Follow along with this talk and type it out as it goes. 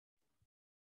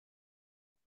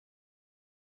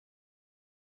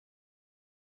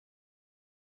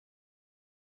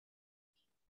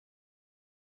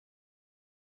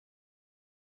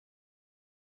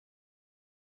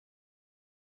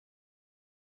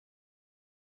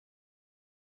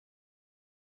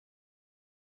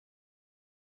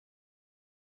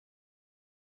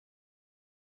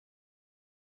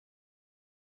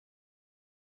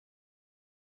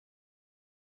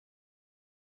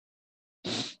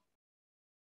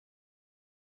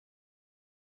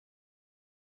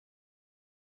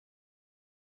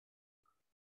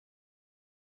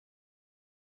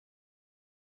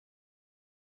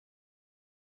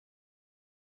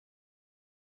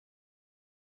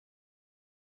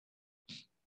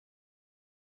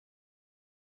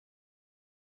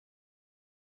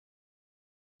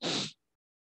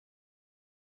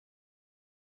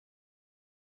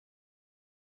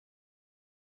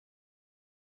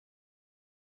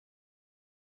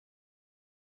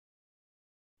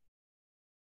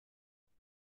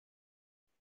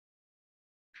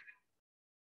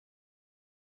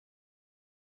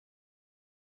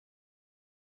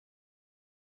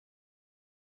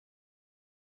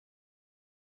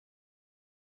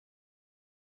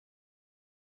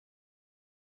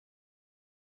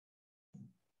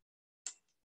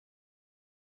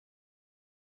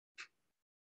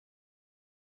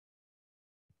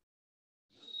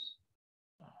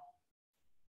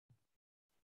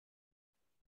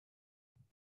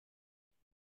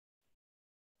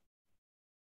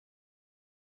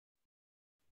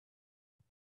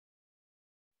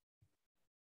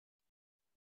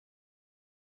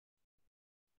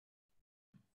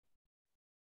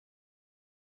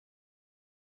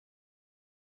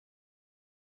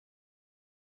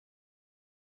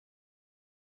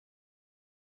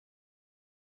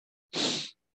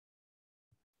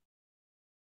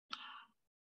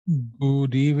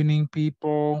Good evening,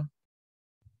 people.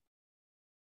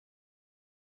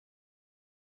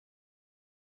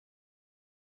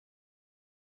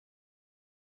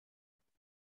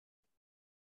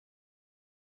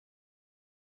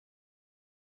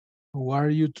 How are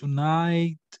you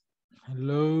tonight?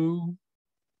 Hello.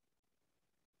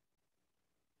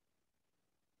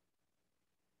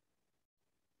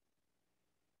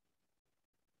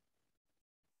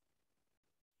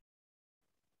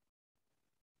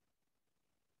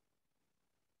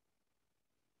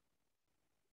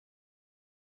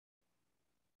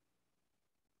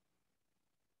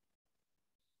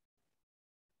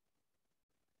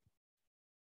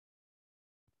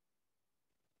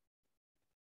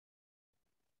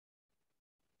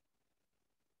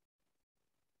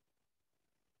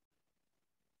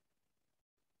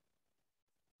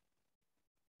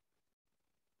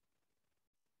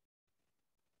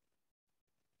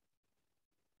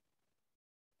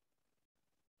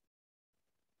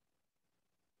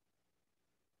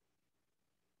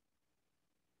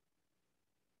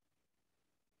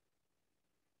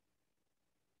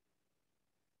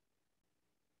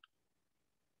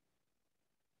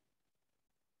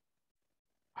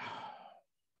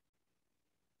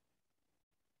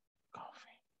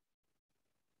 Coffee.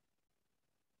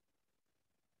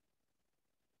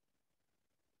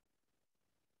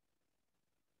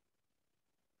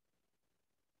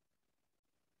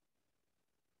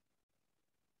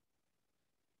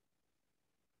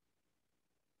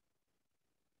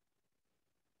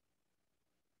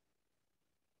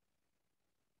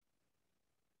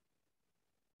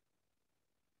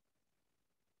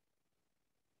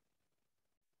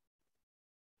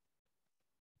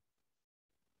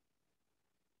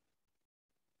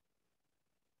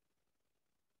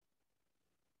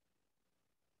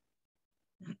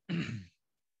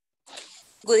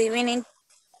 Good evening.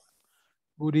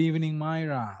 Good evening,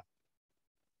 Myra.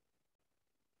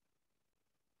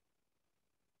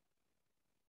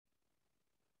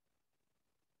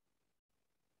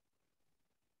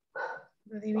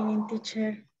 Good evening,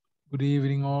 teacher. Good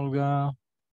evening, Olga.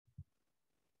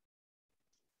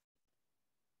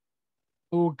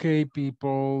 Ok,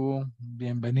 people,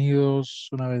 bienvenidos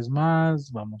una vez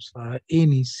más. Vamos a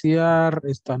iniciar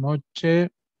esta noche,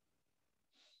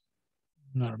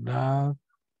 ¿verdad?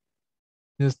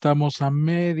 Estamos a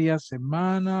media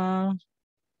semana.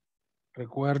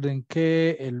 Recuerden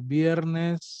que el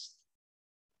viernes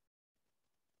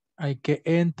hay que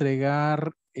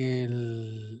entregar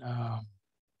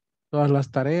todas las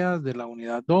tareas de la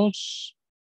unidad 2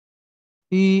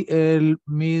 y el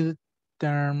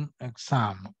midterm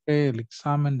exam, ¿ok? El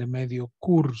examen de medio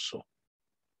curso.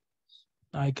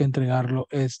 Hay que entregarlo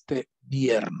este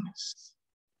viernes.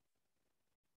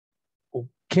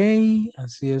 Ok,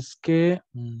 así es que,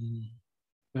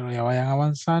 pero ya vayan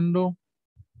avanzando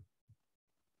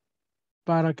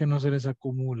para que no se les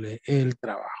acumule el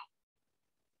trabajo.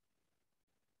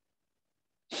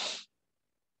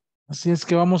 Así es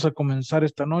que vamos a comenzar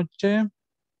esta noche.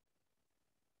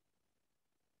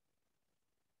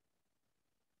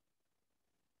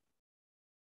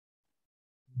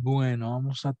 Bueno,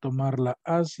 vamos a tomar la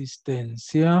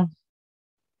asistencia.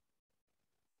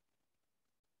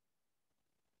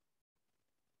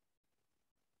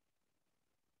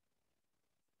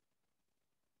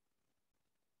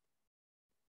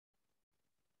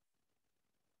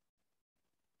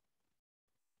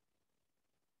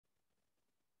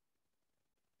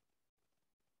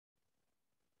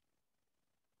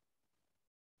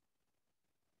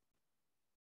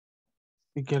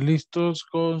 Así que listos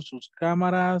con sus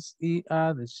cámaras y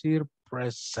a decir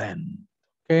present.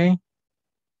 Ok.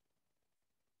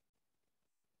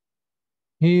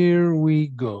 Here we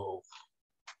go.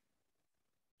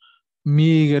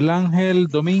 Miguel Ángel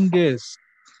Domínguez.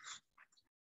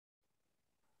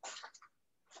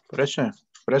 Present,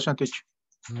 present teacher.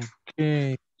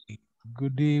 Ok.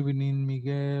 Good evening,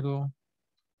 Miguel.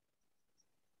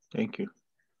 Thank you.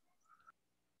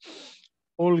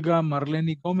 Olga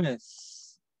Marlene Gómez.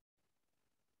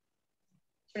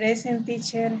 Present,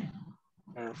 teacher.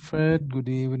 Perfect. Good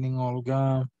evening,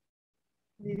 Olga.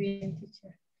 Good evening,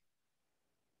 teacher.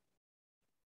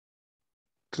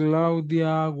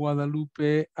 Claudia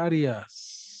Guadalupe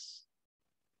Arias.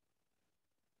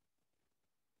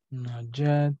 Not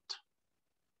yet.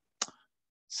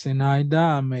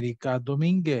 Zenaida América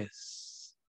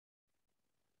Domínguez.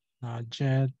 Not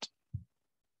yet.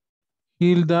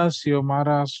 Hilda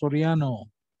Xiomara Soriano.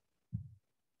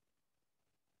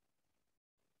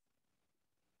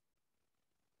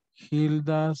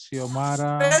 Hilda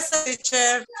Xiomara. Present,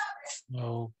 teacher.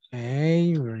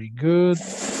 Okay, very good.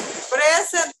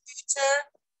 Present, teacher.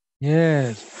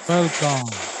 Yes, welcome.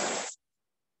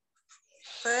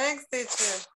 Thanks,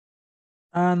 teacher.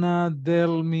 Ana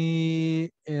Delmi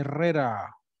Herrera.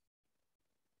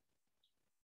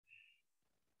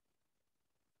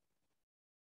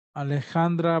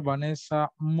 Alejandra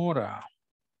Vanessa Mora.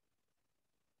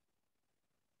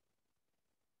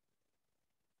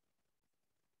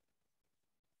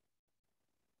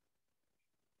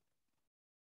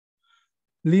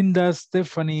 Linda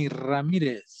Stephanie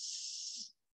Ramírez.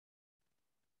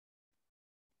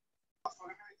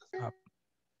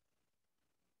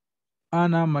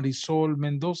 Ana Marisol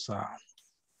Mendoza.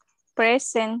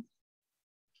 Present.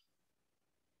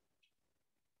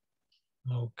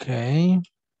 Okay.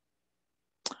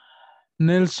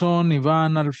 Nelson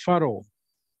Iván Alfaro.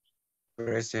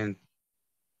 Present.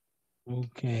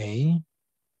 Okay.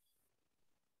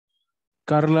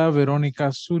 Carla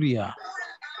Verónica Zuria.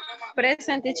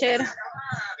 Present, teacher.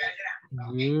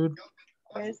 Good.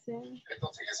 Present.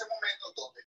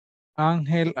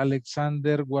 Ángel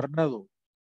Alexander Guardado.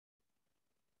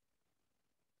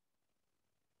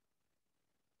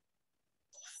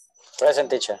 Present,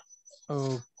 teacher.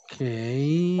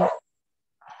 Okay.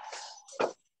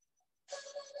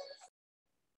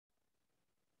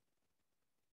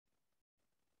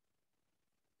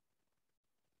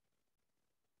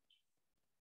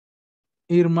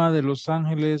 Irma de Los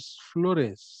Ángeles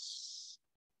Flores.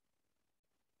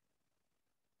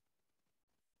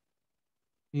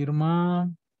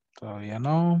 Irma, todavía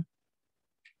no.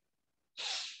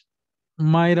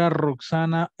 Mayra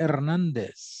Roxana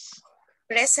Hernández.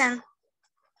 Present.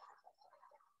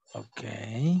 Ok.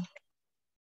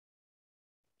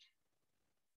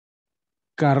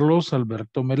 Carlos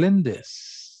Alberto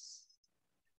Meléndez.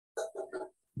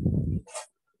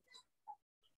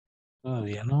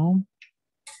 Todavía no.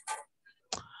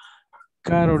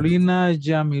 Carolina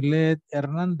Yamilet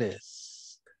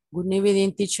Hernández. Good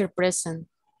evening, teacher. Present.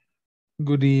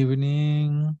 Good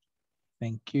evening.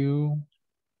 Thank you.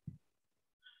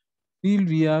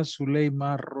 Silvia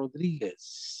Zuleima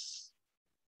Rodríguez.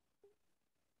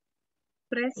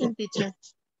 Present, teacher.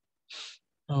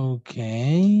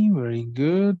 Okay, very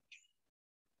good.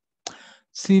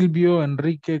 Silvio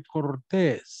Enrique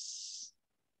Cortés.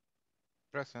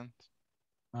 Present.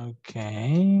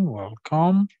 Okay,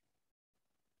 welcome.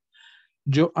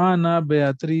 Joana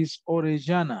Beatriz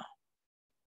Orellana.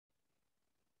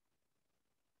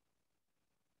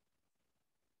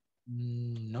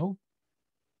 No.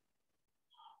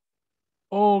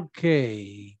 Ok,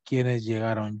 ¿quiénes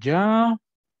llegaron ya?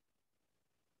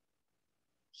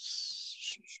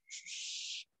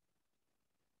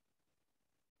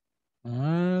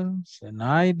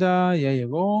 Zenaida, ya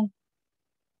llegó.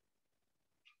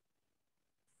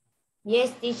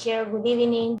 Yes, teacher. Good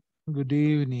evening. Good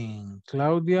evening.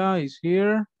 Claudia is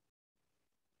here.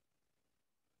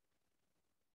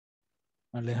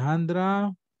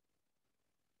 Alejandra.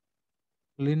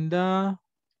 Linda.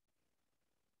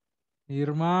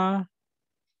 Irma.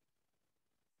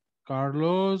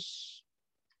 Carlos.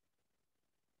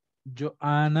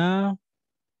 Joanna.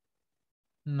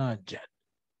 Not yet.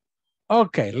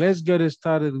 Okay, let's get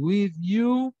started with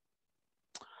you.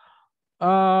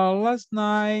 Last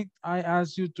night, I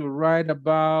asked you to write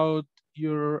about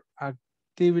your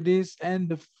activities and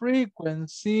the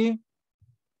frequency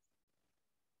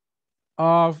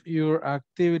of your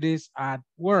activities at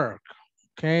work.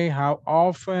 Okay, how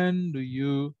often do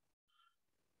you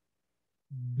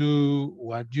do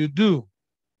what you do?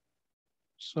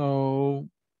 So,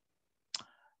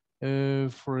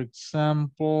 for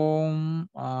example,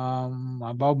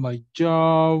 about my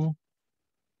job,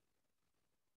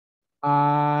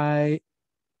 I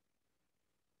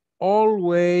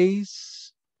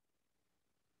always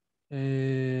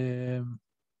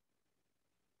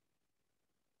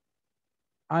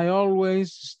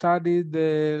study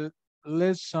the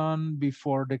lesson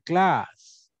before the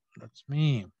class. That's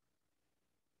me.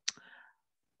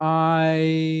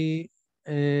 I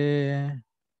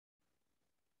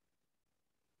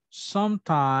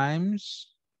sometimes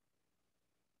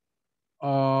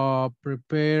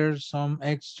prepare some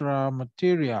extra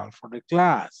material for the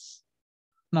class.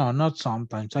 No, not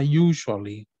sometimes. I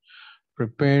usually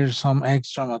prepare some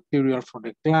extra material for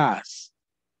the class.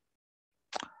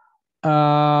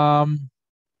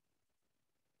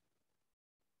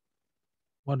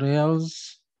 What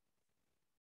else?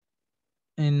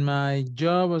 In my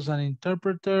job as an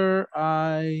interpreter,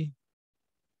 I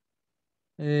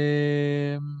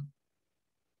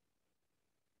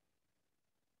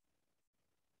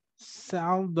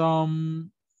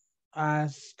seldom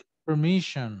ask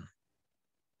permission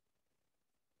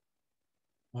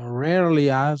or rarely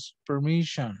ask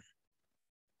permission.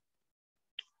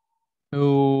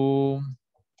 What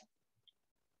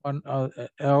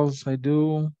else I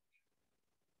do?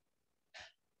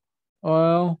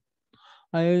 Well,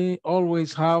 I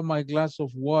always have my glass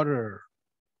of water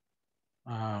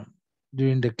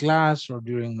during the class or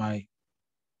during my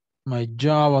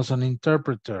job as an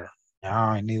interpreter. Yeah,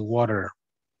 I need water.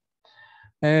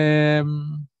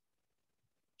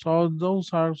 So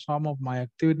those are some of my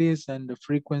activities and the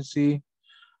frequency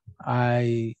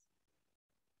I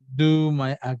do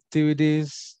my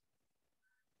activities.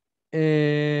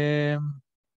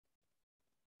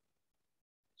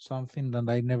 Something that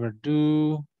I never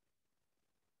do.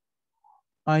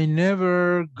 I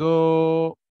never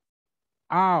go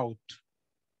out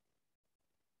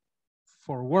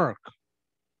for work.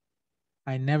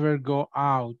 I never go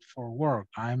out for work.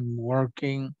 I'm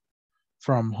working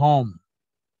from home.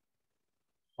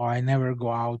 Or I never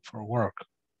go out for work.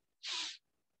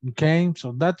 Okay,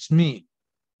 so that's me.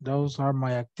 Those are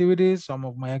my activities, some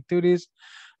of my activities,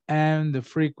 and the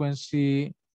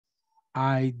frequency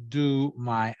I do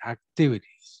my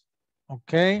activities.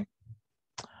 Okay.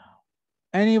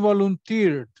 Any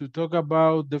volunteer to talk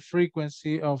about the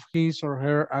frequency of his or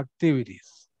her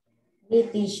activities? The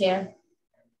teacher.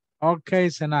 Okay,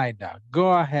 Zenaida,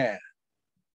 go ahead.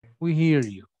 We hear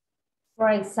you. For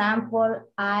example,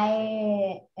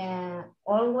 I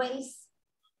always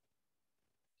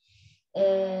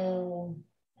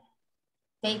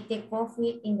take the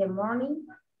coffee in the morning,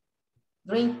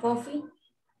 drink coffee.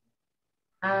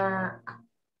 I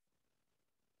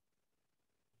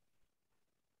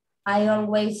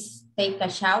always take a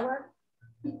shower.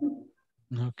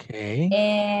 Okay.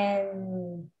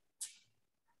 And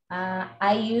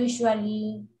I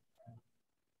usually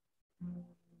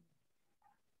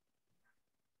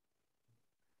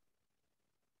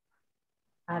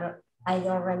I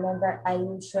don't remember. I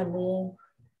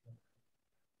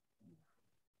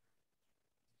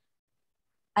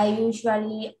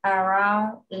usually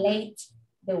around late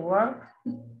the work.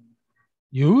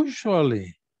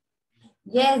 Usually.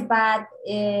 Yes, but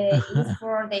it's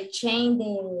for the change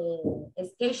the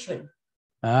schedule.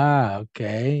 Ah,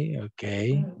 okay,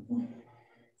 okay.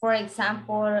 For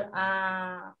example,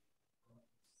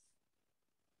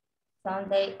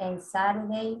 Sunday and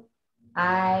Saturday,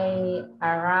 I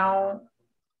around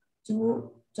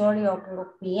 2:30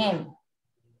 o'clock p.m.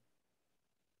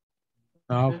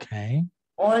 Okay.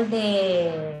 All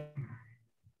the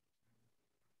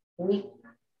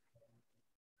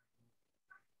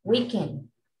weekend.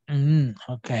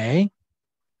 Okay.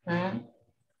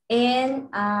 And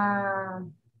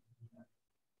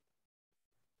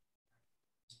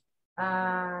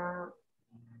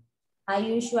I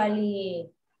usually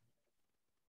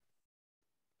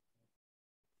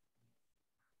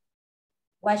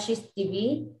watch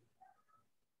TV.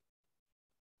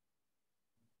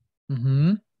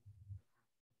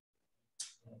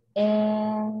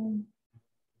 And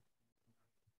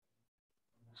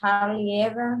hardly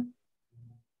ever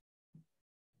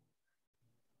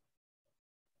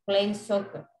play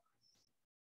soccer.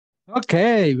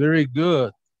 Okay, very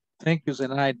good. Thank you,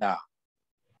 Zenaida.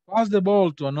 Pass the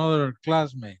ball to another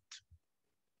classmate,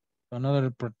 to another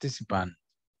participant.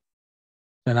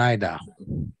 Zenaida.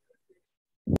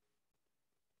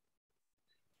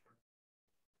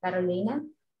 Carolina.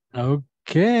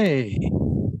 Okay.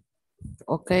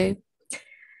 Okay.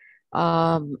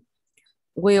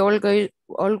 We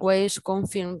always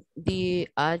confirm the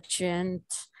agent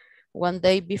 1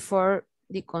 day before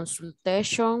the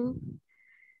consultation.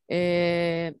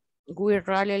 We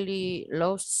rarely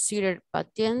lose serious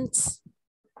patients.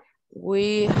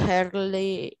 We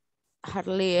hardly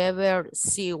ever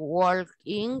see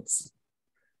walk-ins.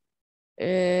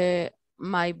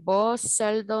 My boss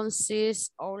seldom sees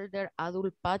older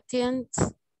adult patients.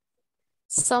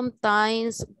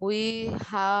 Sometimes we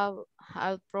have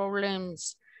had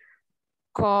problems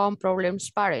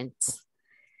parents.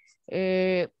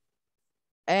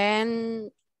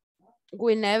 And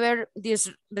we never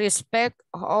disrespect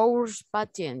our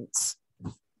patients.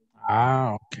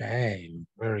 Ah, okay,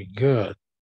 very good.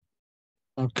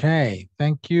 Okay,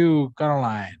 thank you,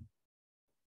 Caroline.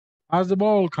 Pass the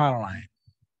ball, Caroline.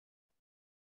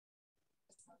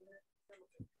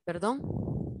 Perdón.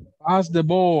 Pass the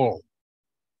ball.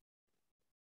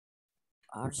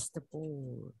 Pass the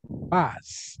ball.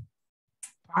 Pass.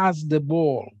 Pass the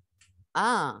ball.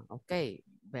 Ah, ok.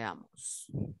 Veamos.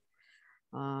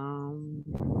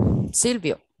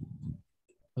 Silvio.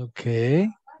 Okay.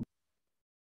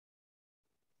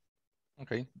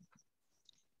 Okay.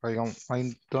 I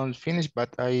don't finish,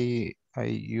 but I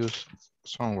use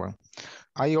someone.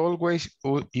 I always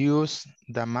use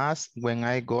the mask when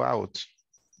I go out.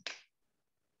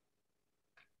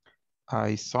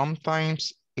 I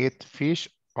sometimes eat fish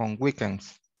on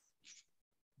weekends.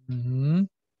 Mhm.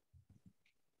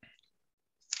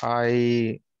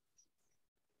 I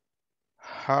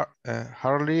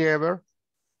hardly ever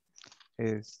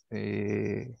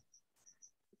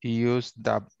use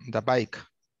the bike.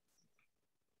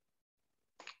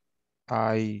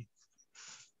 I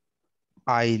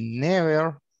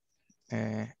never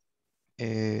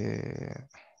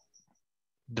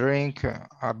drink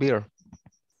a beer.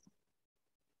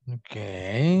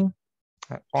 Okay.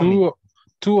 Only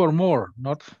Two or more,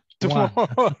 not one.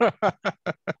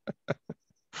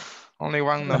 only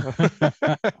one. No.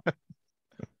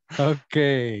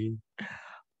 Okay.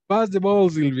 Pass the ball,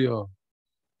 Silvio.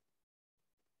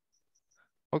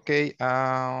 Okay.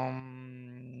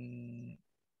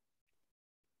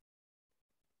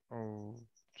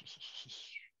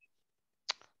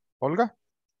 Olga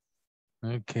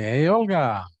Okay,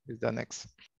 Olga. is the next.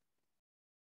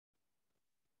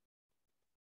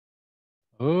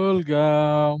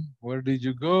 Olga, where did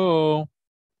you go?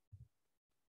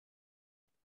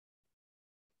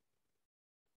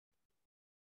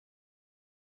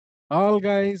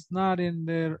 Olga is not in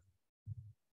the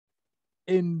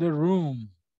room.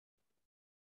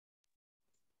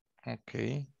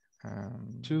 Okay.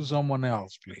 Choose someone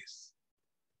else, please.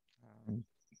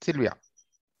 Silvia.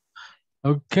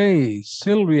 Okay,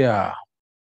 Sylvia.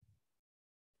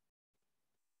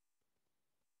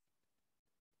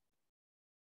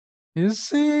 You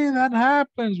see, that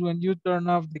happens when you turn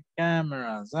off the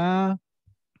cameras, huh?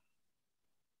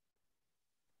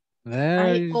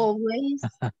 I always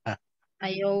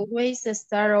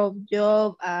start off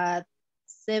job at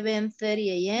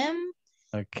 7:30 a.m.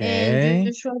 and Okay.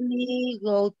 usually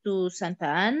go to Santa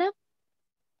Ana.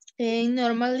 And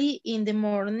normally in the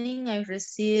morning I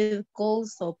receive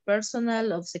calls of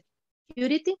personnel of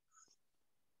security,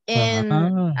 and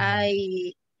Uh-huh.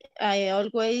 I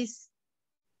always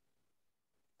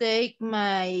take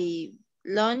my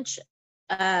lunch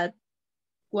at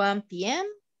 1 p.m.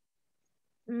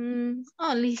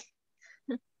 Only.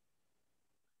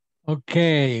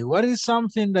 Okay, what is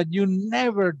something that you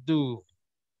never do,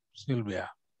 Sylvia?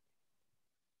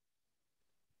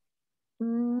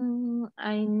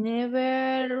 I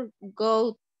never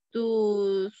go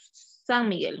to San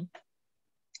Miguel.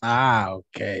 Ah,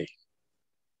 okay.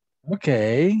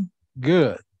 Okay,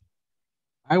 good.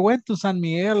 I went to San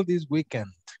Miguel this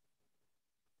weekend.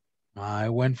 I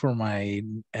went for my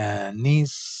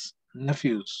nephew's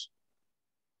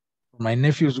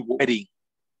wedding.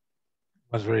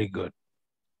 It was very good.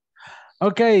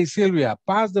 Okay, Sylvia,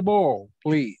 pass the ball,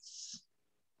 please.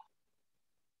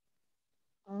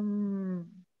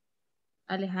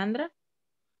 Alejandra?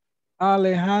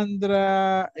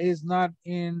 Alejandra is not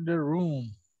in the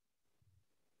room.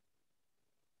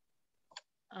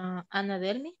 Ana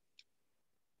Delmi?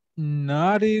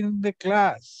 Not in the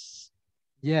class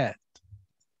yet.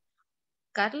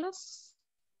 Carlos?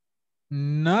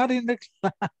 Not in the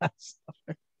class.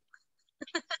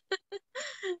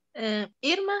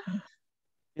 Irma?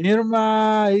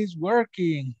 Irma is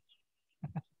working.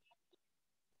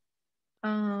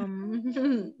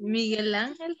 Miguel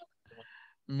Ángel?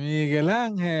 Miguel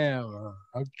Ángel.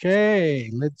 Okay,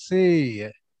 let's see.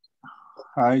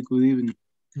 Hi, good evening.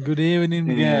 Good evening,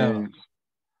 Miguel.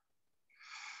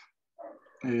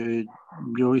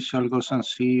 Yo hice algo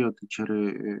sencillo, teacher,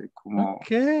 como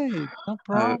Okay, no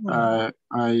problem.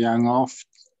 I am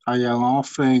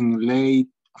often late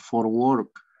for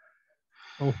work.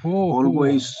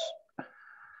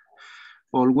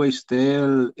 Always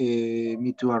tell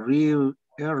me to arrive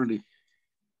early.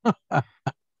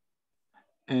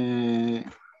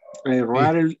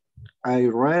 I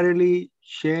rarely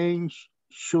change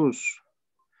shoes.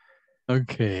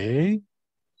 Okay.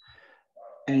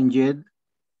 And yet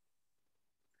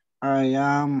I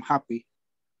am happy.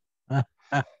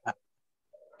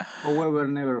 However,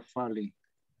 never falling.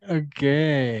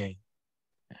 Okay.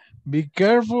 Be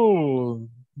careful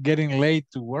getting late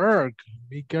to work.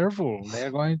 Be careful. They're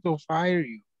going to fire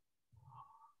you.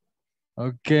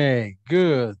 Okay,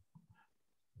 good.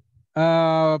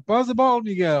 Pass the ball,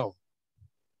 Miguel.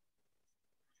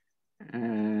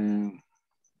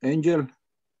 Angel.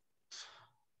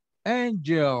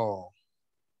 Angel.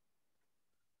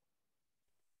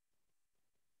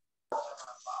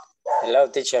 Hello,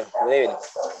 teacher. Good evening.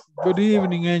 Good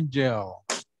evening, Angel.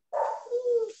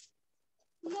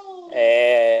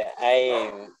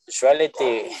 I usually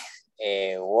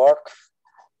work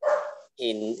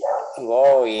in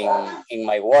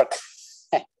my work.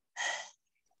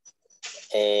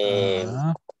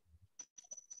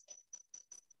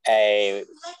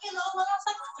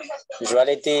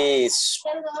 Usually is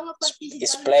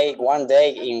play one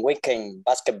day in weekend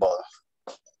basketball.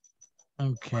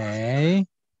 Okay.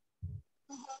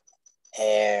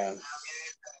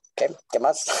 ¿Qué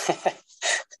más?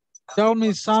 Tell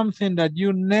me something that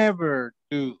you never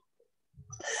do.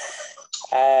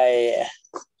 I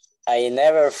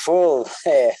never full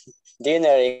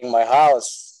dinner in my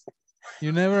house.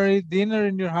 You never eat dinner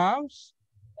in your house?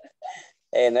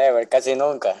 Never, casi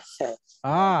nunca.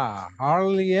 Ah,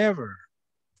 hardly ever.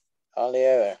 Only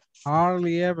ever.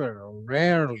 Hardly ever, or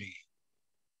rarely.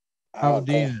 Have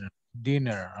Okay.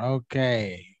 dinner,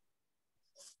 okay.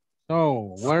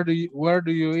 So where do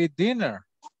you eat dinner?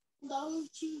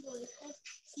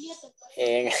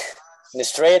 In the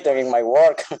street or in my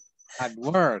work. At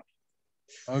work.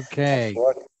 Okay,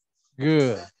 Work.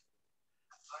 good.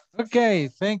 Okay,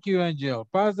 thank you, Angel.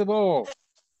 Pass the ball.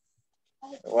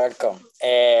 Welcome.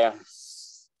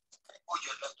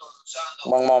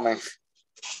 One moment.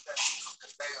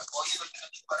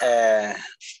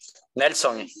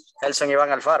 Nelson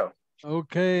Iván Alfaro.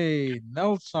 Okay,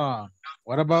 Nelson,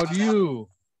 what about you?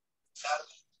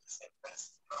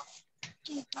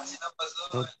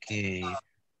 Okay.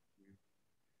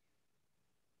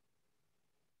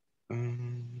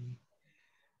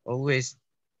 Always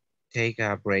take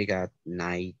a break at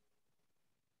 9:15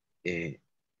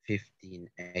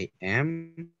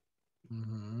 a.m.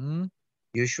 Mm-hmm.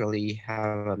 Usually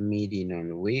have a meeting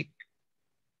on a week.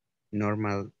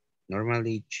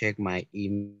 Normally check my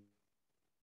email.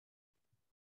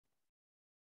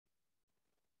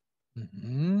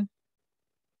 Mm-hmm.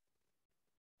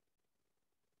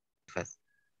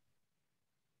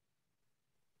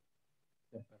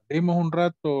 Dimos un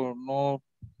rato, no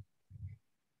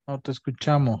te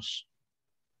escuchamos.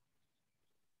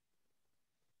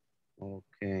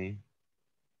 Okay.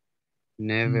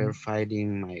 Never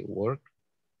fighting my work.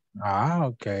 Ah,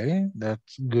 okay,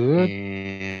 that's good.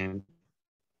 And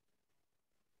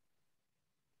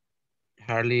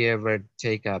hardly ever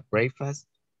take a breakfast.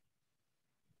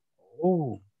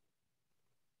 Oh,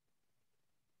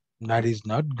 that is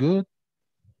not good.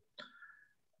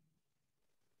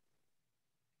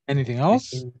 Anything I else?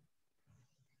 think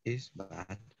it's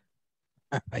bad.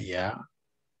 Yeah.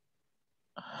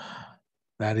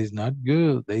 That is not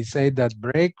good. They say that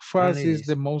breakfast is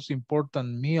the most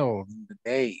important meal in the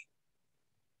day.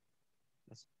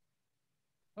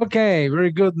 Okay,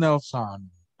 very good, Nelson.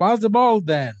 Pass the ball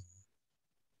then.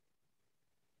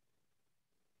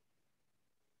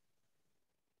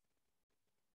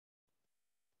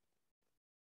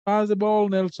 Pass the ball,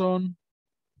 Nelson.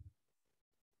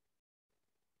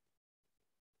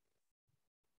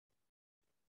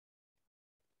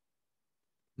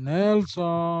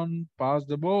 Nelson, pass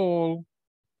the ball.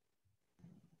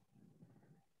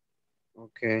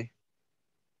 Okay.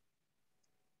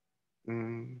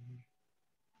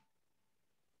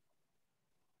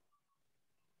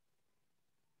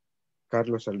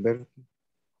 Carlos Alberto.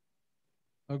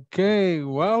 Okay,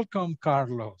 welcome,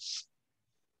 Carlos.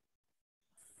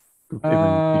 Good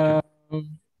evening, teacher.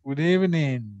 Good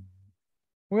evening.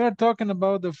 We are talking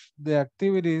about the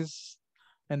activities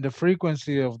and the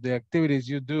frequency of the activities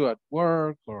you do at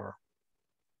work or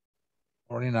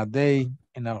in a day,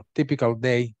 in a typical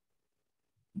day.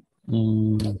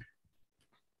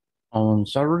 On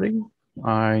Saturday,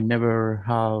 I never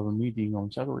have a meeting on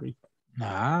Saturday.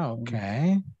 Ah,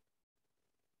 okay.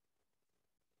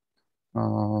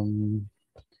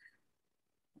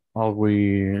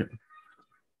 Always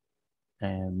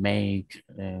make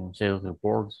sales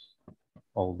reports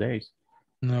all days.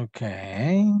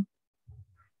 Okay.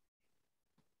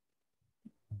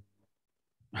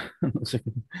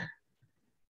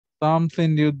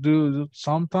 Something you do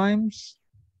sometimes?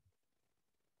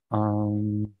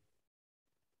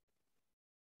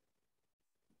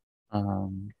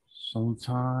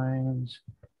 Sometimes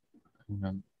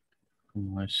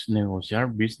es negociar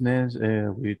business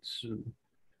with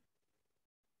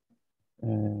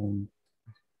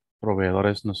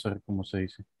proveedores, no sé cómo se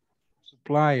dice.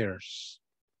 Suppliers.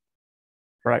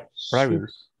 Right,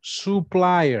 suppliers.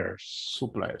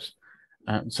 Suppliers.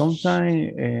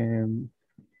 Sometimes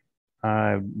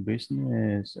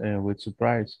business with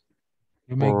supplies.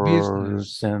 You make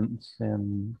business. Send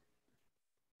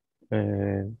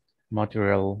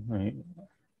material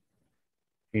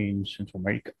in Central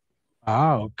America.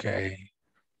 Ah, okay.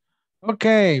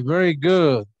 Okay, very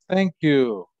good. Thank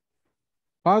you.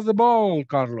 Pass the ball,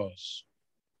 Carlos.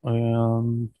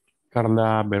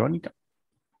 Carla Verónica.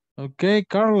 Okay,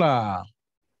 Carla.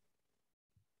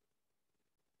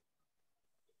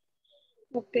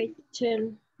 Okay,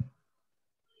 teacher.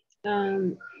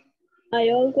 I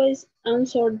always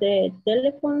answer the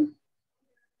telephone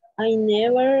I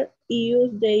never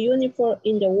use the uniform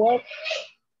in the work.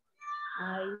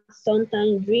 I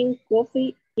sometimes drink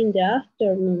coffee in the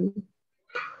afternoon.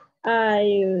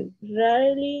 I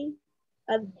rarely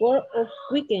at work of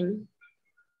weekend.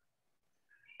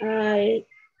 I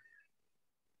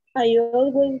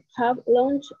always have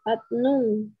lunch at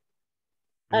noon.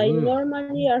 I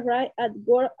normally arrive at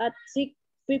work at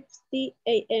 6:50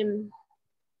 a.m.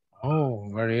 Oh,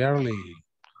 very early.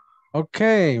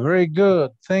 Okay, very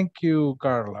good. Thank you,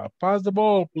 Carla. Pass the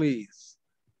ball, please.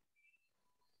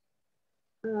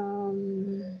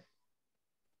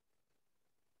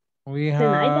 We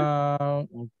have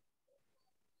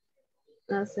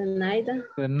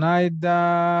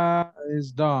Zenaida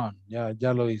is done. Ya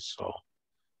lo hizo.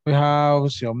 We have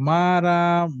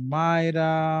Xiomara,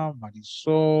 Mayra,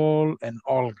 Marisol, and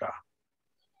Olga.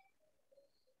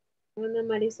 Hola,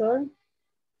 Marisol.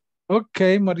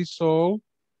 Okay, Marisol.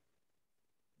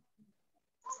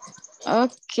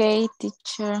 Okay,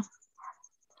 teacher.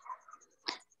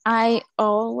 I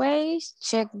always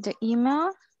check the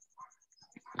email.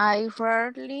 I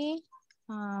rarely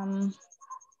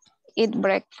eat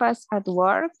breakfast at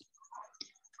work.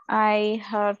 I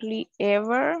hardly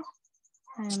ever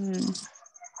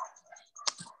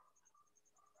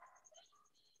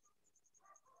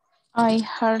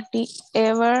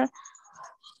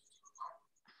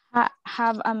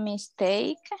have a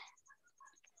mistake.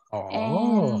 Oh.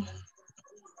 And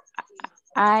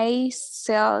I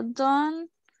seldom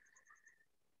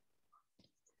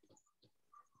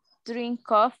drink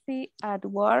coffee at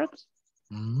work.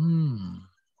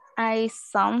 I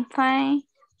sometimes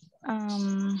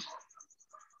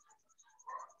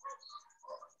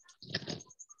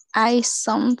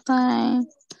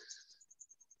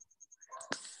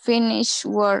finish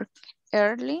work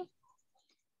early,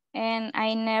 and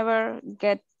I never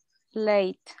get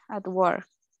late at work.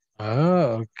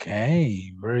 Oh,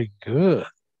 okay, very good.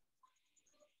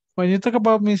 When you talk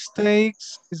about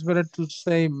mistakes, it's better to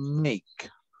say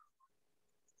make.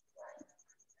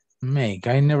 Make.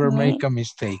 I never make a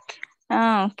mistake.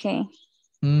 Oh, okay.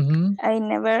 Mm-hmm. I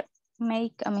never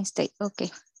make a mistake. Okay.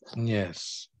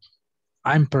 Yes.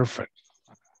 I'm perfect.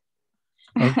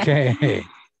 Okay.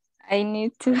 I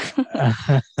need to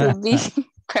be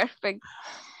perfect.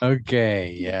 Okay,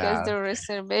 yeah. Because the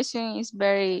reservation is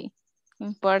very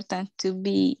important to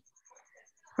be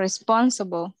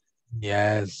responsible.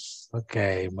 Yes.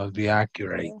 Okay. Must be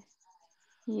accurate.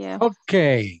 Yeah.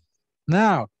 Okay.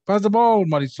 Now, pass the ball,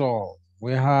 Marisol.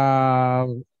 We have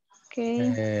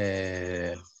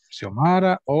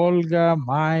Xiomara, Olga,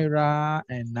 Mayra,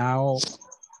 and now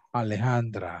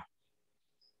Alejandra.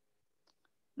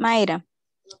 Mayra.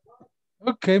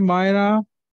 Okay, Mayra.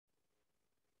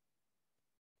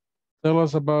 Tell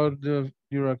us about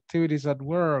your activities at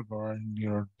work or in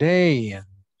your day and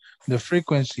the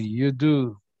frequency you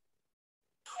do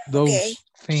those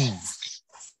things.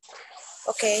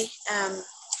 Okay.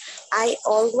 I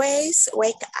always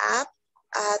wake up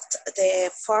at the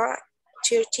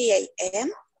 4:30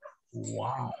 a.m.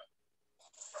 Wow.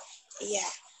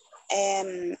 Yeah.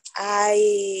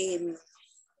 I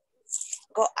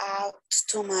go out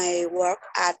to my work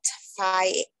at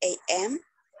 5 a.m.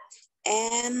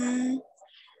 and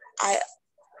I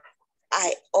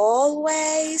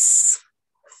always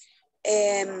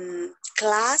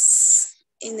class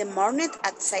in the morning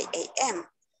at 6 a.m.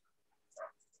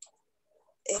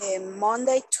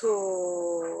 Monday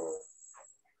to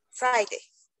Friday.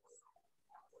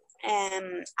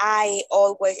 And I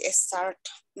always start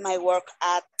my work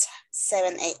at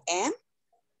 7 a.m.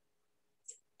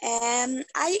 And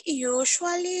I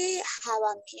usually have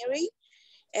a meeting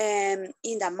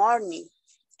in the morning.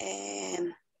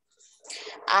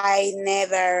 I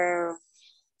never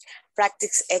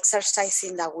practice exercise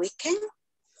in the weekend.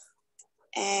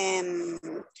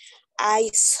 I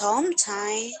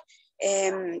sometimes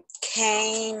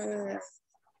came,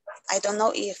 I don't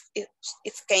know if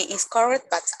came is correct,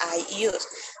 but I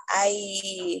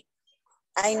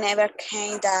never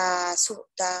came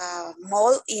the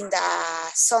mall in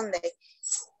the Sunday.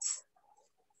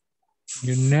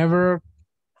 You never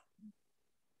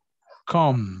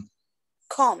come.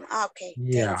 Okay.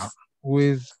 Yeah,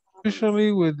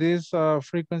 usually with these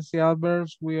frequency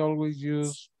adverbs, we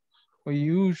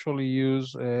usually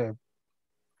use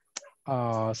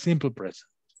simple present.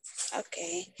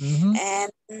 Okay.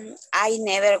 And I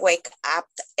never wake up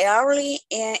early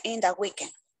in the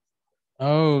weekend.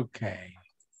 Okay,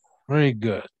 very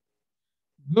good.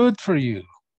 Good for you.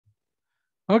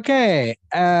 Okay,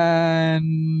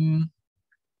 and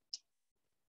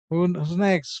who's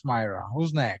next, Myra?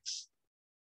 Who's next?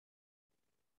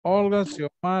 Olga,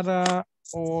 Xiomara,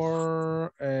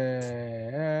 or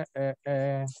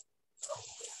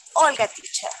Olga,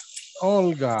 teacher.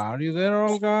 Olga? Are you there,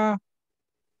 Olga?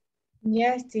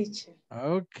 Yes, teacher.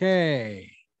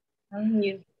 Okay. I'm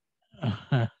here.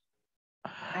 I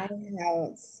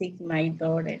have sick my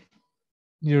daughter.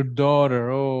 Your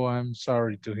daughter. Oh, I'm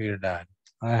sorry to hear that.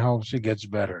 I hope she gets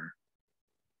better.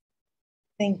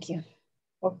 Thank you.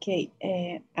 Okay,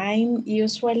 I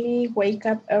usually wake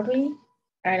up early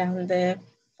around the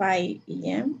 5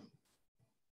 a.m.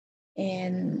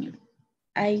 and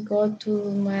I go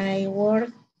to my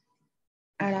work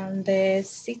around the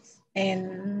 6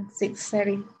 and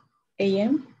 6:30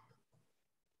 a.m.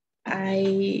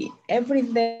 Every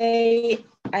day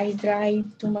I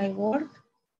drive to my work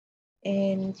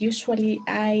and usually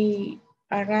I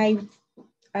arrive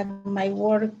at my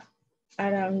work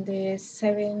around the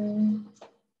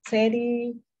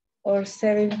 7:30 or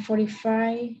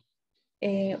 7:45.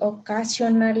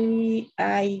 Occasionally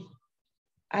I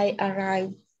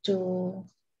arrive to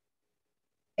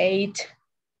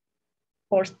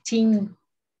 8:14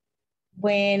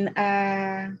 when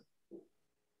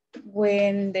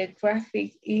the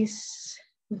traffic is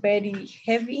very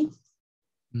heavy.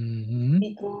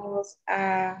 Because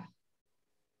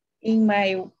in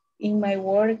my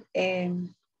work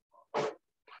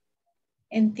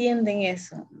entienden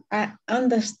eso.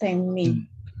 Understand me.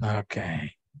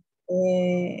 Okay.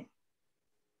 In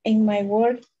my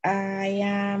work, I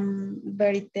am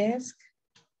very desk.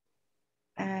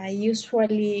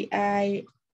 Usually, I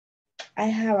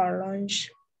have a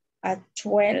lunch at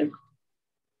 12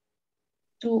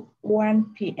 to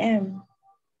 1 p.m.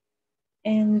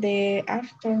 In the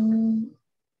afternoon,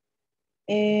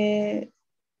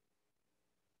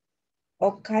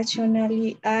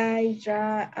 occasionally I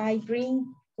drink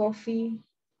coffee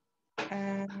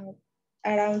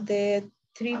around the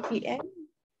 3 p.m.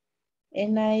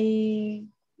 and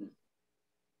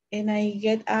I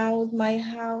get out my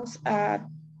house at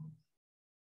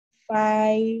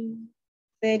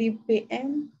 5:30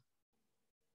 p.m.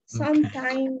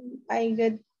 Sometimes I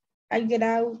get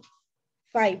out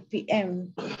 5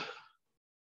 p.m.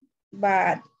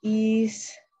 but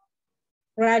it's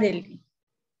rarely.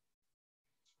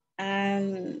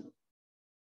 And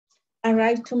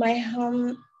arrive to my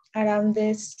home around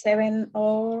the 7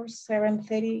 or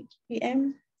 7:30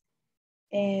 p.m.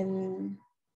 and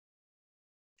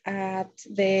at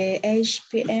the 8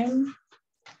 p.m.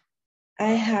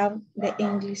 I have the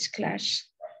English class.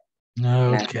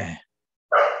 Okay.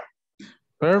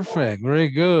 Perfect. Very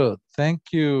good.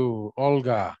 Thank you,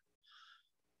 Olga.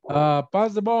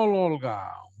 Pass the ball,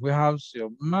 Olga. We have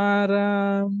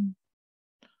Xiomara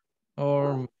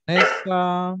or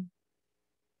Vanessa.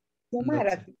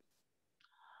 Xiomara.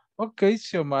 Okay,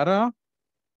 Xiomara.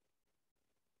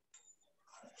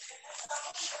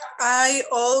 I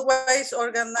always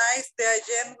organize the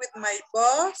agenda with my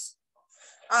boss.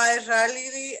 I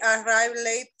rarely arrive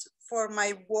late for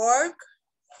my work.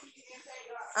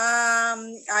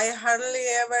 I hardly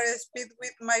ever speak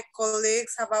with my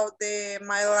colleagues about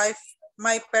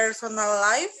my personal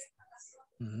life.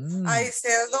 I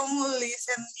seldom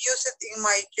listen music in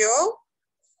my job.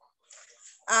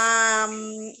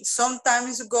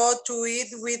 Sometimes go to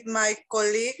eat with my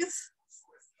colleagues.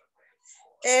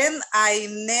 And I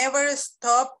never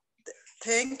stop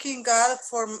thanking God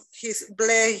for his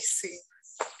blessing.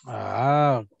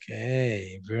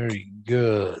 Okay, very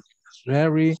good.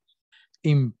 Very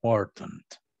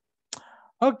important.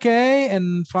 Okay,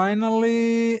 and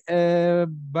finally,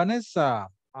 Vanessa,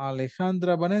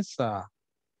 Alejandra Vanessa.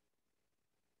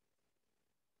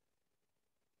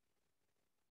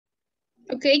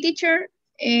 Okay, teacher.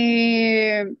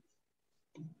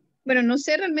 Bueno, no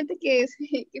sé realmente qué es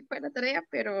qué fue la tarea,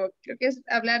 pero creo que es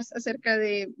hablar acerca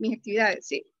de mis actividades,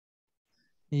 ¿sí?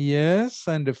 Yes,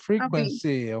 and the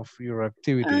frequency of your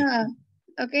activity.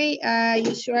 Okay, I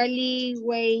usually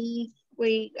wake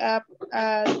up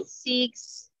at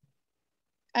 6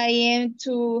 a.m.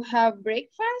 to have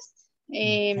breakfast.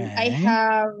 I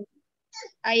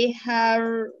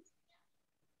have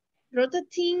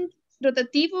rotativo,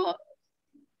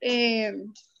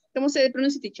 ¿cómo se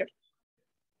pronuncia, teacher?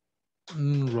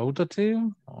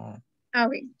 Rotative?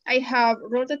 Okay, I have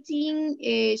rotating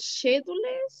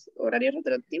schedules, horarios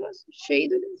rotativos,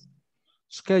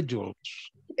 schedules.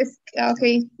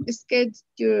 Okay,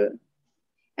 schedule.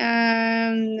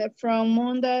 And from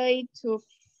Monday to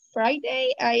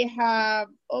Friday, I have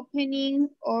opening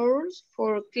hours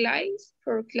for classes.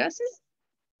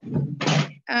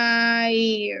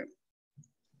 I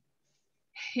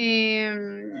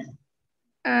enter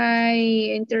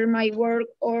my work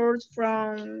hours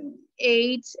from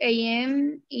 8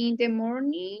 a.m. in the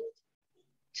morning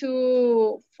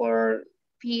to 4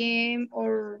 p.m.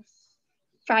 or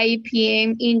 5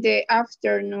 p.m. in the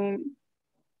afternoon.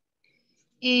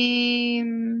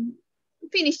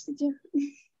 Finished.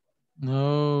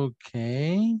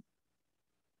 Okay.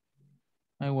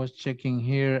 I was checking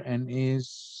here and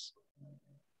is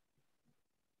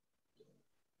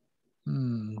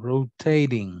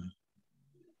rotating.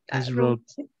 It's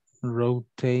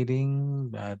rotating,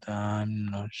 but I'm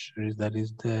not sure if that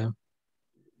is the...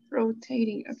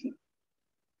 Rotating, okay.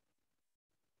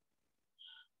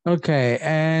 Okay,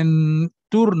 and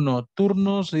turno.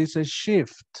 Turnos is a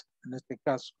shift, en este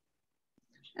caso.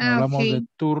 Hablamos de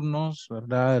turnos,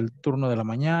 ¿verdad? El turno de la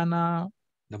mañana,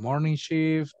 the morning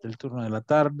shift, el turno de la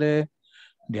tarde,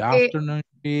 the afternoon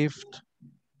shift.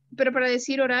 Pero para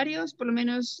decir horarios, por lo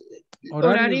menos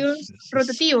horarios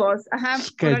rotativos. Ajá,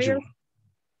 schedule.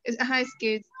 Horarios, ajá, es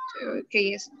que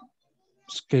es.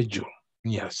 Schedule,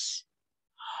 yes.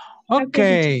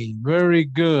 Okay, very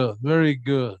good, very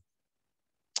good.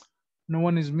 No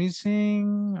one is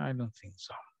missing? I don't think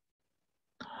so.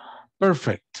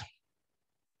 Perfect.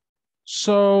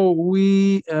 So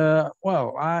we,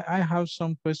 well, I have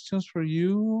some questions for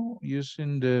you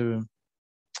using the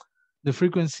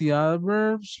frequency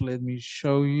adverbs. Let me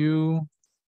show you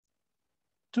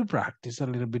to practice a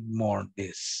little bit more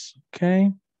this,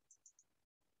 okay?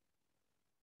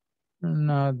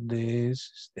 Not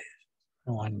this, this.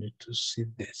 I want you to see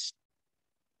this.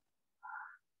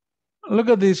 Look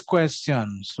at these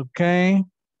questions, okay?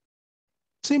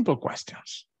 Simple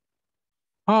questions.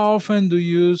 How often do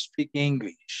you speak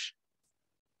English?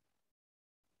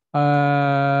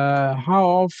 How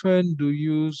often do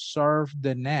you surf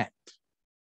the net?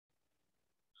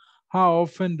 How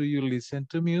often do you listen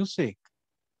to music?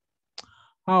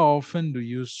 How often do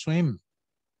you swim?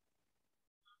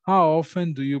 How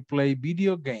often do you play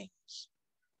video games?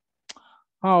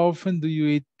 How often do you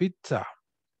eat pizza?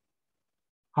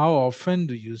 How often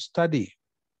do you study?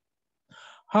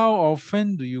 How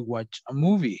often do you watch a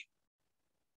movie?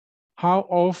 How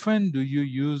often do you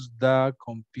use the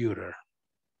computer?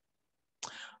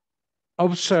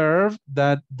 Observe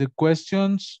that the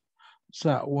questions,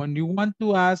 so when you want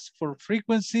to ask for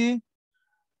frequency,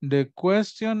 the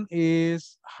question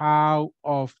is how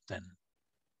often?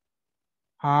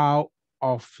 How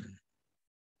often?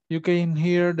 You can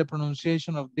hear the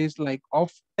pronunciation of this like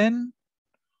often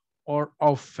or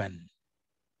often.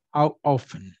 How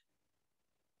often?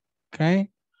 Okay.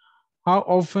 How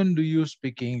often do you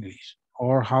speak English?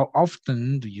 Or how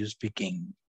often do you speak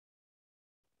English?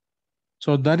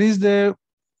 So that is the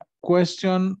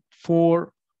question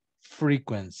for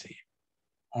frequency.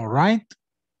 All right.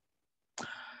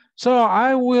 So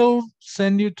I will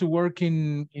send you to work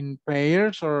in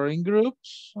pairs or in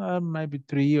groups, maybe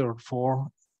 3 or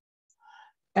 4.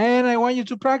 And I want you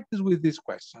to practice with these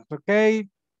questions, okay?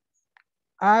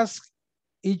 Ask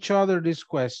each other these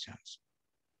questions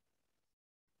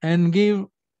and give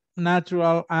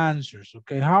natural answers,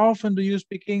 okay? How often do you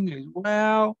speak English?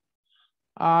 Well,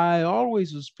 I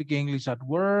always speak English at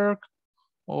work,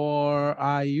 or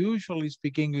I usually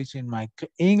speak English in my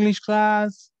English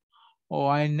class, or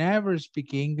I never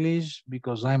speak English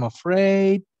because I'm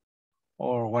afraid,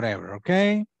 or whatever,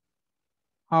 okay?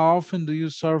 How often do you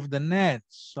surf the net?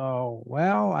 So,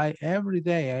 well, every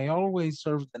day, I always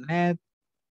surf the net,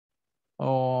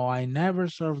 or I never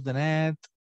surf the net,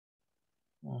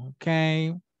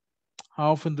 okay?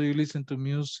 How often do you listen to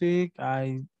music?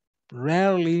 I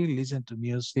rarely listen to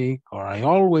music, or I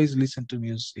always listen to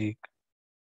music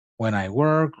when I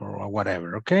work or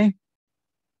whatever, okay?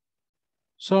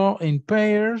 So in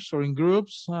pairs or in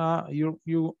groups,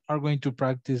 you are going to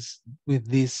practice with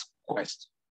this question.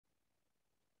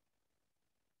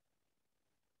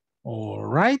 All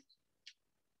right.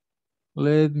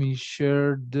 Let me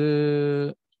share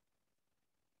the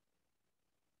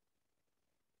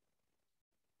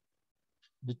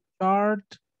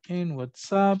chart in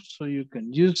WhatsApp so you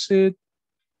can use it.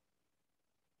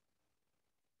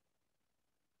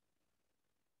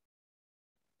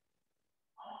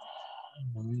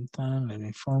 In the meantime, let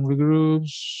me form the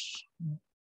groups.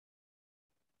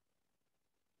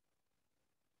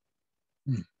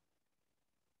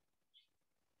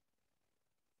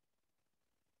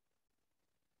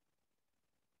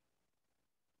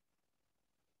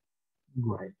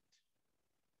 Right.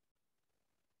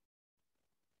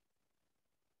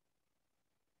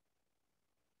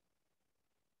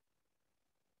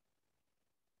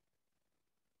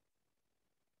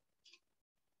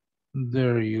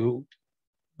 There you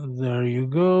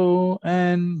go,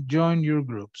 and join your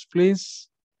groups, please,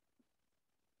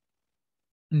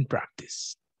 in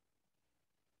practice.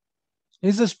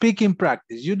 It's a speaking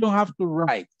practice. You don't have to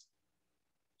write.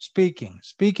 Speaking.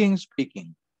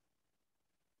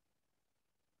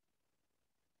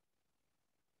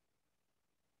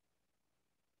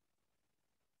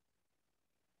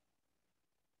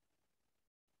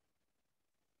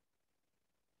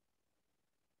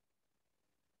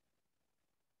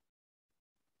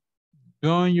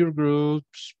 Join your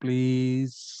groups,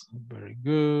 please. Very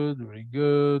good, very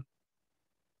good.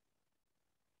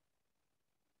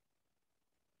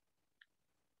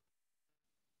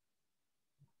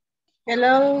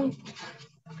 Hello.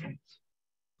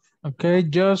 Okay,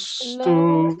 just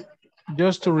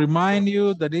to remind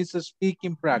you that it's a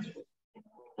speaking practice.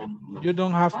 You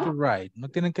don't have to write. No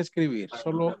tienen que escribir,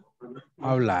 solo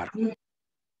hablar.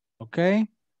 Okay?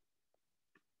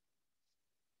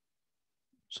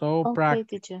 So, Okay,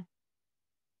 teacher.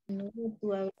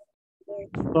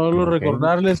 Solo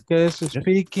recordarles que es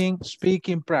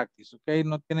speaking practice, ¿ok?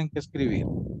 No tienen que escribir.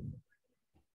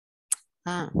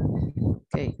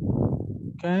 Okay.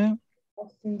 Okay.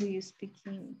 Often do you speak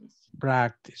English?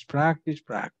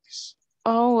 Practice.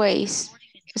 Always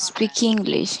speak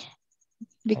English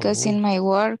because in my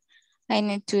work I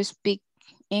need to speak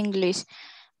English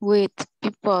with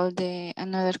people in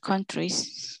another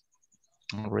countries.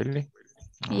 Oh, really?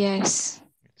 Oh, yes.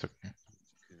 It's okay.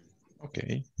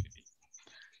 Okay.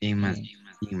 In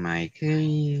my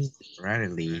case,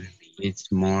 rarely.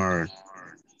 It's more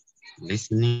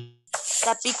listening.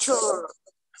 The picture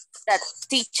that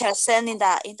teacher sent in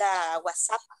the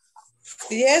WhatsApp.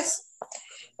 Yes.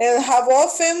 And how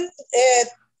often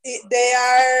they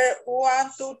are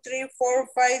 1, 2, 3, 4,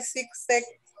 5, 6,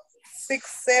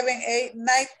 7, 8,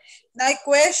 9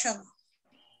 questions.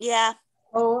 Yeah.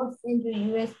 Oh, in the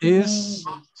US.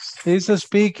 It's a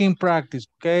speaking practice,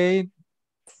 okay?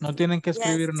 No tienen que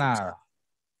escribir Yes. nada.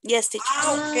 Yes, teacher.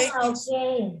 Okay.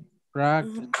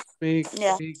 Practice,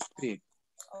 speak.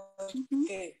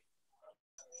 Okay.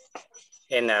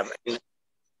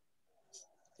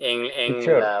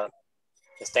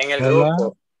 Está en el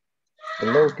grupo.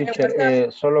 Hello,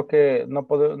 teacher. Solo que no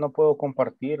puedo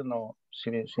compartir, no. Si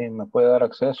me puede dar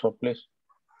acceso, please.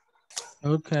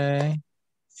 Okay.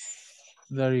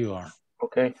 There you are.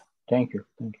 Okay, thank you.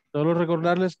 Solo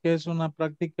recordarles que es una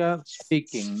práctica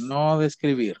speaking, no de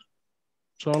escribir.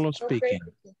 Solo speaking.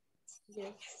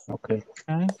 Okay.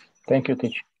 Thank you,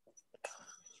 teacher.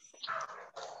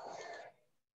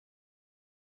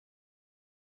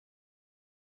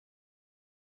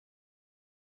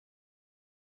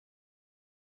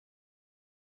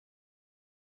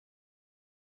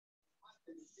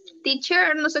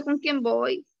 Teacher, no sé con quién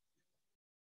voy.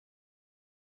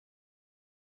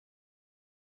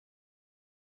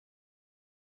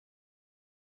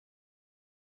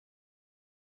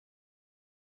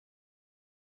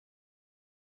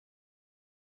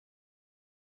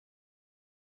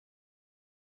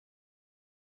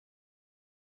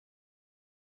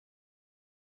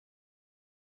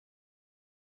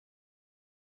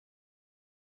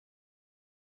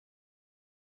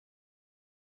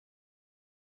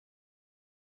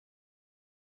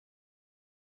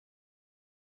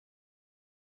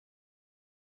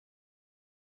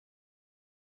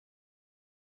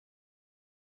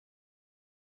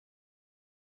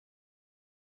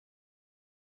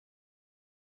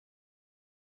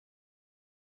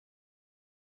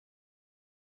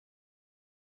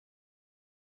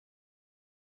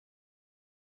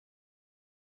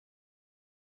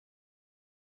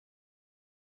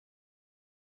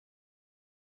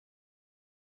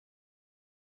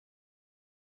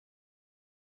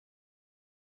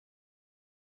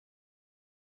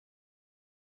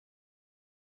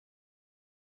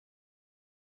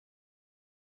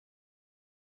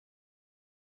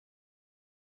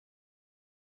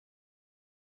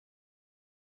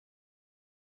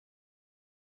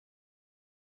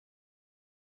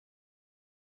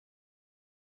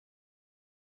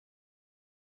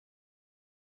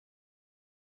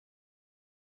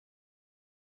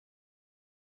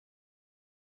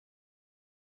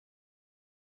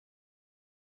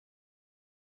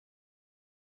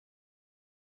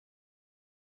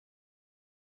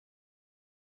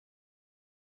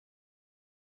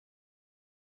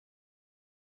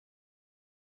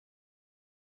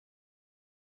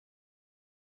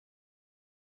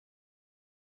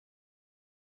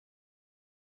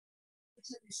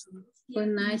 Good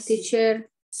night, teacher.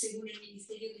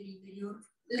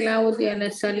 Claudia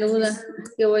le saluda,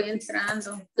 que voy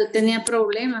entrando. Yo tenía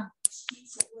problemas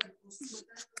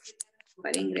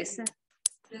para ingresar.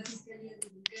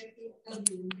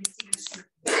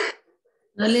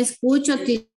 No le escucho,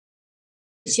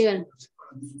 teacher.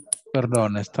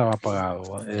 Perdón, estaba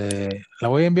apagado. La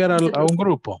voy a enviar a un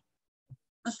grupo.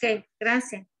 Ok,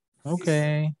 gracias. Ok.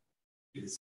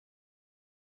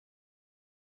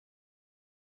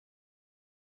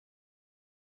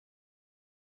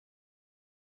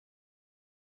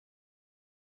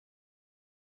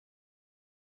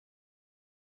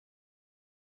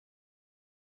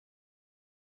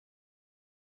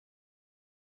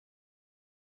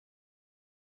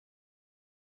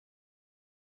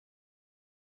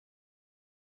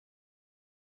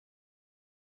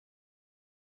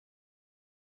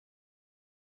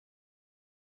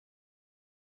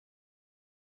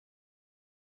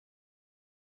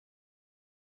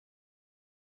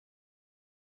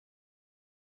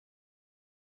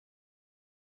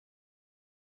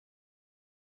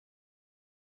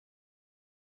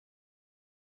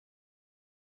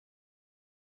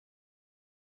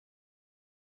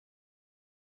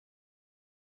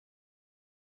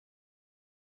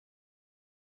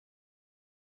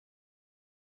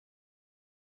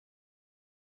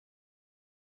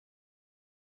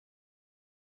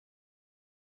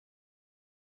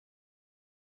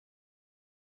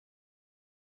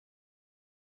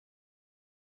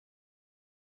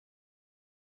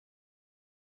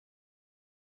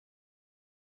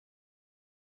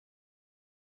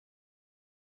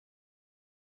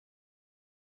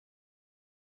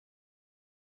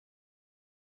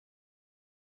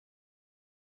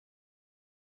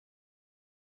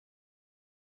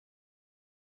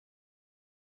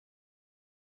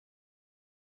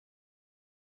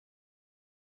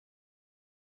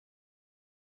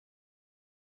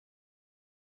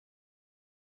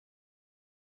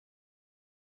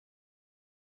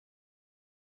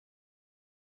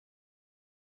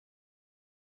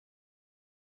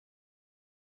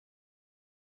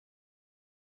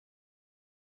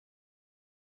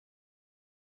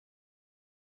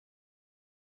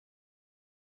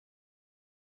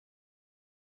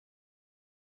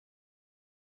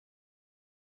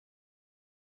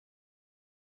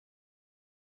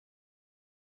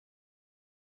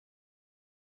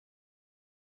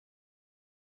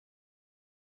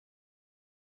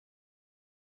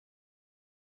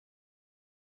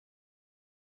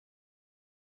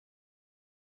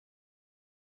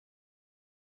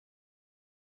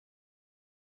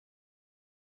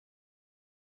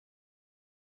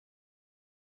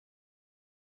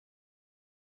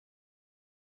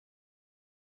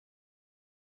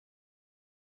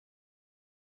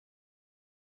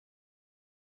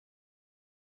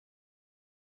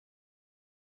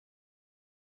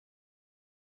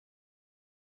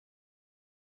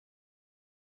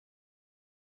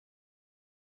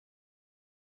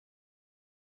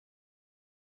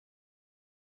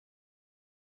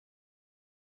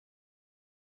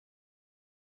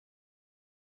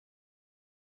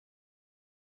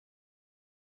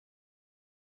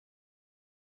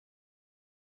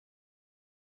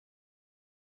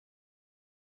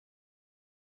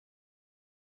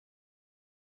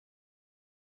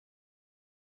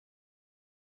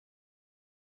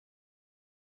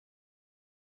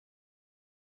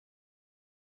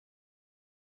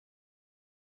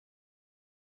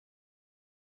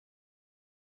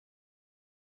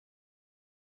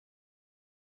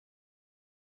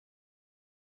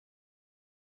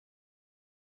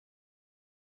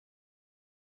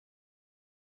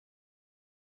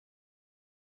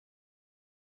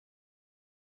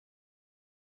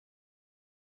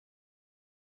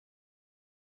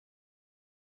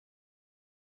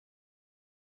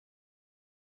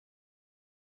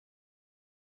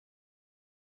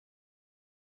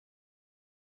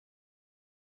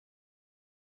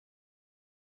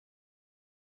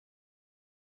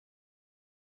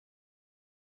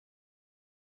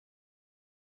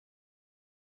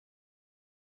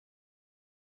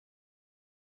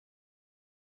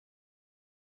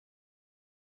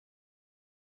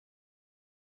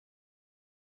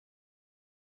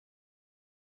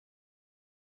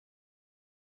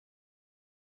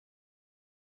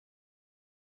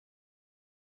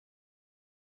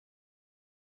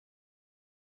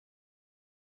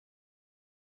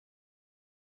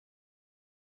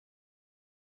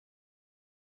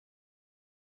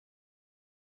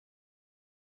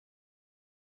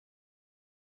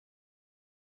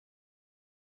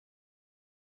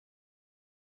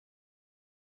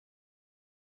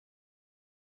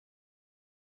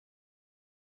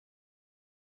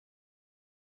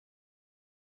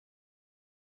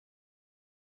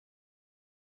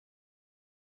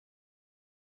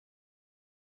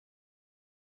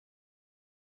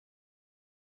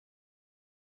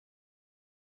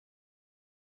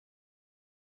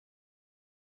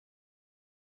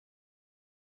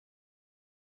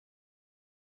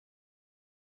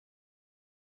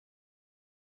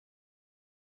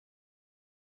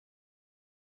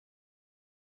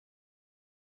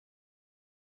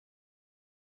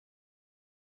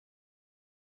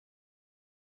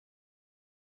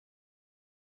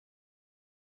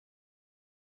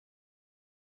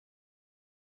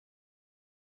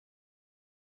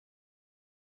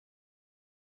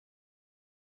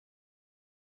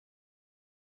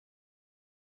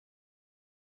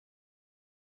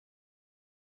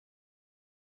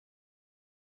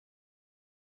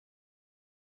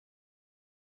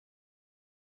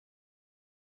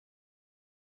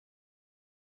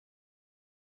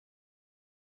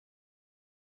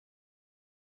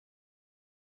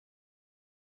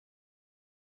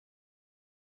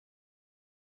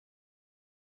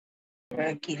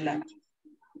 Aquí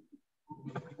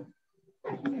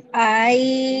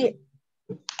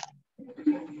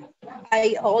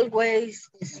I always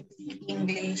speak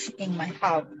English in my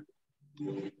house.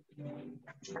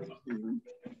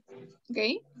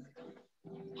 Okay.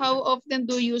 How often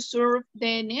do you surf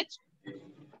the net?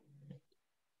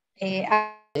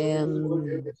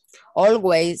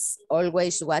 Always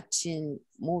watching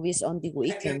movies on the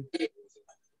weekend.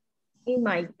 In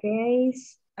my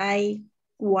case, I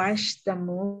watch the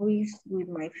movies with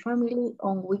my family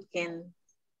on weekend.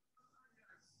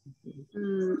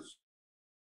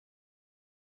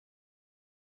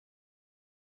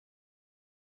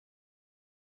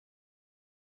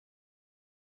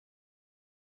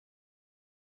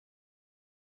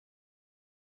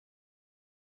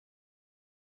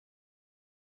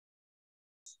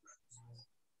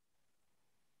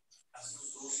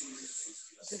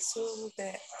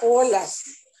 Olas.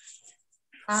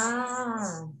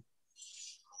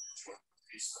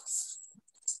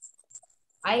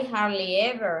 I hardly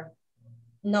ever.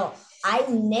 No, I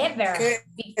never.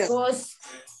 Because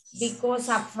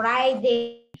a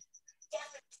Friday.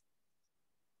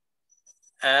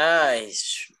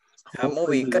 Es a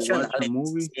movie, Often do you watch a occasionally.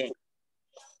 movie? Sí.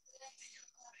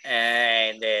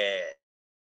 And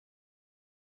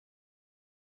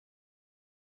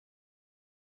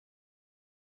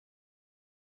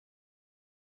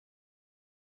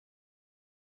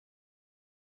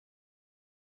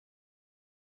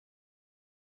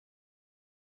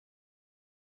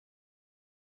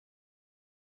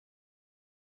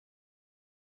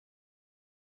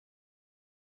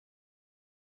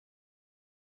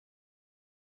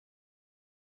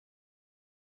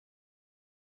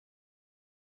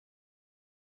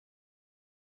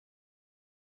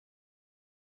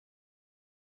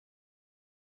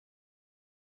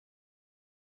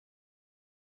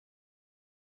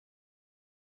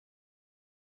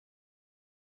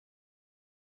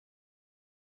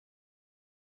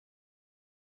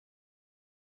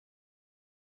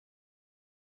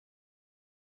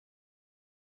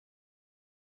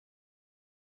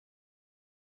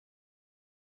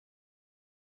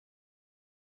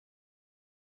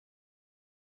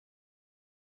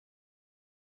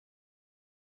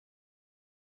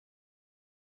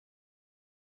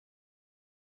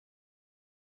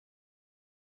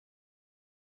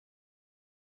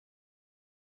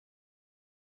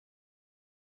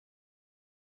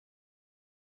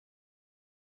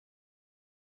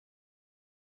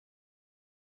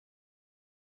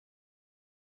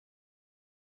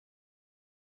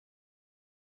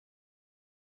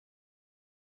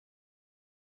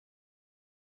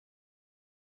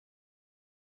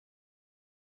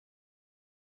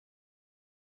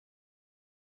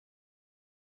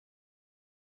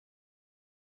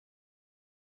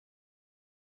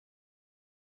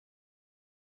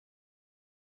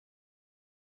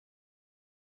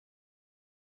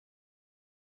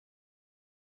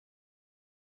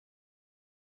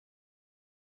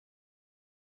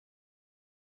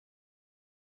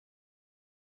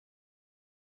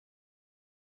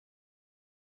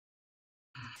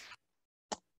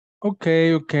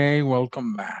Okay,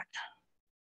 welcome back.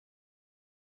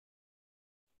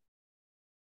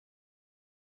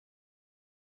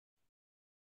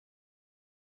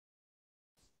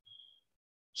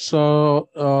 So,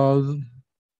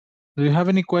 do you have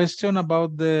any question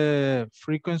about the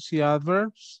frequency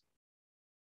adverbs?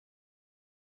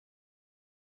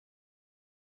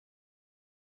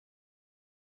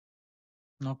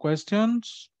 No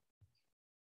questions?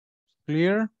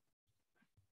 Clear?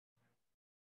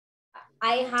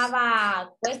 I have a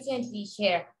question,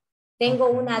 teacher.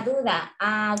 Tengo una duda.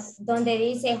 Donde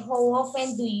dice, how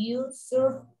often do you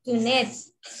surf to net?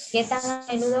 ¿Qué tan a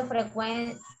menudo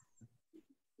frecuente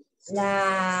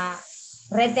la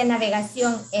red de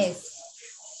navegación es?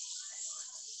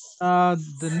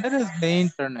 The net is the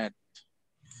internet.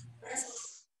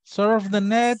 Surf the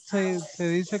net se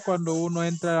dice cuando uno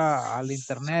entra al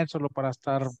internet solo para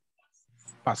estar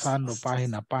pasando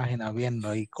página a página, viendo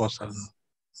ahí cosas, ¿no?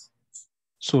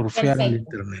 Surfear el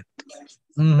internet.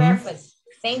 Perfect.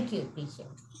 Thank you, teacher.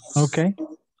 Okay.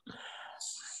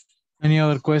 Any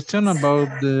other question about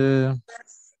the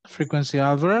frequency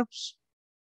adverbs?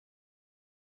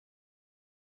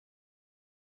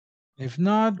 If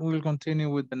not, we'll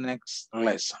continue with the next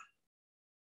lesson.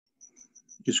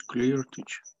 It's clear,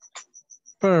 teacher.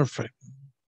 Perfect.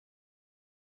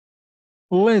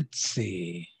 Let's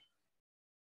see.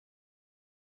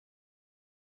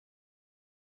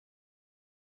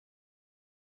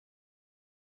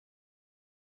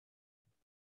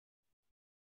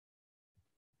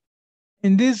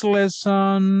 In this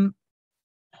lesson,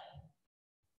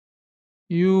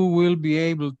 you will be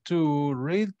able to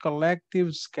read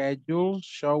collective schedules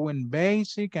showing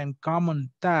basic and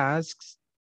common tasks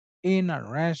in a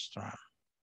restaurant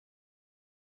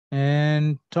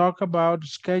and talk about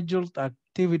scheduled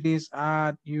activities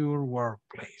at your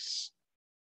workplace.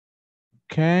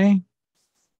 Okay.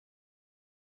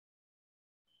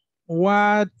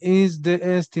 What is the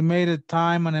estimated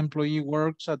time an employee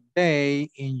works a day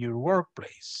in your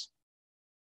workplace?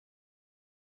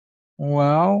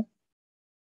 Well,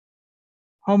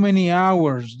 how many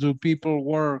hours do people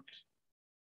work?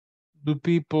 Do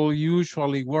people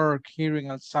usually work here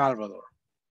in El Salvador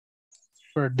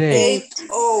per day? 8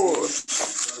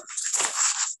 hours.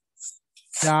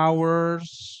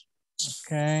 Hours.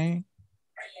 Okay.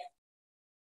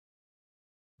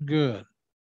 Good.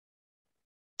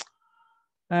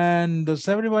 And does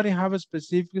everybody have a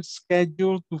specific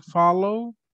schedule to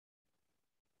follow?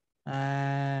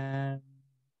 And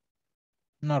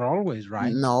not always,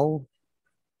 right? No.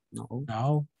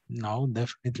 No,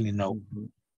 definitely no.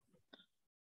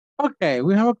 Okay,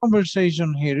 we have a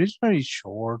conversation here. It's very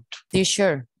short.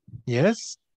 Teacher.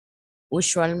 Yes?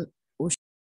 Usual.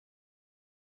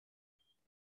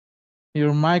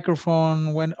 Your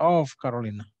microphone went off,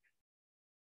 Carolina.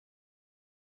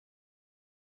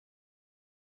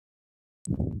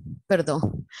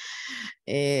 Perdón.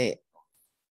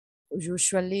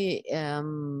 Usually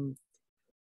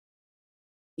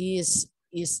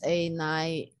is a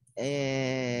night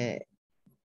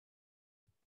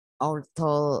all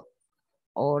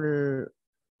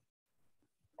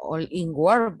in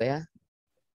work, ¿vea?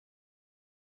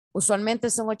 Usualmente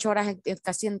son 8 horas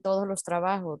casi en todos los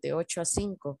trabajos, de 8 a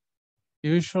 5.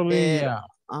 Usually, yeah.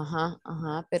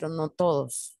 Ajá, pero no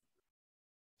todos.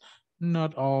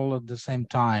 Not all at the same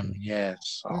time,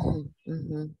 yes. So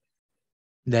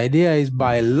the idea is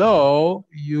by law,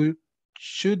 you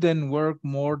shouldn't work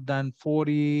more than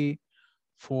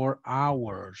 44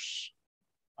 hours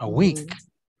a week.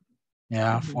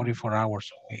 Yeah, 44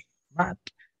 hours a week. But,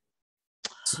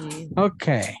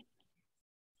 okay.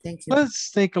 Thank you.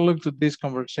 Let's take a look at this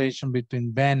conversation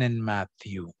between Ben and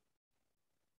Matthew.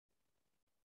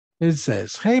 It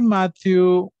says, hey,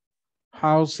 Matthew,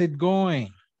 how's it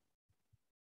going?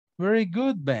 Very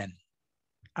good, Ben.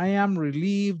 I am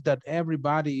relieved that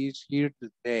everybody is here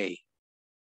today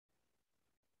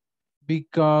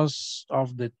because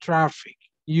of the traffic,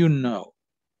 you know.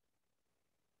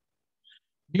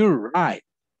 You're right.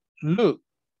 Look,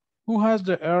 who has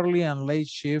the early and late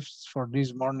shifts for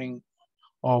this morning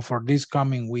or for this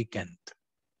coming weekend?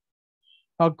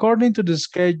 According to the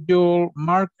schedule,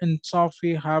 Mark and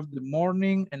Sophie have the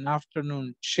morning and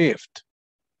afternoon shift.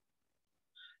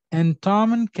 And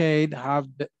Tom and Kate have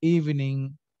the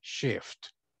evening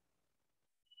shift.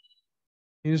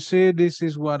 You see, this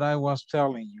is what I was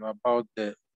telling you about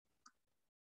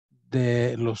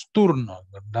los turnos,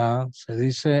 ¿verdad? Se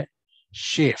dice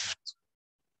shift.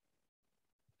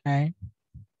 Okay.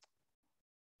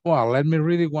 Well, let me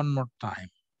read it one more time.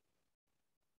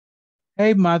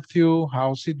 Hey, Matthew,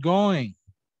 how's it going?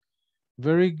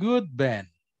 Very good, Ben.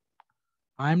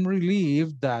 I'm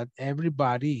relieved that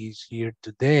everybody is here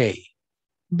today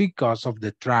because of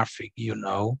the traffic, you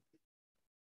know.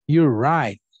 You're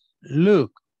right.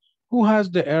 Look, who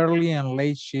has the early and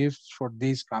late shifts for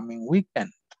this coming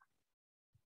weekend?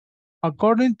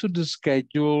 According to the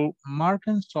schedule, Mark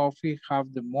and Sophie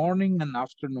have the morning and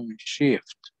afternoon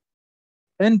shift.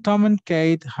 And Tom and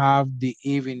Kate have the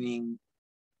evening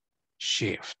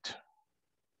shift.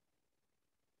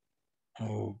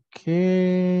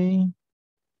 Okay.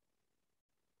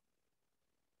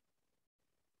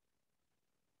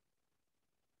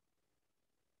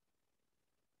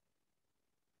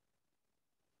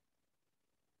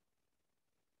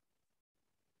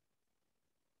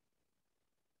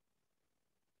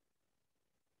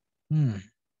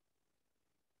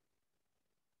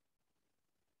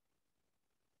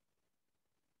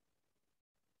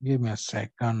 Give me a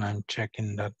second, I'm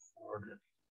checking that order.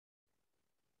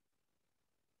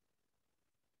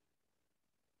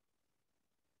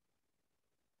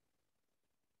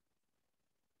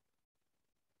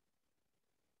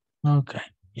 Okay,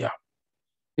 yeah,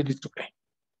 it is okay.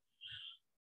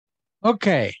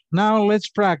 Okay, now let's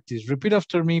practice. Repeat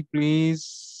after me,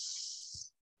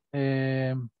 please.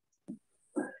 Hey,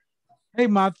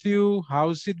 Matthew,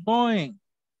 how's it going?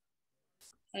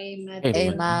 Hey,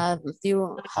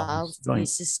 Matthew, how's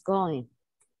this going?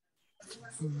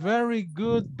 Very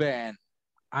good, Ben.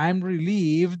 I'm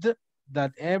relieved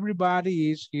that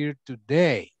everybody is here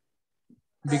today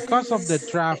because of the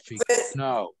traffic.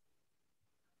 No.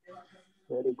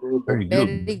 Very good.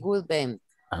 Very good, Ben.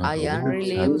 I am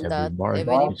relieved that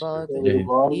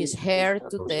everybody is here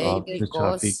today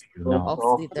because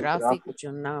of the traffic,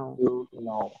 you know.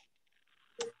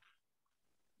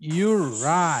 You're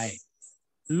right.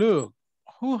 Look,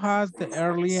 who has the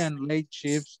early and late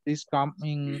shifts this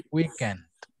coming weekend?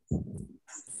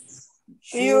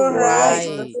 You're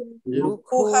right. Look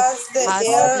Who has the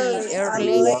the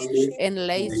early and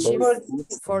late shift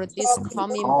for this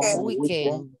coming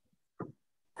weekend.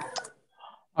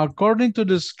 According to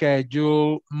the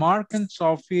schedule, Mark and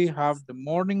Sophie have the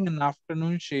morning and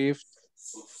afternoon shift,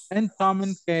 and Tom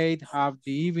and Kate have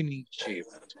the evening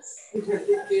shift.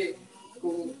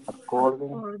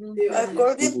 According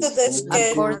to the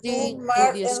schedule,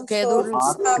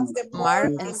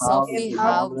 Mark and Sophie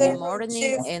have the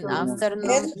morning and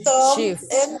afternoon shift,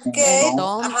 and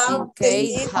Tom and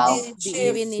Kate have the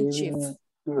evening shift.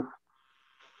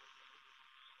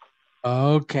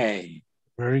 Okay,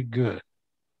 very good.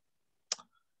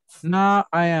 Now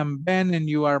I am Ben and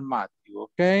you are Matthew,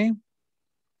 okay?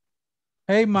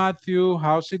 Hey Matthew,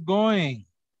 how's it going?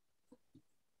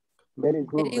 Very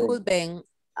good, Ben.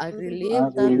 I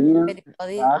believe that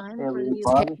everybody is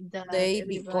here today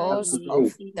because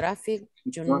of traffic,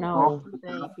 you know.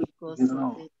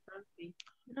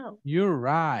 You're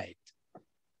right.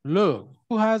 Look,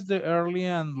 who has the early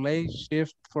and late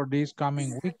shift for this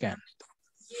coming weekend?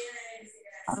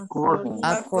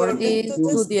 According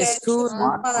to the school,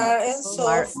 Mark and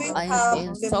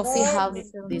Sophie have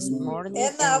this morning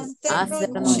and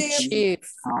afternoon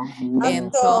shift,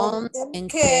 and Tom and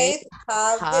Kate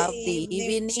have the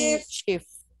evening shift.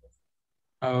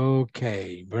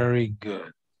 Okay, very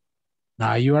good.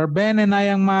 Now you are Ben and I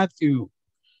am Matthew.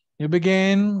 You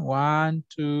begin. 1,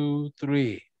 2,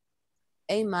 3.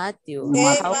 Hey Matthew,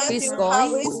 how is it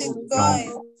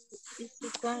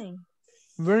going?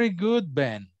 Very good,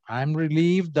 Ben. I'm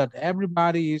relieved that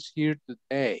everybody is here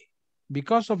today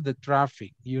because of the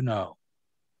traffic, you know.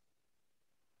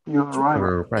 You're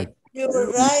right.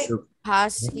 You're right.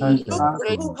 Has he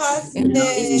Who has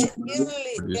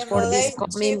the for this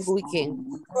coming weekend?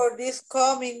 For this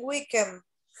coming weekend.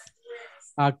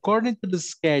 According to the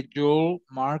schedule,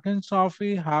 Mark and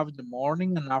Sophie have the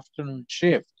morning and afternoon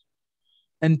shift,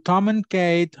 and Tom and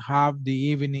Kate have the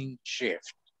evening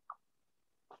shift.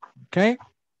 Okay?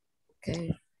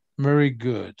 Okay. Very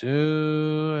good.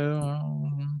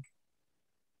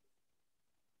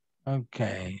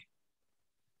 Okay.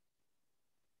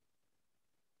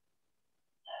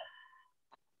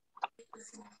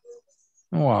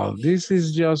 Well, this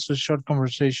is just a short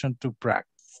conversation to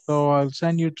practice. So I'll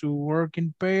send you to work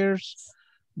in pairs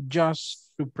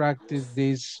just to practice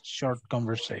this short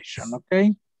conversation,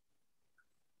 okay?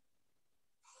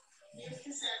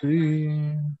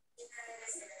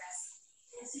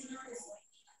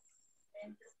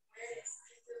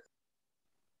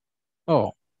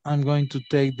 Oh, I'm going to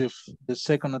take the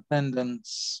second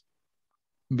attendance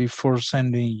before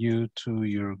sending you to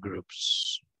your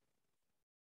groups.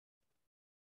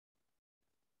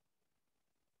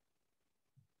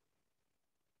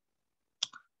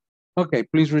 Okay,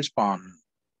 please respond.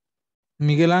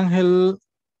 Miguel Ángel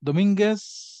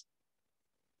Domínguez.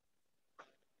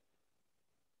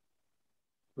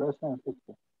 Present.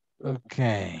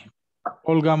 Okay.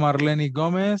 Olga Marlene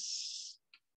Gómez.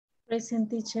 Present,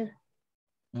 teacher.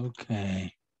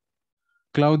 Okay.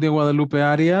 Claudia Guadalupe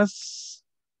Arias.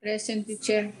 Present,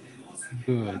 teacher.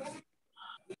 Good.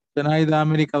 Zenaida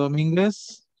América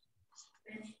Domínguez.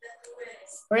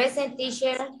 Present,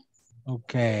 teacher.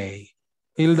 Okay.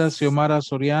 Hilda Xiomara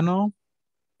Soriano.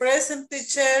 Present,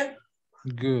 teacher.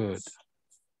 Good.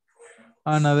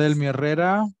 Ana Delmi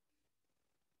Herrera.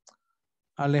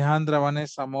 Alejandra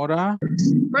Vanessa Mora.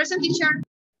 Present, teacher.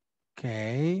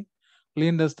 Okay.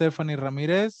 Linda Stephanie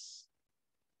Ramírez.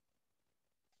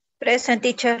 Present,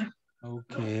 teacher.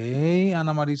 Okay.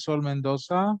 Ana Marisol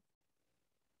Mendoza.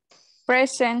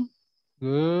 Present.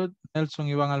 Good. Nelson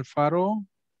Iván Alfaro.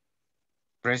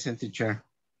 Present, teacher.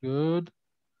 Good.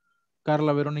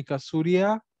 Carla Verónica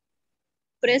Zuria.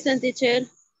 Present, teacher.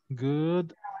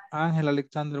 Good. Ángel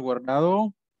Alexander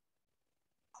Guardado.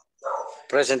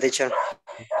 Present, teacher.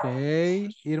 Okay.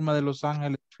 Irma de Los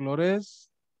Ángeles Flores.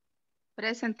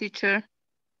 Present, teacher.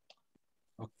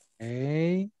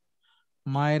 Okay.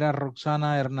 Mayra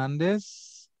Roxana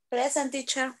Hernández. Present,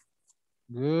 teacher.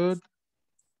 Good.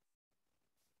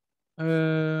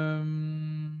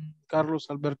 Carlos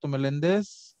Alberto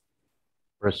Meléndez.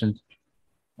 Present.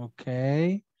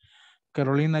 Okay.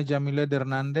 Carolina Yamilet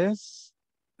Hernández.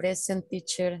 Present,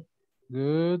 teacher.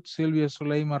 Good. Silvia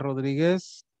Zuleima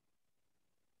Rodríguez.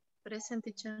 Present,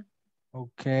 teacher.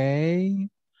 Okay.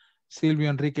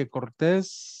 Silvio Enrique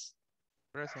Cortés.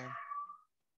 Present.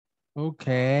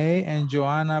 Okay, and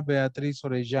Joana Beatriz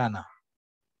Orellana.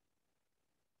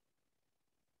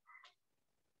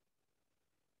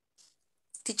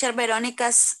 Teacher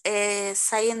Veronica's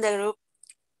say in the group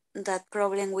that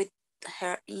problem with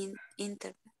her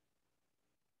internet.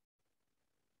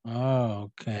 Oh,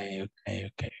 okay.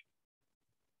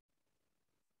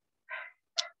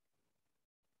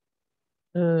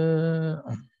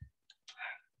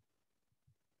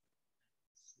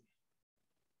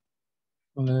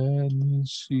 Let me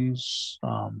see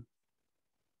some.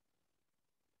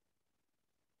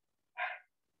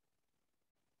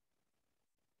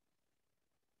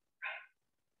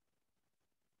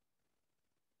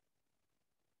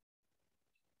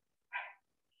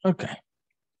 Okay.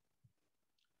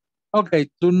 Okay,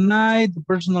 tonight the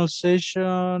personal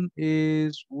session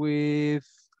is with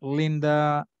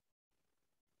Linda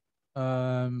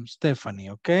Stephanie,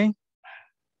 okay?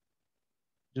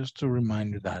 Just to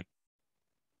remind you that.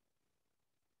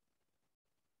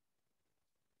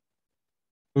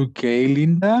 Okay,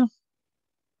 Linda.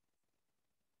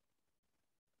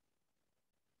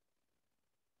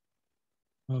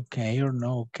 Okay or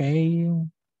no okay?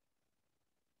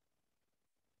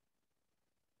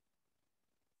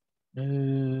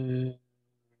 No.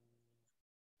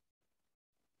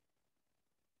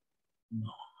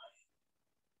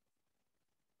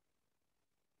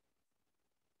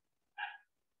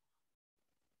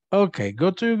 Okay,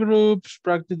 go to your groups,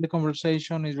 practice the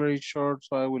conversation. It's very short,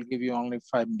 so I will give you only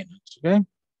 5 minutes, okay?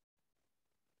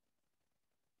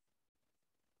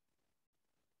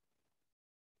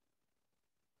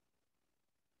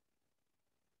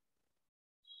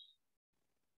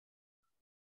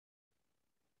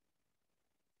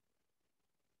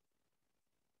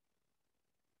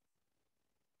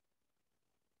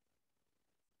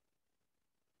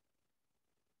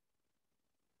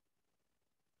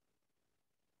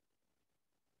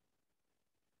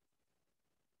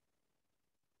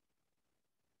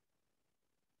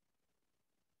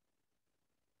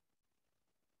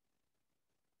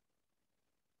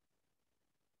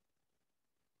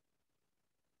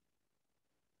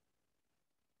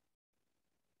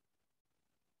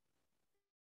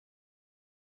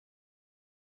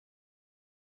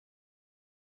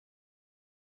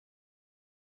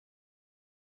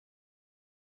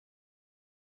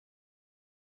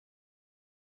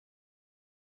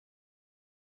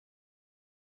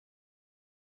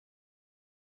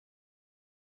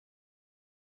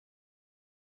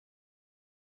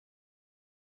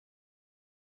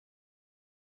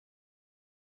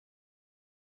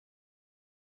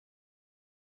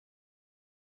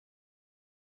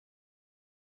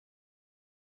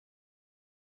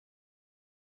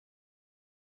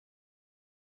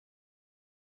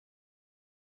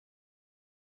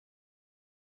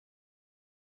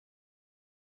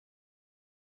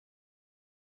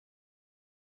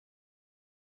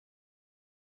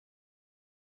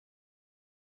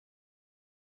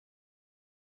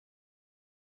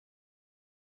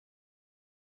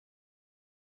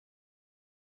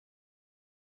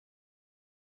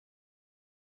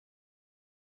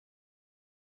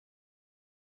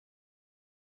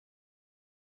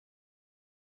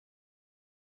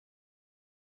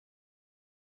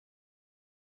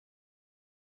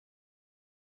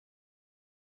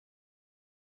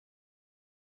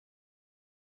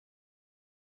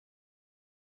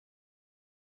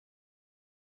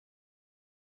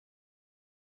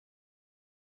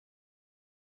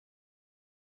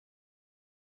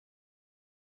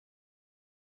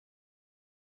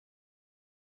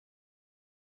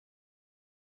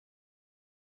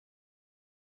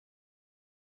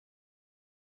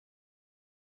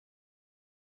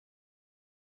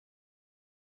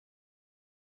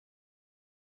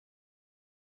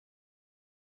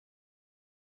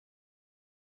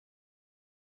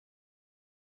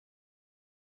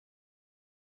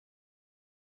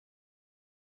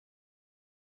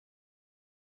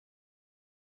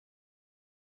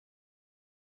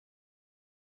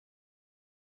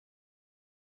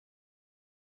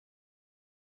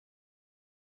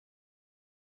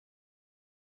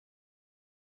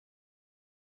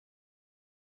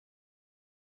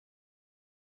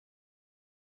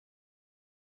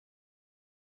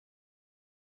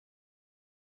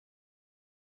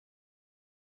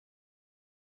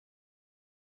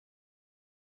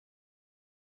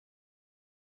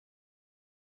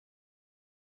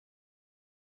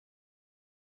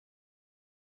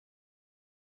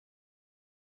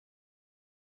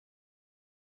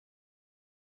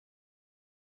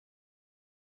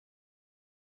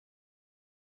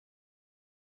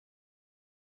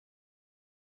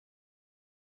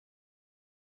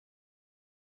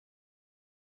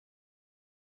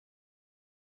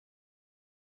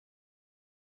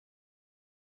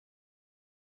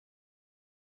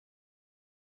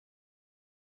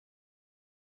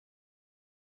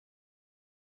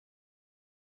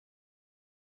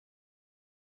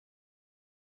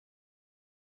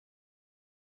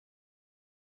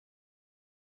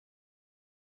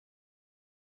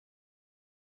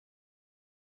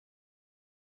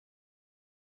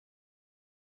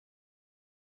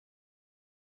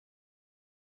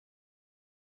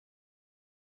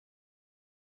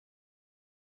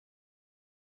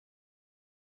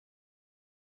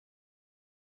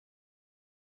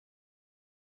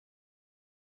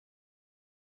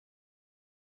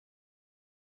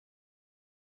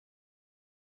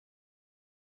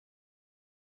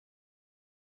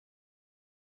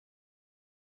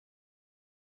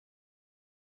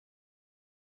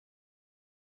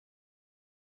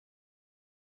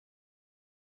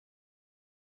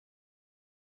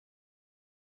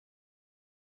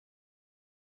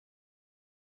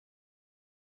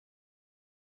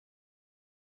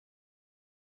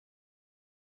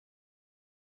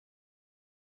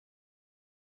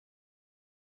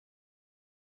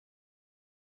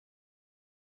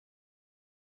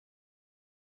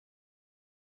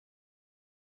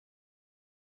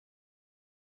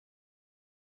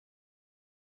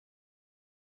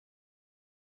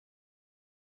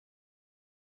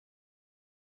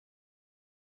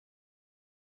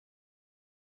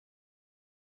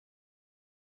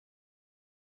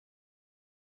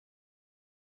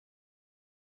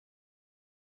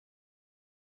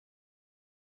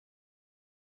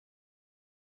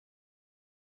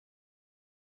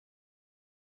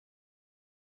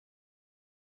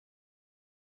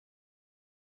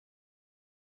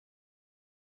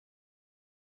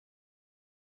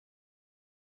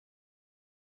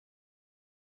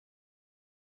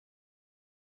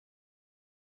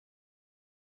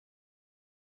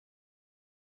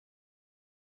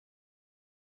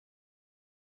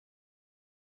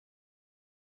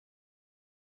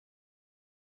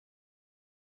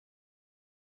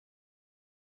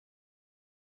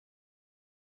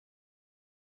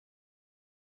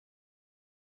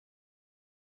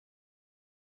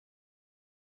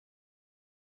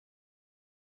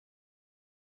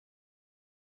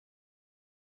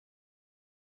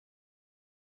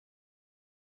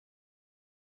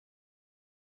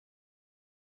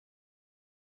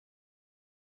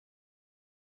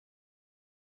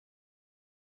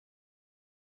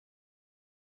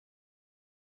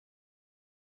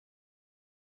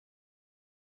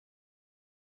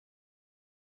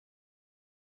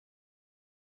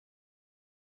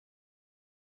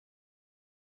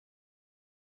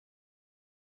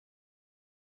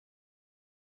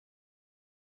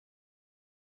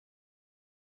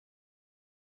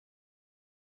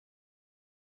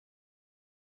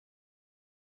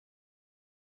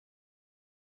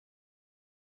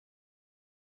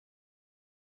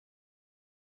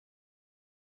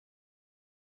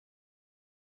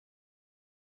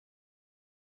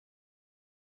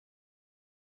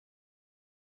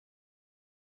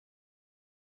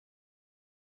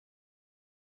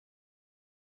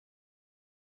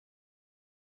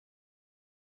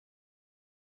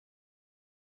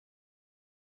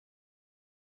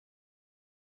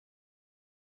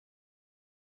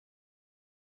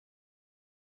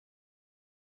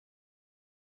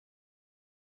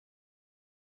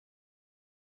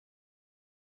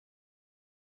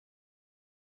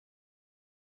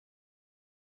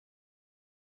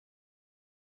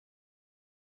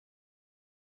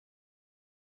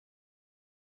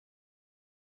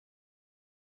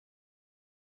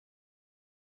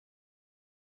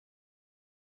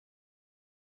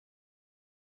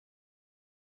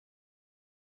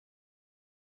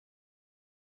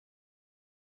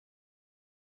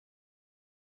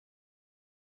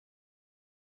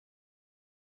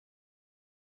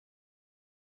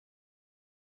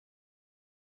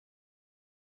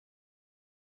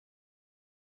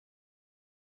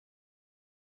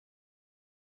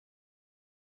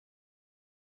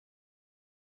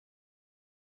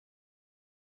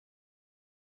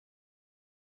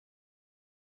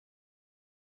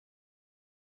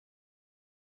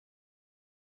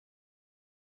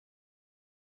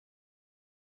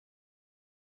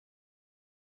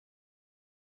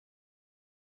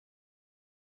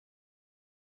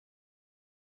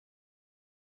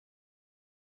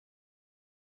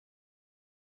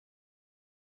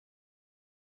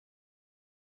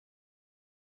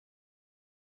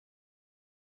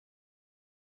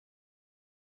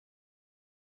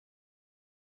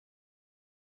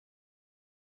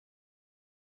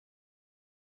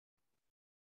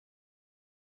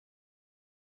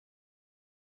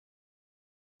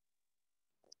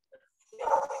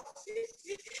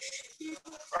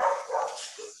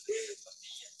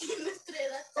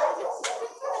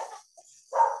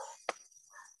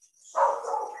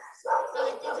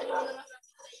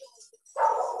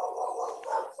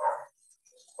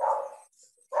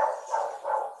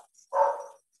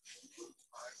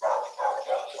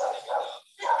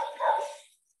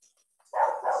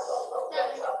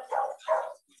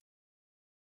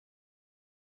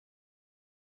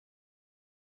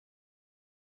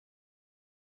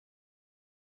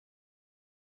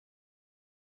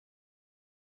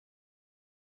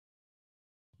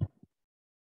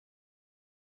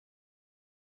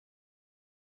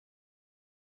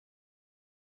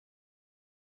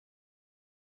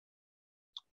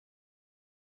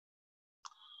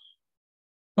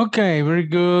 Okay, very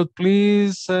good.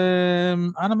 Please,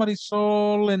 Ana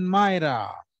Marisol and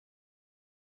Mayra,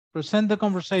 present the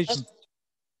conversation.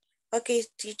 Okay,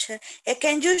 teacher.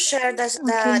 Can you share the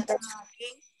screen?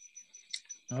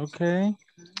 Okay.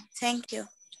 Thank you.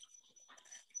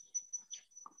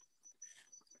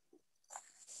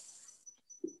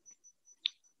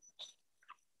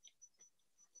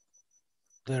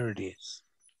 There it is.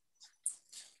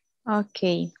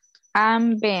 Okay,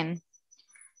 I'm Ben.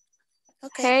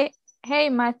 Okay. Hey,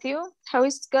 Matthew, how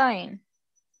is it going?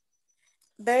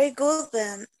 Very good,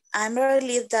 Ben. I'm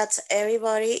relieved that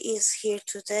everybody is here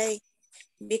today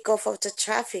because of the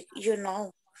traffic, you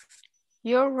know.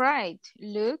 You're right.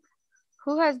 Look,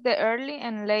 who has the early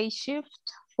and late shift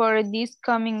for this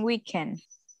coming weekend?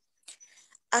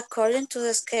 According to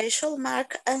the schedule,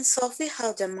 Mark and Sophie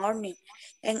have the morning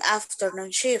and afternoon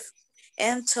shift,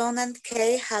 and Tom and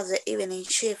Kay have the evening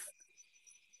shift.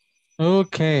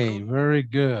 Okay, very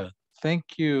good. Thank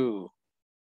you.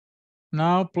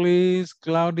 Now, please,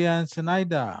 Claudia and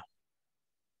Zenaida.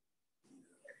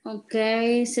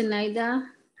 Okay, Zenaida.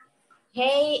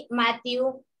 Hey,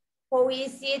 Matthew, how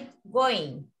is it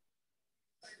going?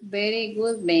 Very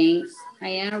good, Ben. I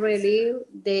am relieved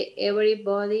that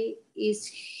everybody is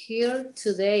here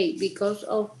today because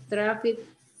of traffic,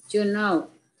 you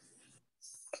know.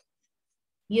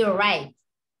 You're right.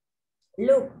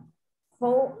 Look,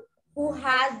 who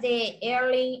has the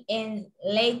early and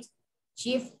late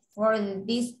shift for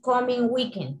this coming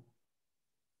weekend?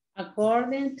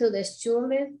 According to the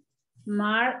student,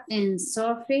 Mark and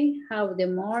Sophie have the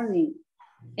morning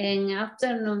and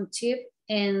afternoon shift,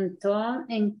 and Tom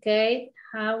and Kate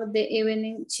have the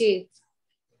evening shift.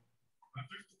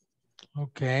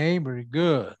 Okay, very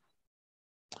good.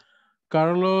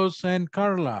 Carlos and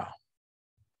Carla.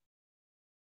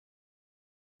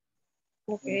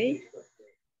 Okay.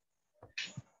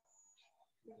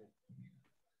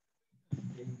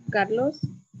 Carlos,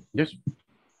 Yes.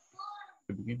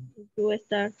 you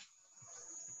start.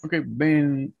 Okay,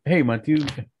 Ben. Hey, Matthew,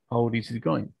 how is it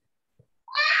going?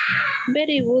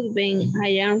 Very good, Ben.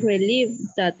 I am relieved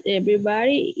that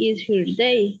everybody is here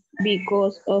today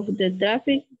because of the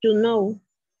traffic, you know.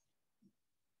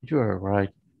 You are right.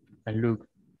 And look,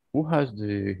 who has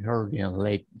the early and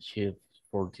late shift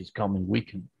for this coming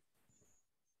weekend?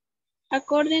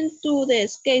 According to the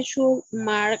schedule,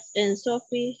 Mark and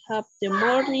Sophie have the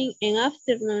morning and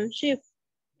afternoon shift,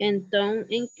 and Tom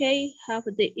and Kay have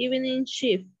the evening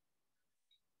shift.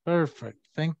 Perfect,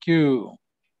 thank you.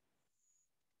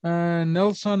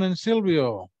 Nelson and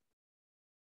Silvio.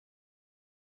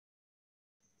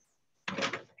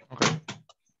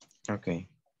 Okay.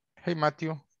 Hey,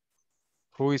 Matthew,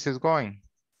 who is it going?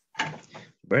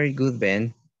 Very good,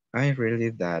 Ben. I'm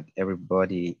relieved that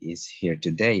everybody is here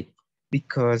today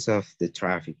because of the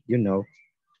traffic, you know.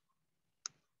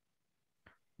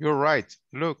 You're right.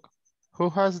 Look, who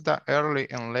has the early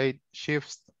and late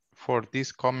shifts for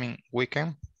this coming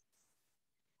weekend?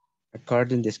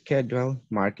 According to the schedule,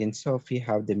 Mark and Sophie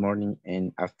have the morning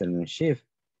and afternoon shift,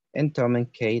 and Tom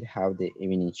and Kate have the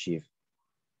evening shift.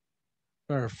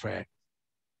 Perfect.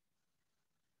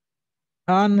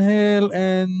 Angel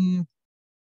and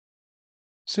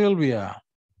Sylvia.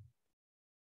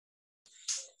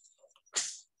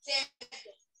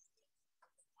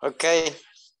 Okay,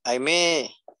 I'm me,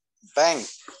 Ben,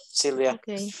 Sylvia.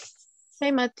 Okay.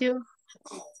 Hey, Matthew.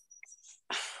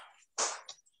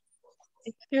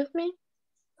 Excuse me?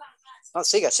 No,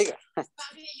 siga.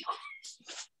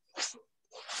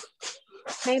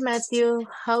 Hey, Matthew.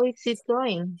 How is it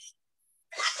going?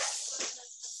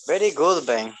 Very good,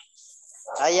 Ben.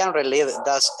 I am relieved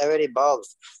that everybody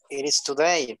it is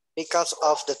today because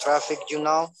of the traffic, you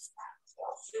know.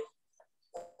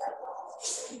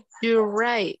 You're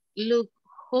right. Look,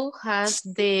 who has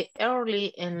the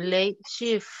early and late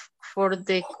shift for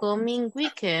the coming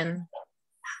weekend?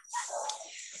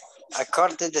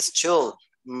 According to the school,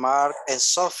 Mark and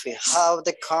Sophie have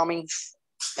the coming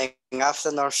and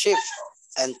afternoon shift,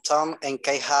 and Tom and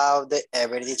Kay have the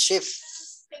everyday shift.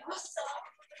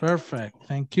 Perfect.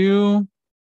 Thank you.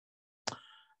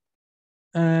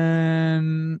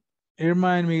 And Irma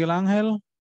and Miguel Angel,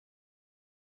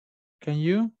 can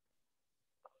you?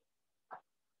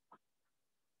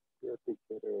 Yes,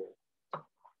 teacher.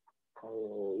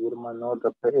 Irma not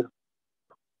appear.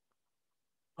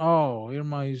 Oh,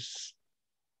 Irma is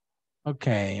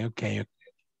okay. Okay,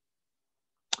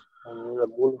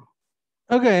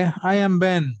 I am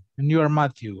Ben and you are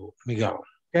Matthew, Miguel.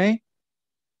 Okay.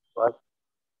 What?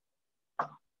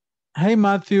 Hey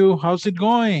Matthew, how's it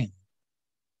going?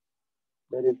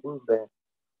 Very good, Ben.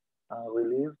 I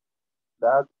believe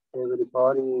that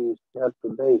everybody is here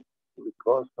today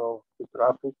because of the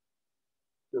traffic.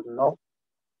 You know.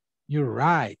 You're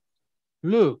right.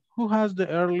 Look, who has the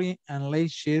early and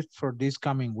late shift for this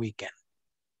coming weekend?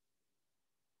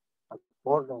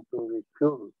 According to the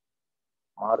schedule,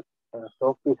 Mark and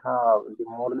Sophie have the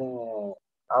morning and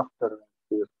afternoon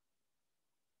shift,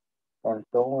 and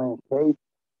Tom and Kate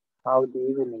have the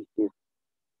evening shift.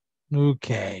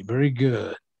 Okay, very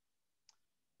good.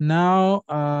 Now,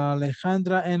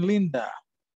 Alejandra and Linda.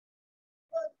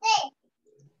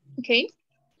 Okay.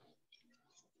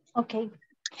 Okay.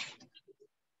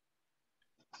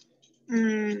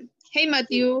 Hey,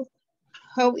 Matthew,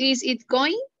 how is it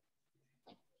going?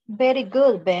 Very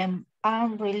good, Ben.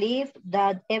 I'm relieved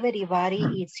that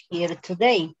everybody is here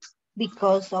today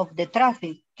because of the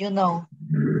traffic, you know.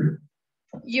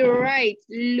 You're right.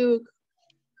 Look,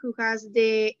 who has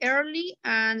the early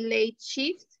and late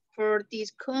shift for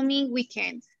this coming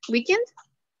weekend?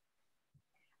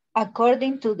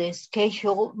 According to the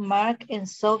schedule, Mark and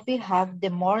Sophie have the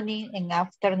morning and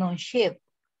afternoon shift,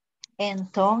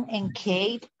 and Tom and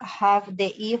Kate have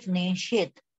the evening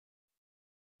shift.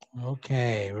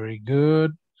 Okay, very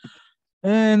good.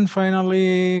 And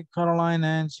finally, Caroline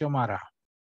and Xiomara.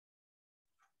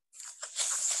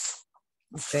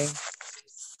 Okay.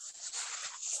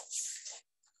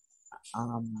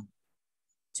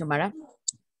 Xiomara?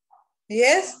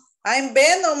 Yes, I'm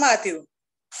Ben or Matthew?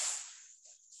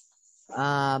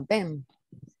 Ben.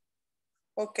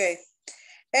 Okay.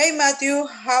 Hey, Matthew,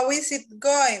 how is it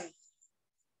going?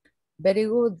 Very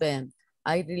good, Ben.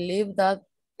 I believe that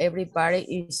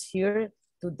everybody is here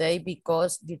today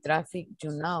because the traffic,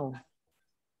 you know.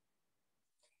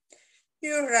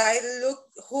 You're right. Look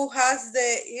who has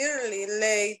the early,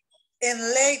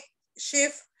 late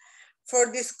shift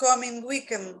for this coming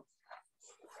weekend.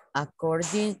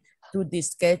 According to the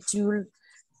schedule,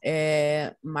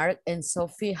 Mark and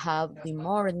Sophie have the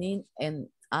morning and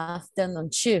afternoon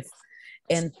shift,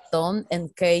 and Tom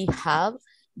and Kay have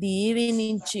the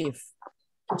evening shift.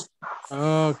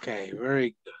 Okay,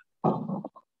 very good.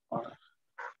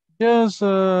 Just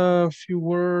a few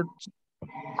words.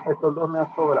 Estos dos me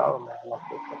han sobrado, me han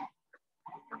sobrado.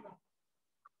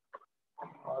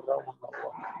 Agarramos una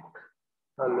bolsa.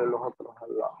 Dale los otros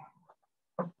al lado.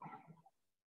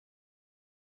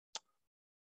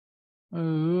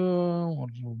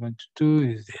 What we're going to do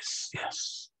is this,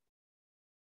 yes.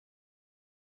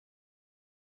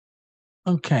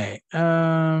 Okay.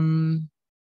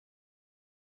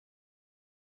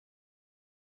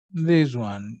 This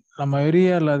one. La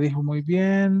mayoría la dijo muy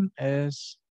bien.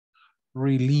 Es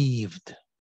relieved.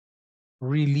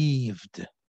 Relieved.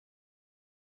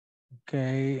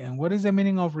 Okay. And what is the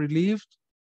meaning of relieved?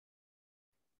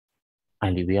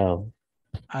 Aliviado.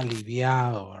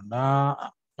 Aliviado, ¿verdad?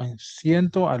 Me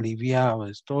siento aliviado.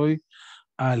 Estoy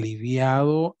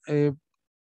aliviado.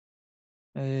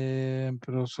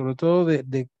 Pero sobre todo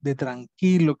de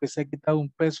tranquilo, que se ha quitado un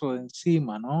peso de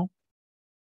encima, ¿no?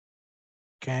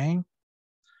 Ok.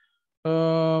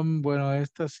 Bueno,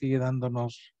 esta sigue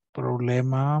dándonos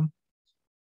problema.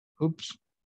 Ups.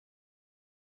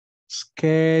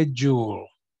 Schedule.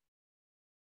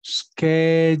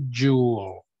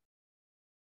 Schedule.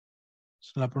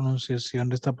 Es la pronunciación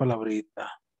de esta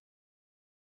palabrita.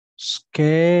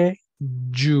 Schedule.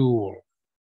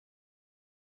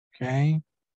 Ok.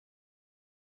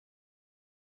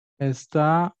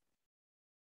 Esta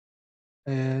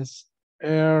es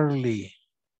early.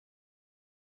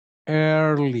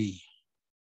 Early.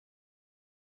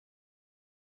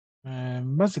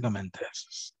 Básicamente eso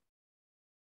es.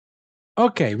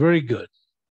 Okay, very good.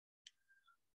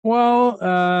 Well,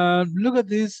 look at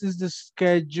this is the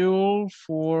schedule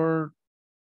for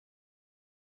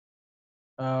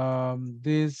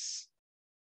this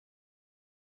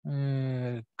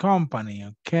company,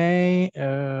 okay?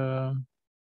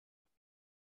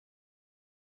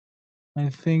 I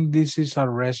think this is a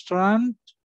restaurant.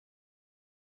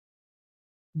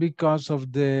 because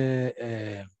of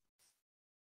the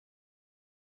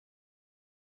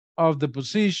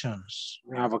positions.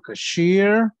 We have a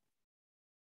cashier.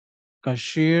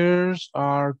 Cashiers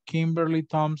are Kimberly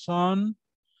Thompson,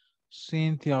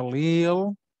 Cynthia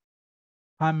Leal,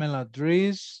 Pamela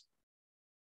Dries,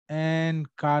 and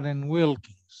Karen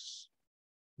Wilkins.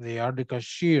 They are the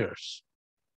cashiers.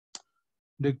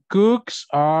 The cooks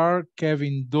are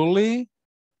Kevin Dooley,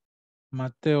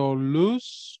 Mateo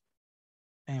Luz,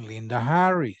 and Linda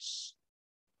Harris.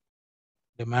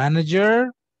 The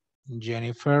manager,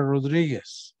 Jennifer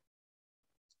Rodriguez.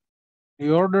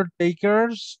 The order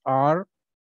takers are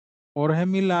Jorge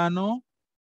Milano,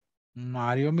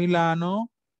 Mario Milano,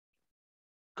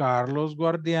 Carlos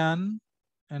Guardian,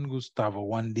 and Gustavo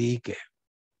Wandique.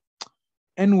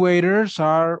 And waiters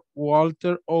are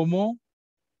Walter Omo,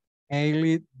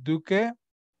 Ailey Duque,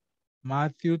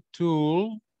 Matthew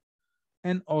Toole,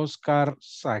 and Oscar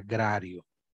Sagrario.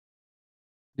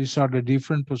 These are the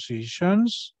different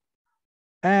positions.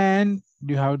 And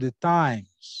you have the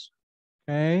times,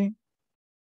 okay?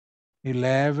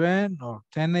 11 or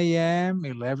 10 a.m.,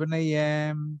 11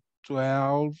 a.m.,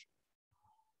 12,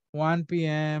 1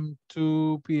 p.m.,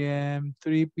 2 p.m.,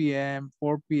 3 p.m.,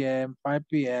 4 p.m., 5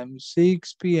 p.m.,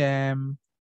 6 p.m.,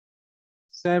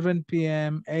 7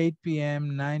 p.m., 8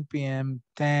 p.m., 9 p.m.,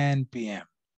 10 p.m.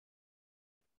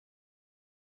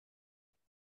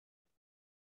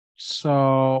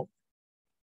 So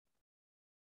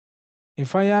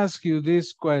if I ask you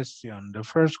this question, the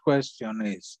first question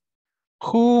is,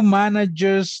 who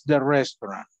manages the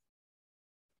restaurant?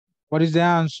 What is the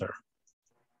answer?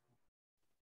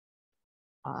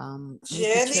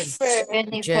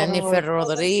 Jennifer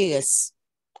Rodriguez.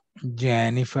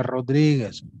 Jennifer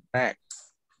Rodriguez, correct.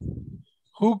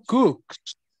 Who cooks?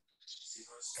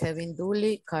 Kevin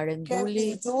Dooley, Karen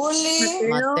Dooley, Mateo,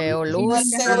 Mateo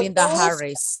Luz, Linda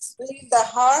Harris. Linda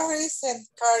Harris and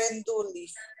Karen Dooley.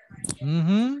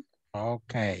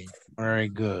 Okay, very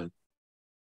good.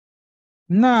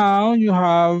 Now you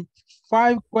have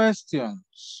 5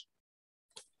 questions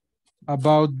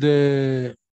about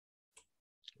this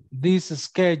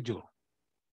schedule,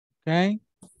 okay?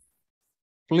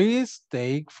 Please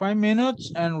take 5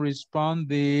 minutes and respond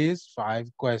these 5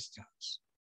 questions.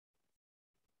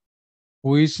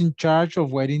 Who is in charge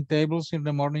of waiting tables in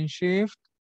the morning shift?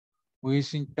 Who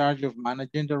is in charge of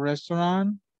managing the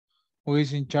restaurant? Who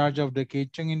is in charge of the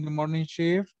kitchen in the morning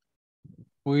shift?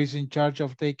 Who is in charge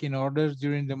of taking orders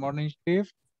during the morning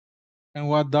shift? And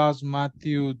what does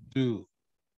Matthew do?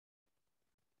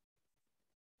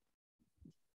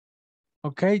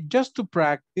 Okay, just to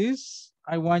practice,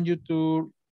 I want you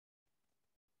to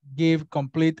give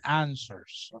complete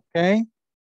answers, okay?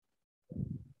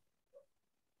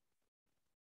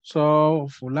 So,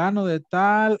 fulano de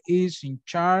tal is in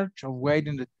charge of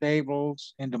waiting the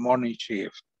tables in the morning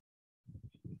shift.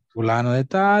 Fulano de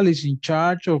tal is in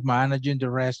charge of managing the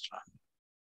restaurant.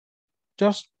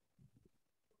 Just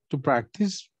to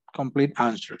practice, complete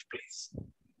answers, please.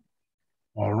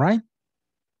 All right.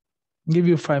 Give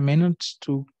you 5 minutes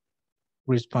to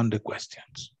respond to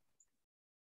questions.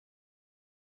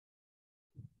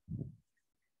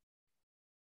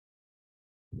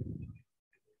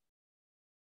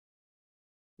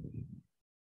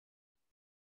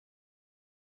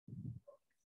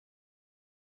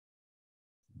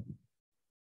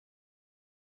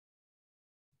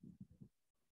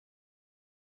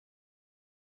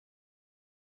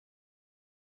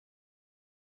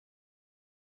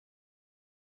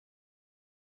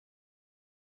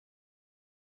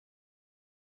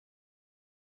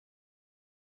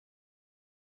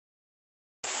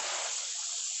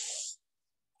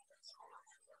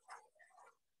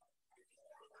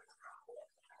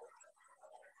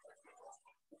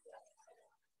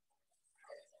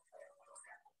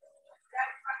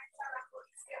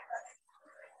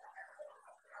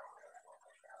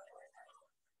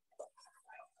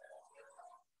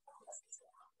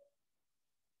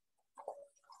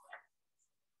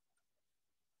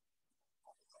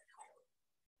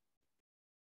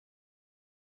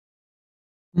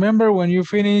 Remember, when you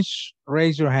finish,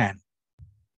 raise your hand.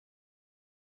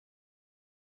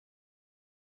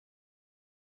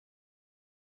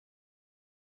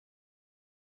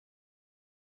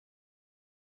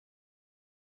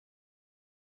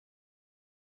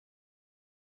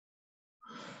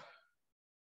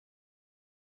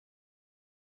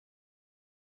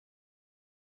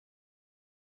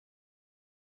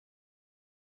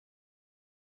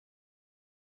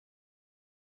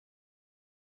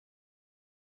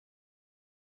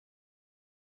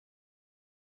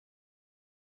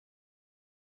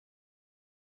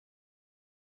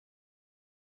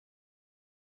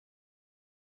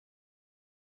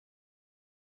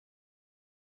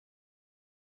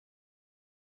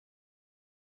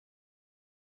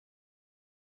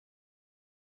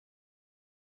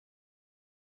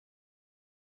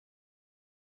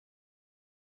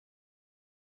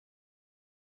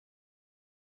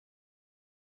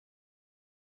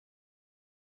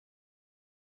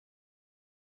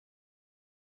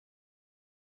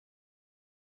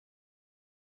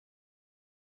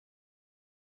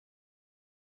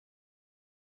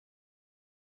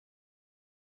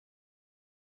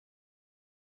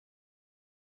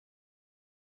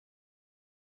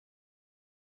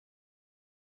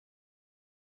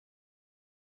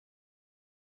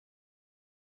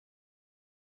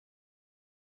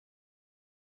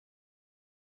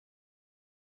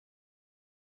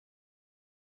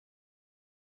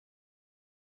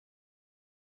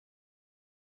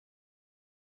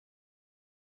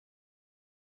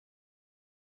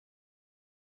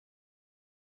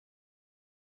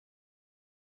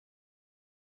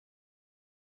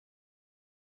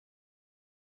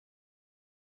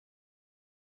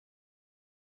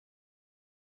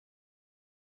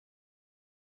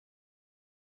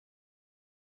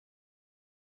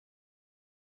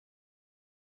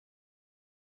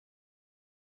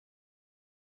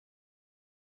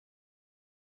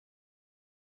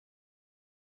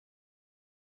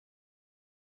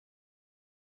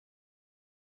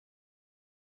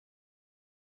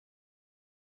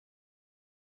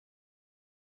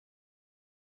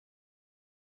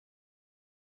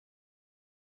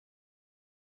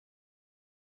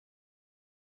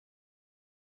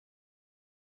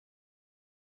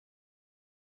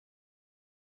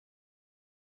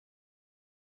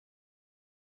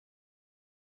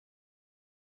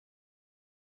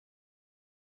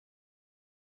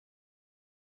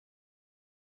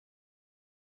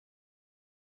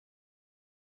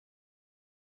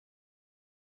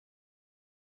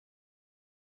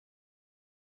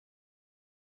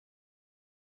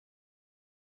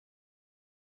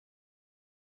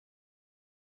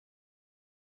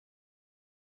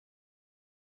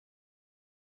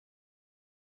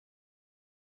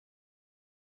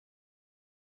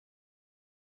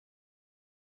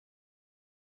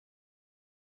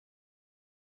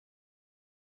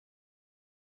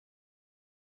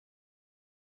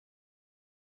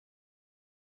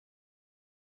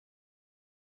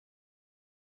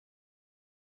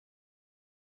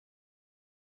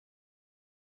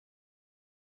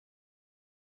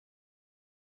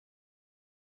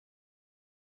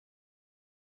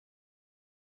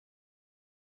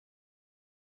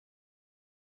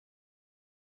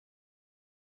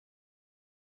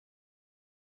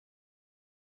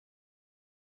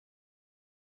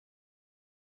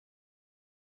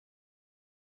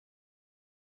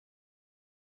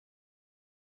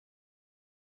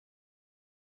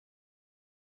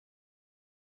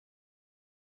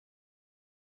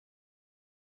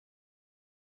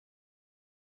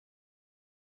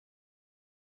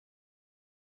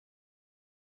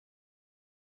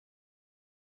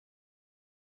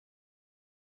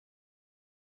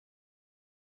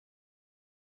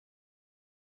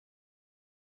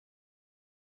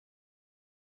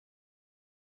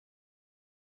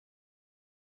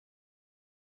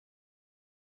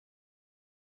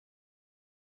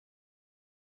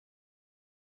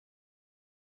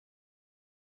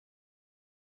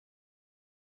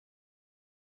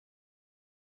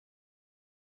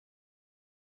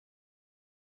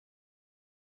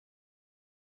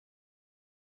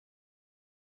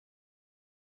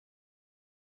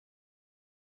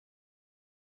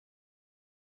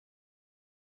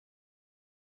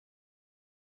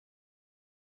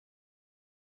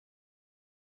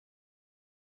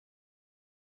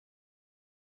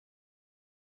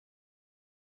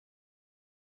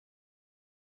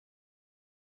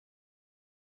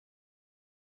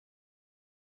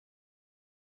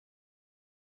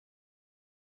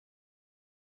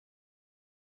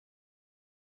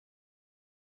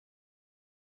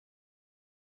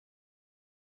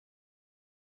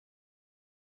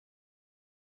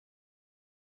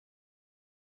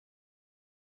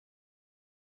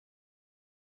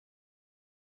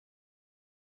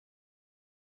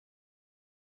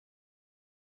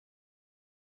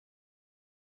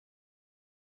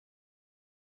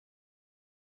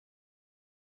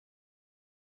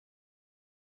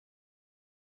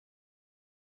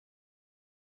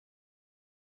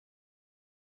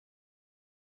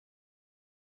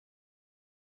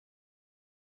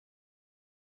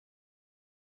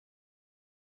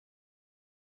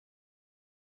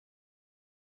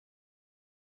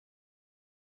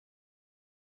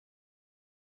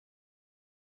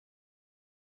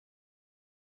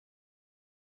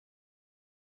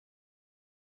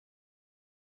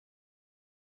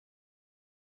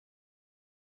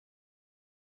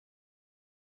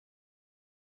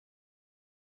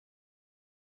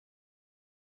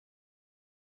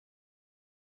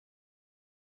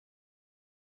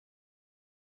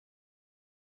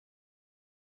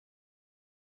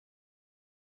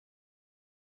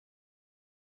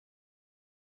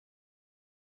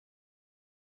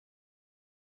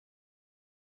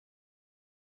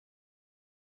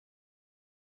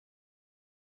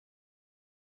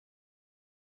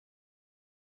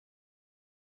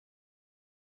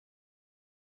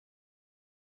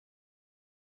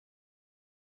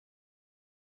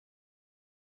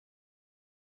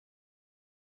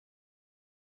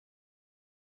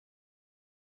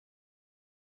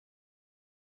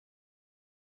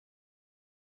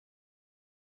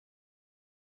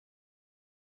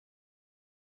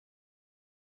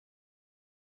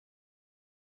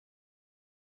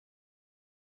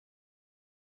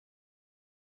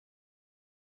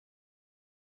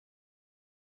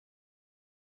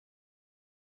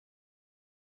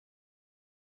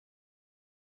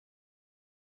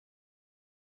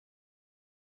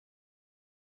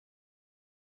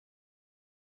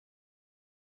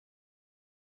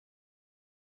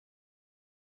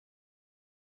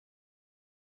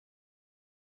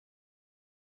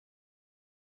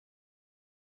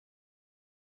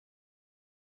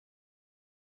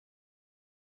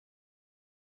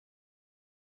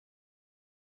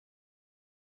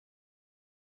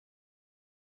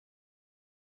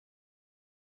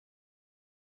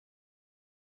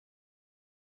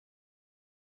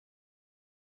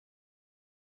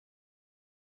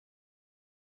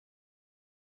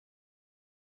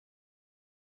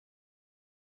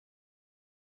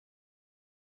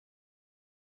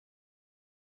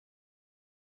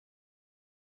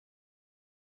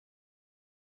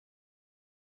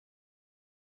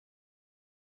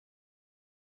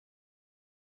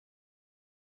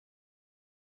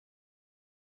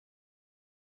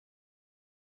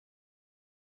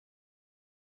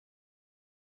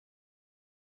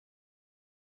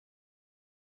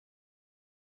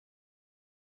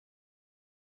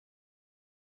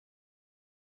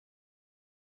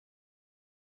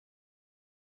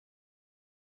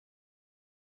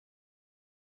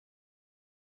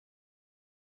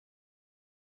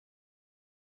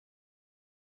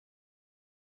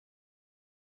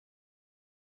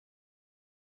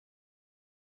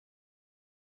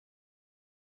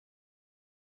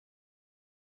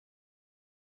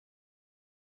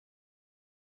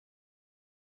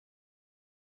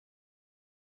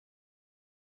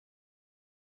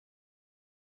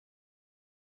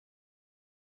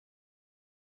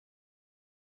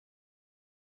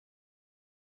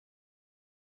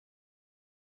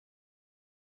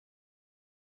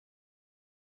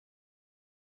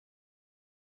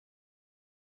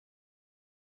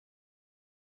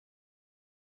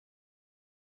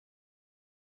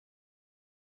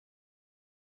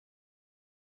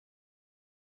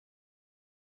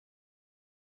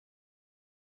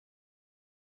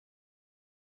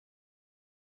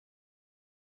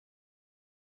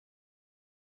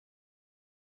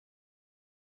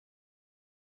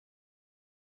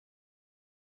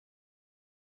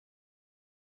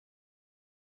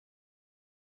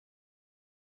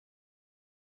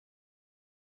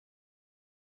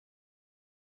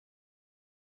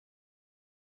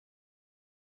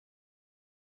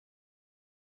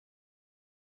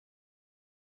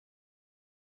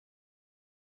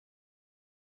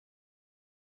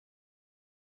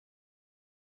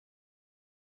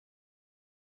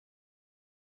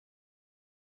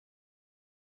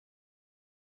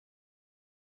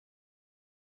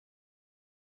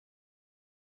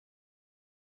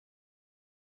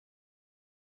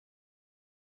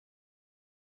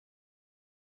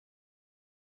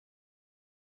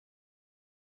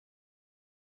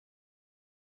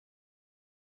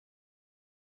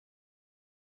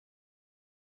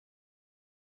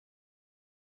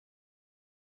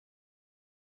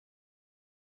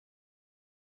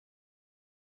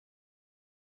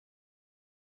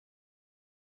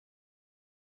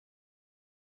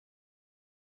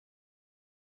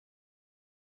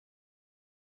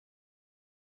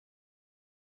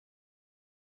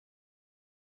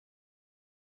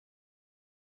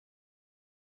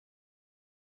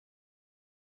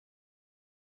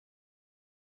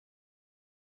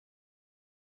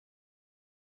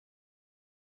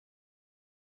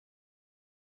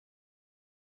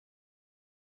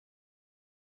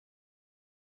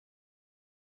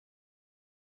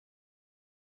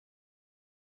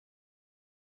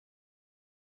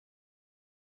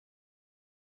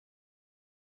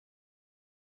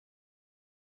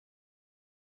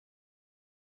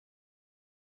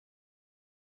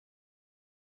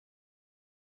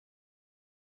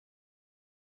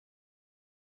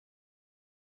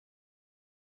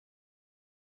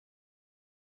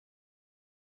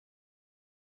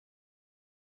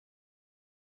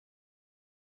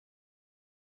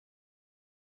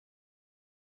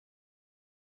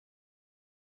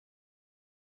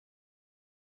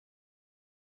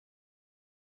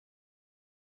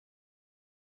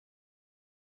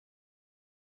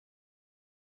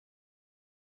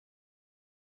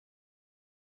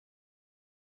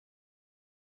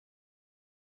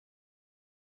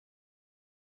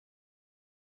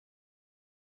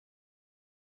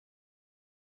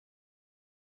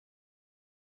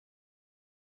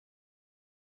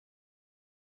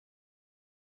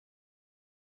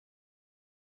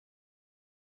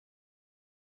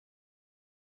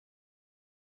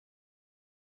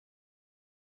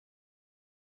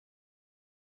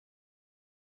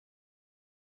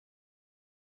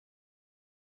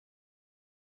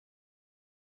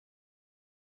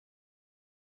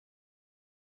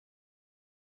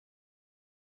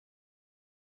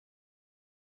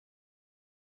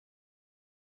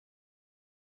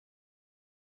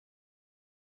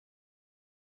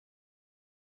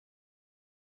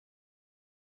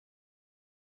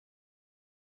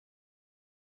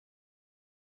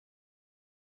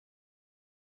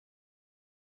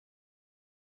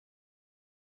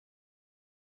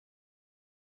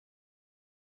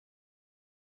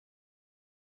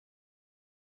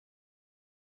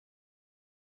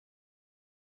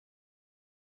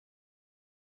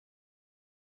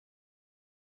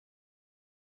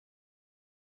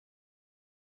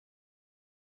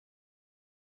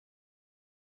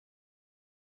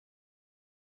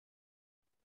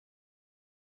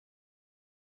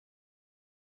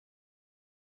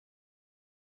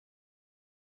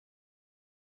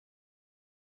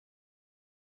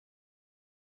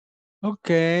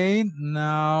 Okay,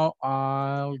 now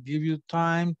I'll give you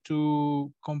time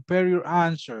to compare your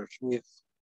answers with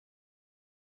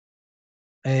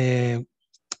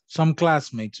some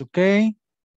classmates, okay?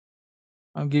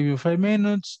 I'll give you 5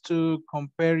 minutes to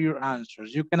compare your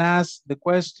answers. You can ask the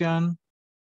question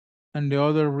and the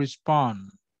other respond.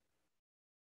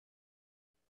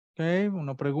 Okay,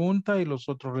 una pregunta y los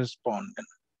otros responden.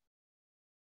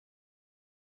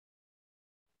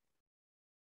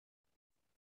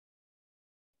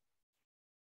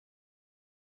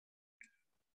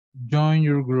 Join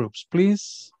your groups,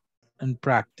 please, and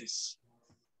practice.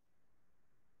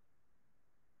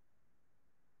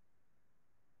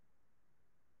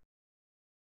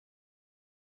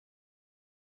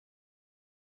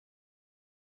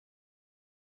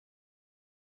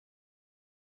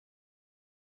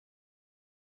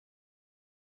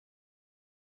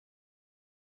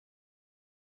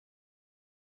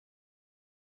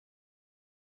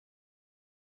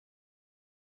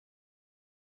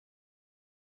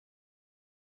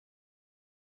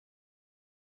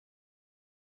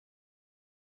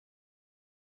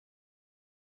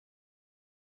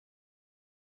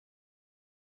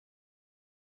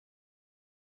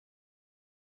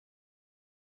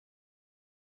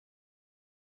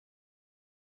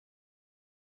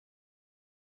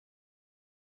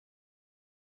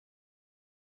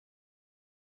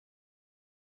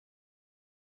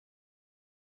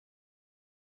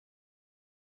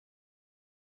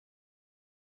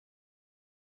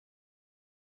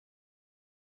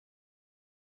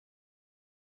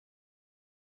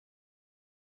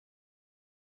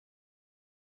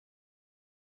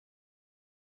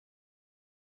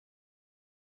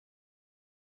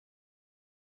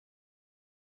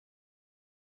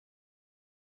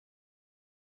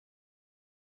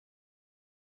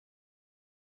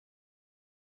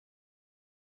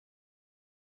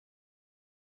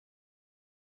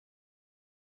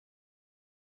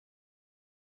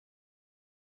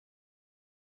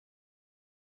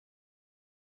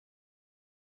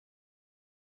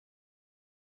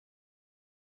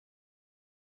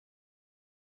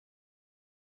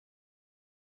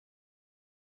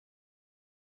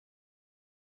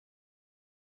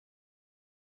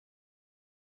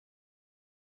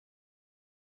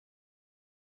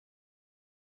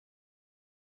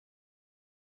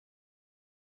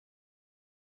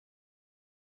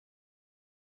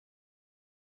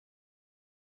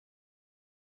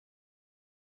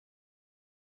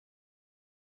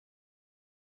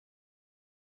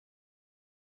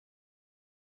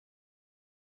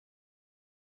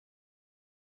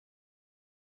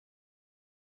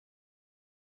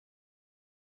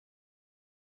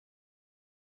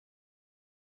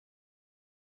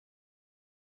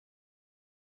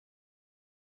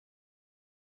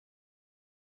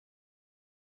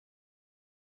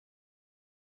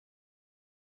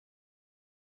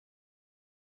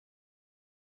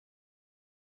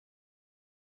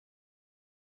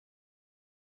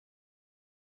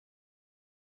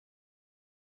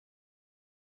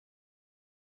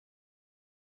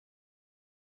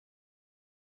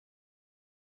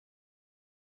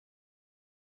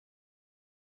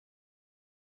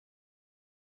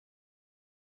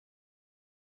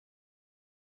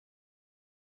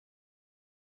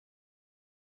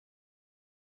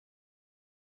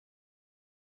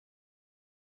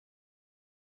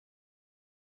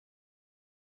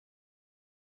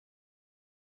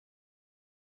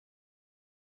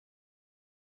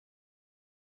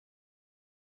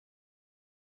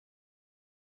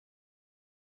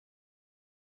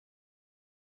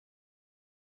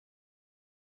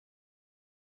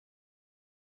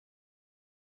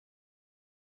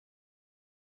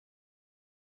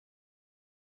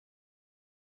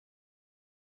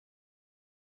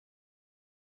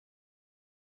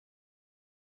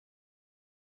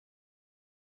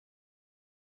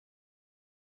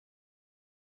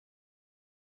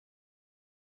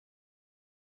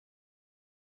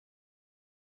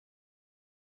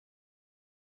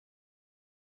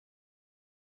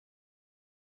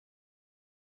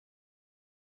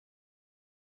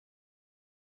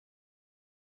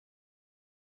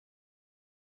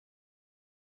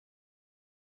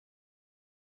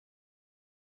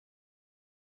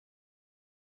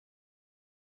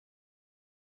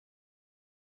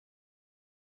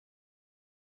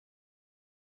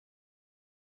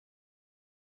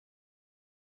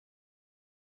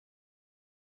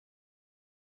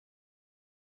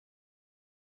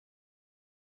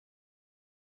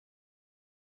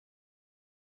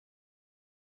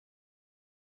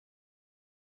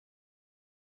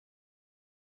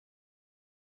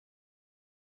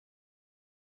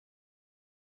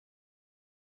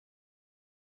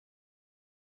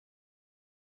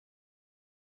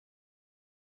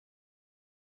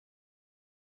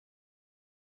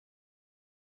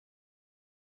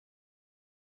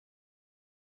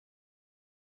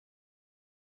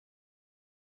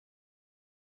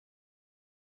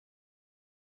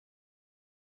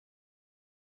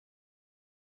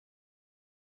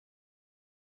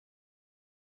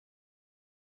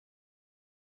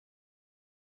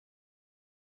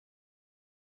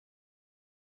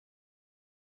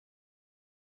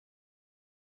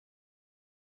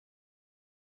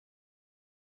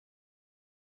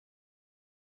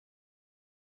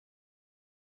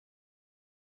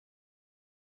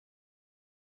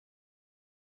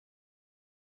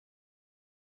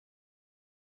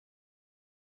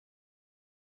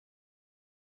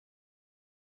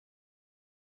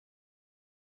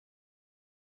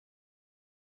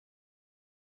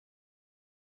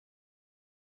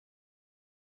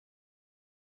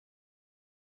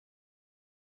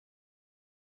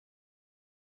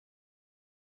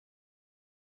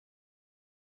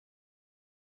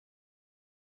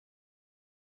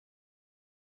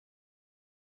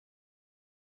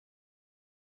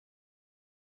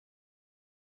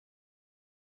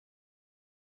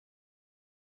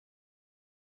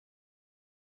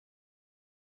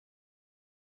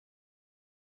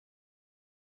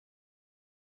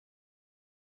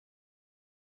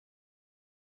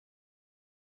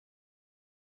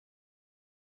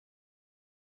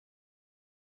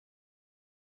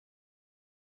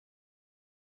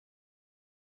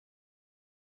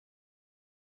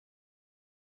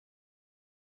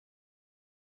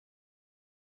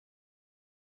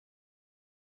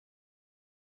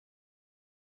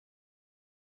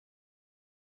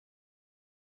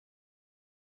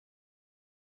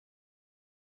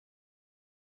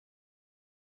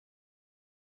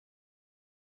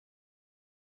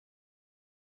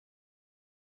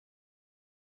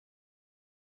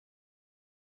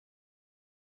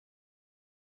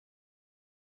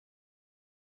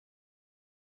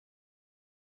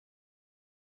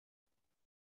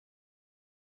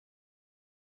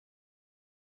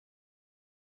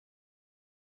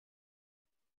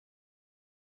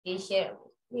 Teacher,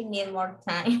 we need more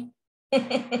time.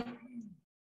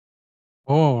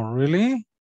 Oh, really?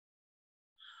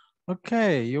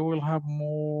 Okay, you will have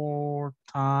more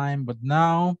time, but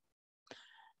now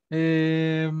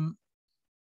let's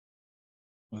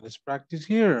practice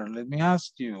here. Let me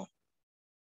ask you.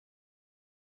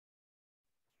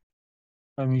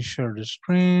 Let me share the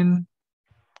screen.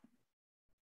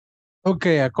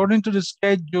 Okay, according to the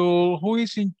schedule, who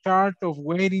is in charge of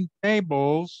waiting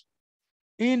tables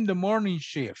in the morning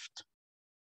shift?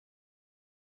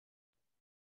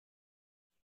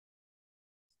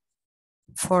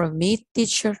 For me,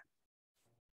 teacher,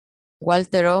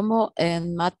 Walter Omo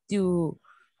and Matthew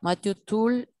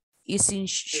Tool is in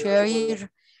share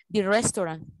the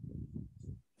restaurant.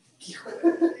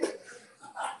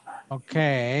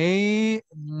 Okay.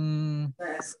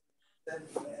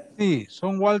 Sí,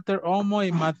 son Walter Omo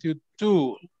y Matthew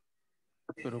Tool.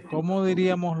 Pero ¿cómo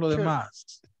diríamos lo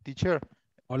demás? Teacher,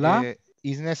 Hola.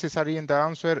 is necessary in the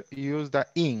answer use the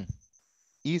in.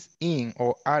 Is in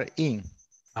or are in.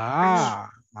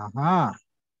 Ah, ajá.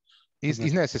 Is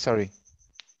necessary.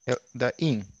 The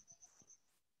in.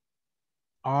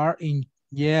 Are in,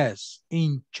 yes,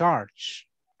 in charge.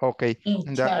 Okay.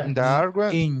 In The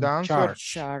answer,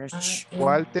 charge.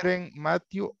 Walter and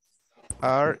Matthew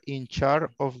are in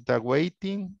charge of the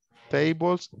waiting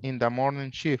tables in the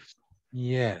morning shift.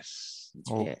 Yes.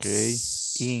 Okay.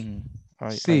 Yes. In.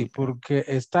 Sí, porque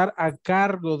estar a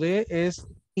cargo de es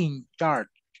in charge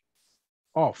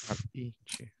of.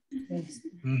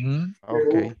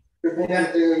 Okay.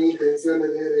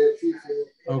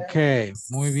 Okay,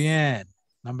 muy bien.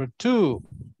 Number 2.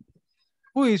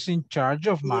 Who is in charge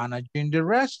of managing the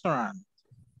restaurant?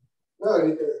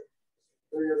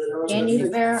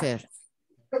 Jennifer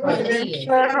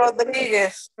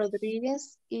Rodriguez.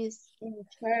 Rodriguez is in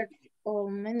charge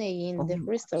of managing the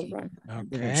restaurant.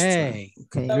 Okay,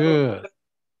 good.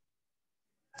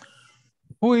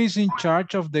 Who is in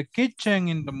charge of the kitchen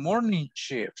in the morning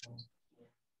shift?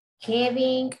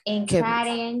 Kevin and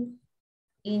Karen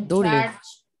in charge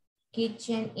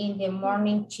kitchen in the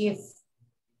morning shift.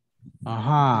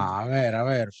 Ajá, a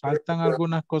ver, faltan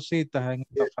algunas cositas en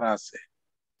esta frase.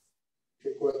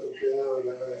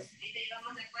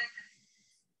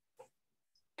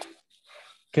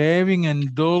 Kevin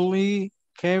and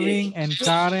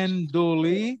Karen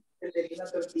Dooley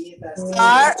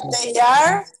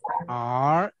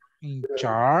Are in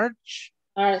charge.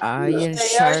 Are in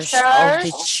charge of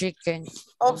the chicken.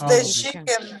 Of the chicken.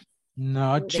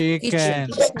 No, chicken. Kitchen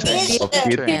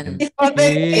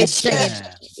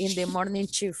in the morning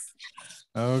shift.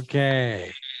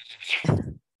 Okay.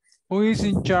 Who is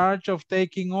in charge of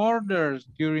taking orders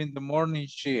during the morning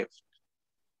shift?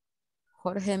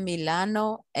 Jorge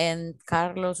Milano and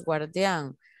Carlos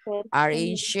Guardian are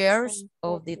in charge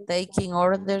of the taking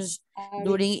orders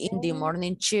during in the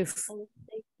morning shift.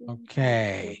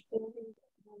 Okay.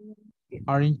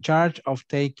 Are in charge of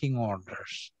taking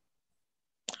orders.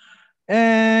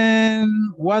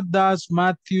 And what does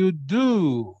Matthew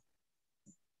do?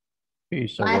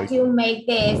 Matthew make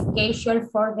the schedule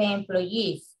for the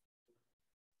employees.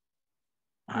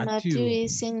 Matthew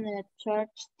is in charge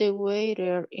the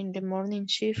waiter in the morning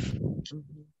shift.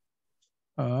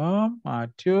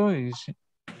 Matthew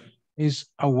is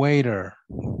a waiter.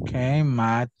 Okay,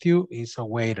 Matthew is a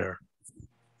waiter.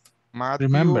 Matthew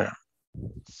remember,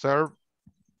 serves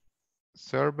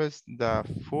the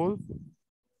food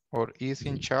or is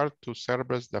in charge to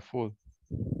service the food.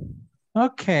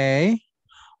 Okay.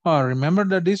 Oh, remember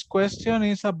that this question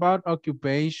is about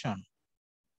occupation.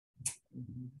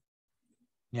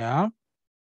 Yeah.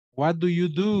 What do you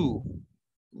do?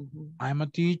 I'm a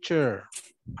teacher.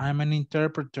 I'm an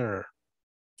interpreter.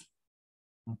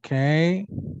 Okay.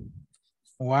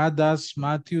 What does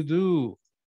Matthew do?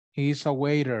 He's a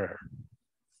waiter.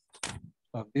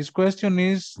 So this question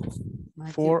is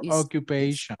Matthew for is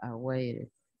occupation. A waiter.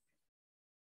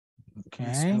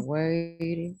 Okay.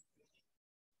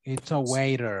 It's a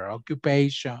waiter,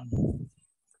 occupation.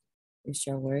 It's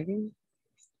a waiter.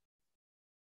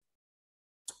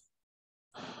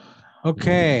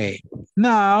 Okay,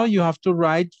 now you have to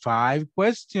write 5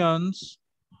 questions,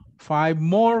 5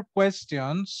 more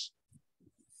questions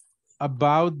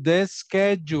about the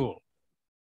schedule.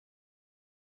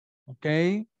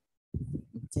 Okay.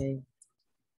 Okay.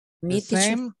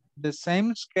 The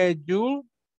same schedule,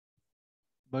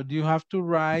 but you have to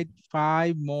write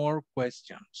 5 more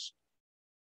questions.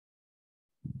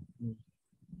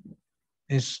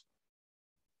 Is,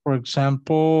 for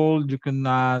example, you can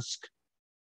ask,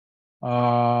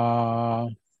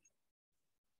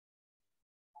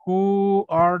 who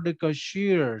are the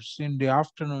cashiers in the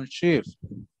afternoon shift?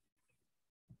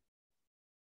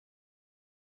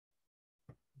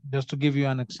 Just to give you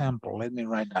an example, let me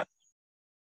write that.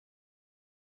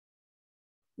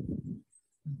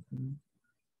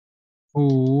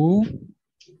 Who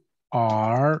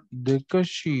are the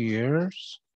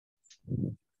cashiers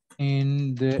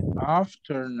in the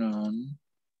afternoon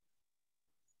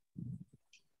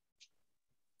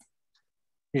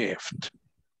shift?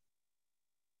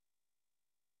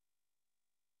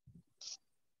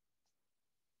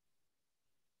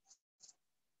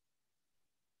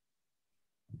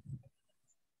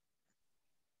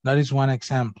 That is one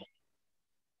example.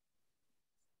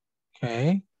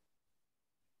 Okay.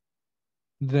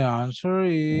 The answer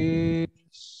is,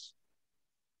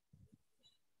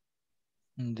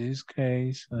 in this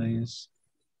case, is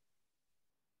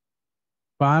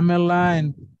Pamela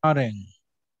and Karen.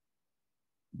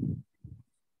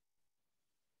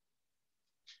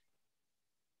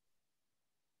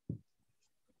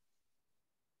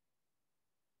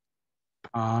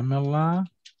 Pamela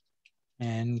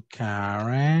and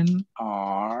Karen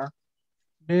are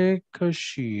the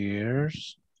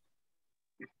cashiers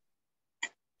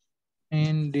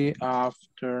in the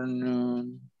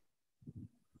afternoon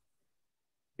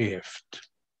shift.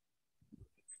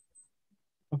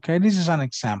 Okay, this is an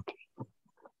example.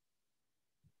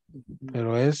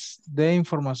 Pero es de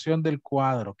información del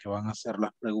cuadro que van a hacer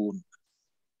las preguntas.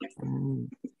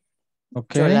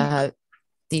 Ok. Yo las,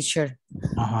 teacher.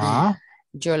 Ajá.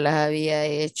 Yo las había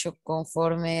hecho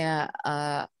conforme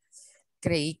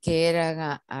creí que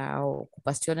eran a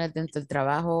ocupaciones dentro del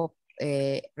trabajo,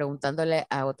 preguntándole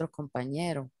a otros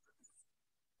compañeros.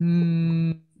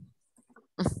 No,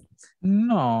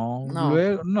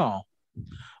 luego, no.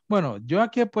 Bueno, yo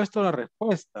aquí he puesto la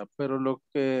respuesta, pero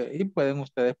y pueden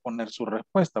ustedes poner su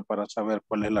respuesta para saber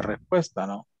cuál es la respuesta,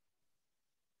 ¿no?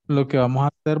 Lo que vamos a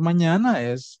hacer mañana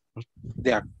es, pues,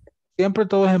 siempre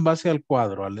todo es en base al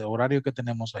cuadro, al horario que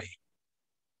tenemos ahí.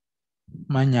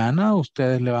 Mañana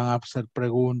ustedes le van a hacer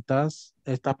preguntas,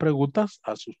 estas preguntas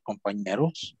a sus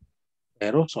compañeros,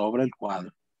 pero sobre el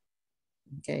cuadro.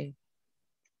 Ok.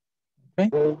 Okay.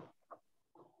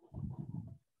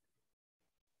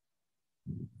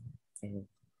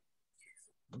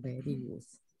 Very good.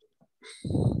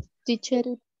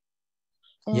 Teacher,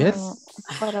 Yes.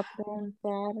 para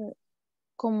preguntar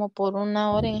como por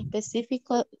una hora en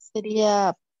específico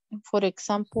sería, for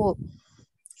example,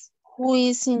 who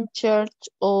is in charge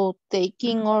of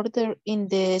taking order in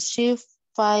the shift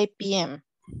 5 p.m.?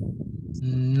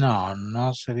 No,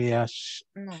 no sería.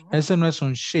 No. Ese no es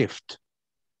un shift,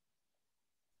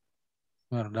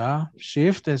 ¿verdad?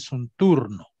 Shift es un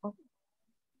turno.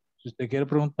 Si usted quiere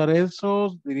preguntar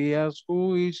eso, dirías,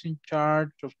 who is in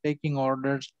charge of taking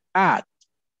orders at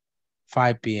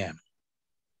 5 p.m.?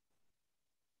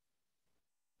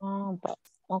 Oh,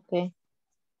 okay.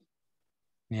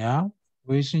 Yeah,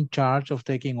 who is in charge of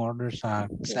taking orders at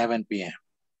 7 p.m.?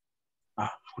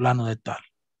 Ah, fulano de tal.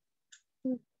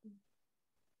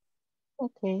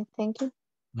 Okay, thank you.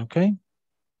 Okay.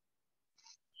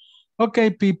 Okay,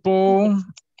 people.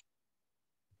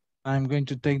 I'm going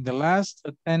to take the last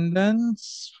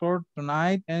attendance for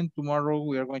tonight, and tomorrow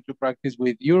we are going to practice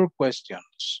with your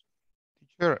questions.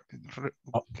 Teacher,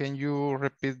 can you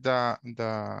repeat the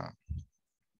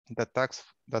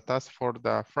task for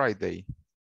the Friday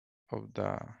of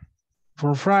the?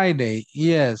 For Friday,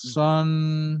 yes.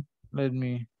 On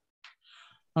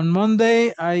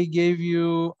Monday, I gave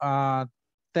you a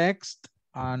text,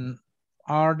 an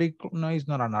article. No, it's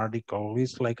not an article.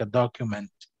 It's like a document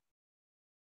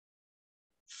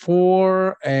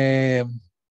for the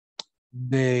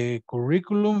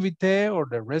curriculum vitae or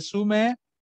the resume.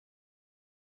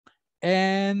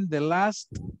 And the last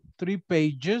 3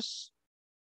 pages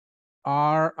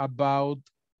are about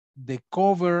the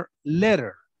cover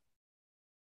letter.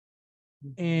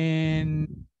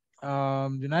 In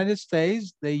the United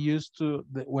States, they used to,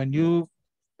 when you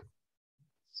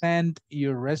send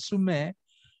your resume,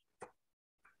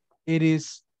 it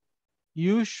is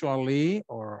usually,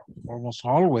 or almost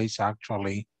always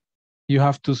actually, you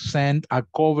have to send a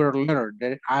cover letter.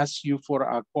 They ask you for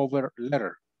a cover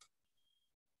letter.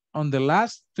 On the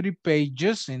last 3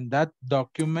 pages in that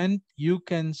document, you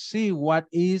can see what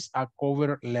is a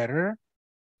cover letter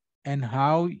and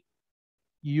how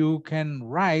you can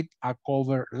write a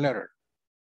cover letter.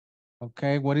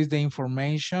 Okay, what is the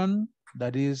information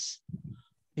that is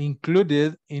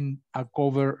included in a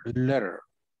cover letter?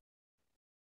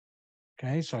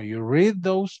 Okay, so you read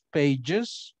those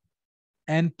pages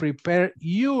and prepare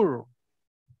your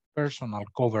personal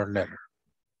cover letter.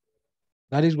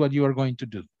 That is what you are going to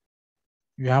do.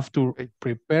 You have to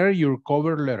prepare your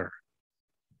cover letter,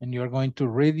 and you're going to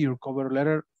read your cover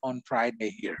letter on Friday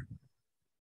here.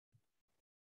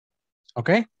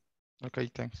 Okay? Okay,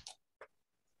 thanks.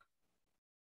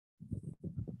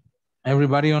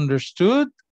 Everybody understood?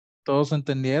 ¿Todos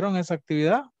entendieron esa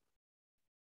actividad?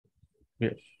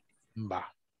 Yes.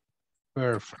 Va.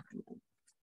 Perfect.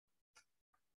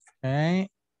 Okay.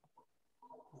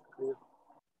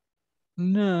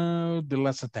 No, the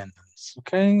last attendance.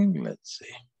 Okay, let's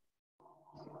see.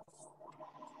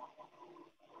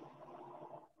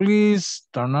 Please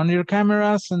turn on your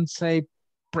cameras and say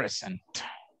present.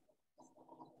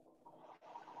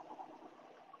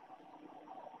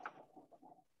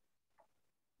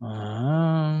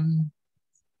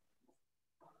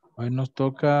 Hoy nos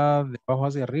toca de abajo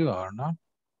hacia arriba, ¿verdad?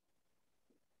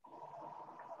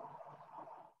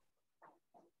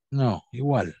 No,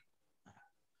 igual.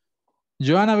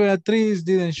 Joana Beatriz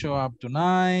didn't show up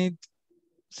tonight.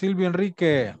 Silvia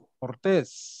Enrique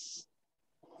Cortés.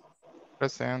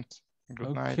 Present.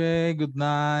 Good night. Okay, good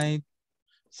night.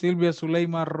 Silvia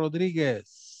Zuleima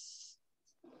Rodríguez.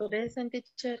 Present,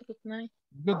 teacher. Good night.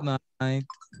 Good night.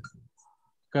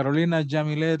 Carolina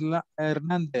Yamilet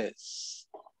Hernández.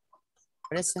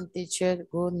 Present, teacher.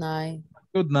 Good night.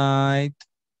 Good night.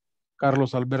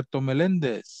 Carlos Alberto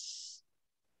Meléndez.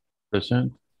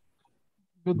 Present.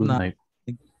 Good Good night.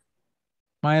 night.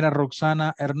 Mayra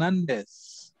Roxana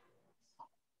Hernández.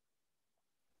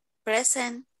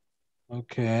 Present.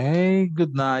 Okay,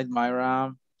 good night,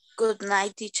 Myra. Good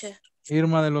night, teacher.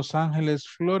 Irma de Los Ángeles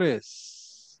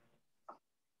Flores.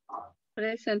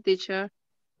 Present, teacher.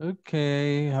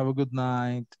 Okay, have a good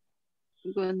night.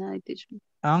 Good night, teacher.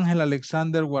 Ángel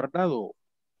Alexander Guardado.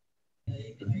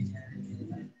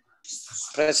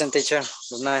 Present, teacher.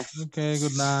 Good night. Okay,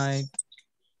 good night.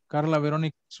 Carla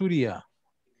Verónica Zuria.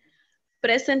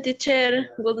 Present, teacher.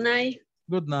 Good night.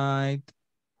 Good night.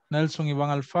 Nelson Iván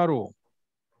Alfaro.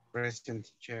 Present,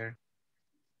 teacher.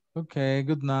 Okay,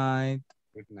 good night.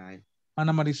 Good night.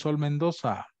 Ana Marisol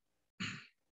Mendoza.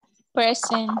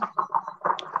 Present.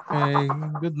 Okay,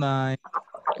 good night.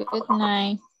 Good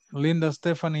night. Linda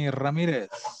Stephanie Ramírez.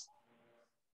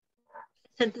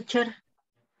 Present, teacher.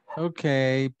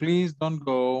 Okay, please don't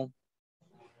go.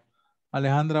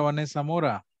 Alejandra Vanessa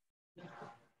Mora.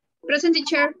 Present,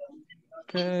 teacher.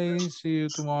 Okay, see you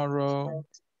tomorrow.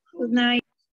 Good night.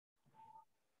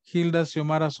 Hilda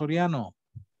Xiomara Soriano.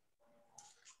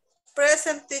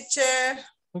 Present, teacher.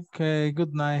 Okay,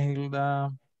 good night, Hilda.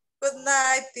 Good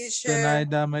night, teacher.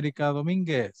 Zenaida América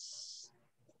Domínguez.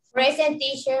 Present,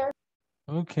 teacher.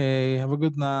 Okay, have a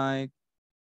good night.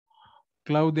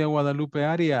 Claudia Guadalupe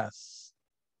Arias.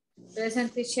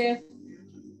 Present, teacher.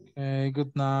 Okay,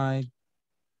 good night.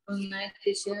 Good night,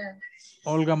 teacher.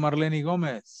 Olga Marlene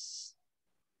Gómez.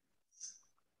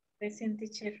 Present,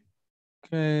 teacher.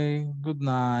 Okay, good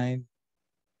night.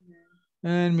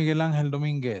 And Miguel Ángel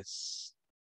Domínguez.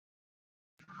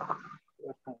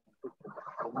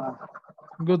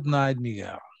 Good night,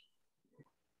 Miguel.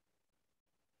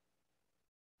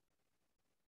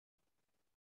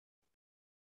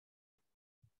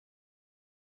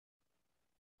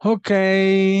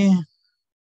 Okay,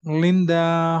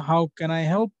 Linda, how can I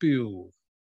help you?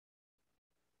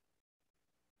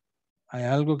 ¿Hay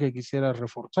algo que quisiera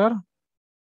reforzar?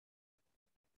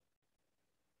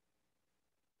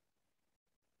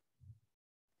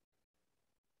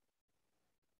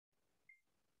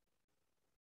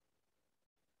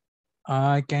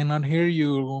 I cannot hear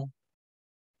you.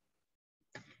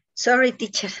 Sorry,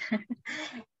 teacher.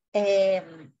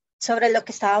 Sobre lo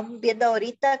que estábamos viendo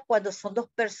ahorita, cuando son dos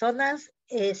personas,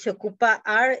 se ocupa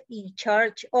are in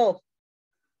charge of.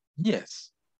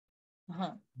 Yes.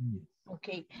 Ajá.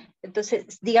 Ok.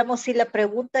 Entonces, digamos, si la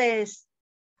pregunta es,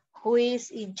 who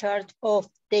is in charge of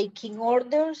taking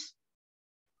orders?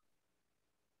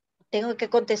 Tengo que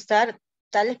contestar,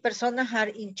 tales personas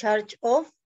are in charge of,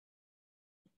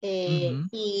 y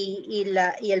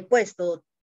el puesto,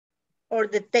 or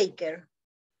the taker.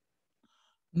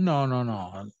 No, no,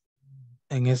 no.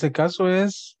 En ese caso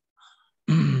es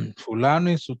fulano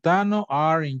y sutano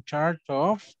are in charge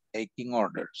of taking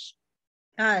orders.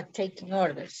 Ah, taking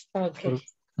orders. Ok.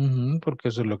 Porque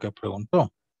eso es lo que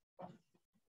preguntó.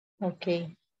 Ok.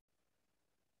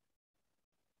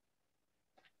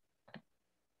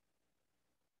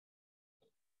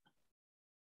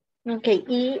 Ok,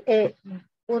 y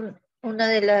una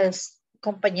de las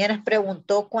compañeras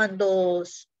preguntó cuando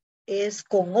es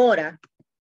con hora.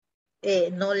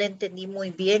 No le entendí muy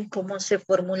bien cómo se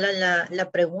formula la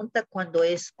pregunta cuando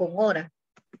es con hora.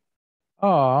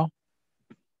 Ah,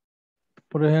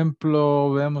 por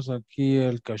ejemplo, vemos aquí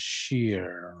el cashier,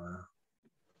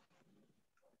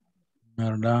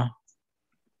 ¿verdad?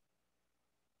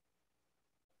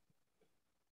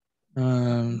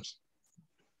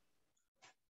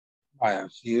 Vaya,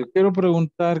 si yo quiero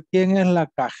preguntar quién es la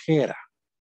cajera,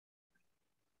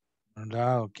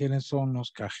 ¿verdad? O quiénes son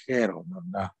los cajeros,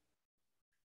 ¿verdad?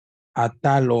 A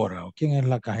tal hora, o quién es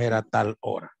la cajera a tal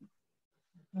hora.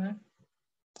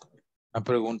 La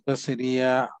pregunta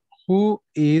sería, who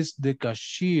is the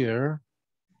cashier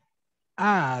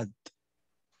at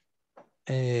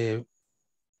 8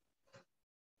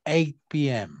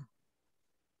 p.m.?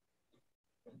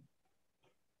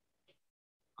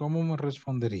 ¿Cómo me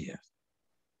responderías?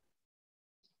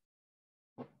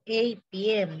 8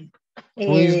 p.m.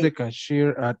 Who is the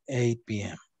cashier at 8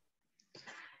 p.m.?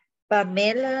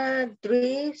 Pamela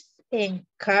Dries and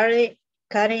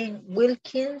Karen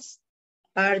Wilkins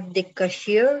are the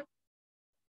cashier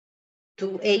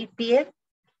to 8 p.m.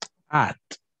 At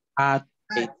 8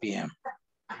 p.m.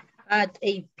 At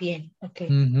 8 p.m. Okay.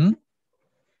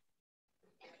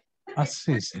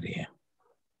 Así sería.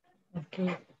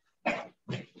 Okay.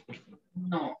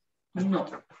 No.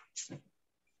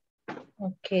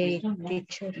 Okay,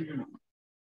 teacher.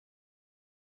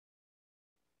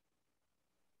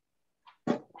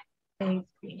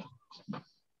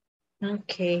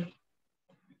 Okay.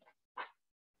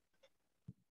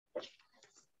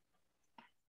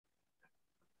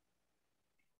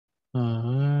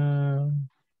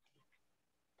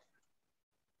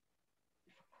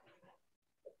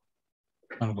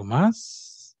 ¿Algo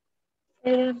más?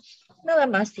 Nada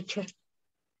más, teacher.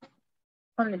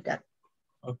 Only that.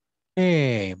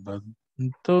 Okay,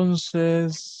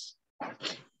 entonces,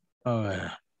 a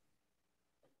ver.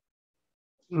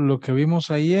 Lo que vimos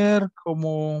ayer,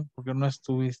 como, porque no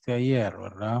estuviste ayer,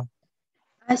 ¿verdad?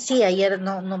 Ah, sí, ayer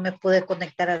no me pude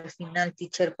conectar al final,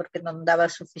 teacher, porque no daba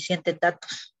suficientes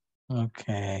datos. Ok.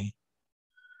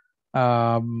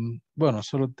 Bueno,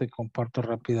 solo te comparto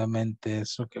rápidamente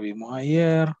eso que vimos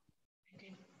ayer.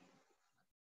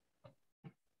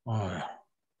 A ver.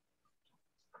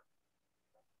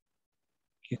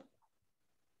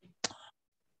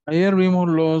 Ayer vimos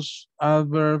los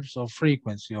adverbs of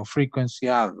frequency o frequency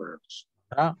adverbs,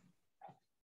 ¿verdad?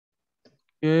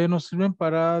 Que nos sirven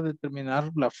para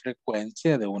determinar la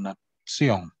frecuencia de una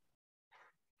acción.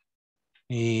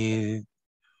 Y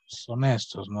son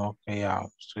estos, ¿no? Que ya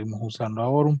estuvimos usando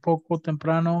ahora un poco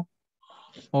temprano.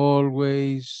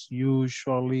 Always,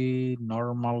 usually,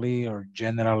 normally, or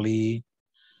generally,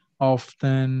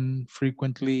 often,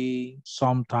 frequently,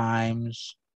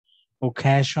 sometimes,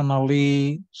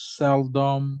 occasionally,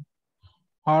 seldom,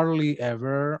 hardly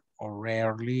ever, or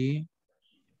rarely,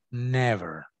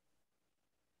 never.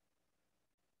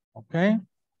 ¿Ok?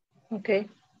 Ok.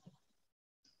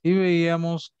 Y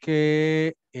veíamos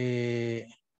que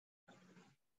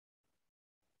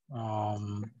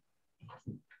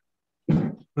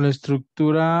la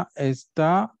estructura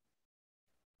está,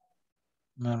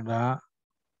 ¿verdad?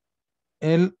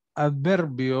 El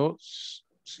adverbio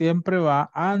siempre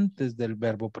va antes del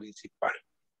verbo principal.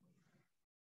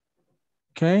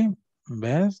 ¿Ok?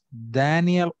 ¿Ves?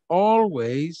 Daniel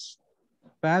always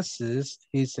passes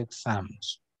his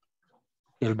exams.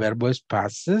 El verbo es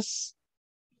passes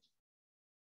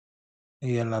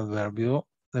y el adverbio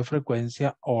de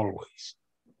frecuencia always.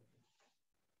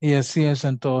 Y así es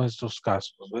en todos estos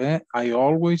casos. ¿Ve? I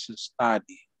always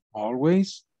study.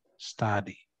 Always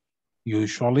study.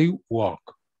 Usually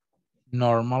walk.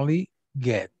 Normally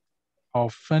get.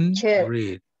 Often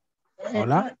read.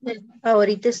 Hola.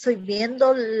 Ahorita estoy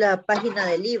viendo la página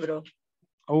del libro.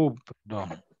 Oh,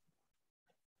 perdón.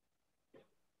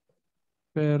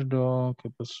 Perdón, ¿qué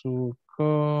pasó?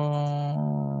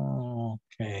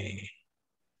 Ok.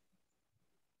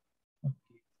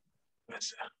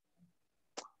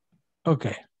 Ok,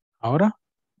 ¿ahora?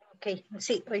 Ok,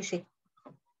 sí, hoy sí.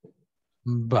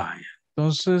 Vaya.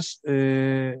 Entonces,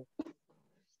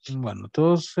 bueno,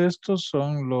 todos estos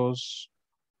son los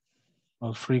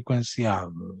frequency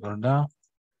adverbs, ¿verdad?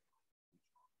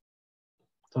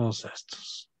 Todos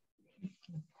estos.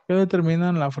 Que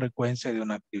determinan la frecuencia de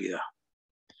una actividad.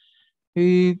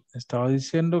 Y estaba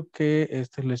diciendo que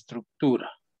esta es la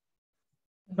estructura.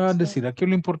 Es decir, aquí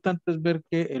lo importante es ver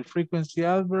que el frequency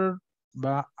adverb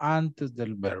va antes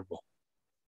del verbo.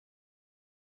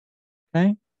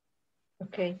 ¿Ok?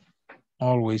 Ok.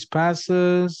 Always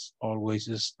passes, always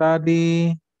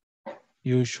study,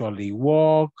 usually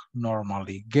walk,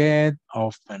 normally get,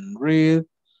 often read,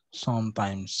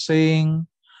 sometimes sing,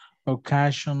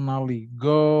 occasionally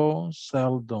go,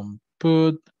 seldom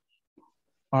put,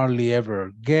 hardly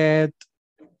ever get,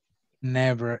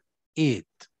 never eat.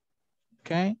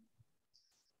 ¿Ok?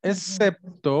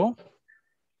 Excepto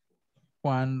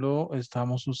cuando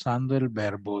estamos usando el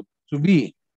verbo to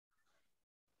be.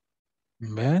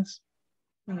 ¿Ves?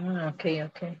 Ok,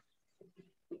 ok.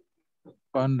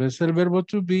 Cuando es el verbo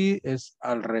to be es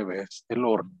al revés, el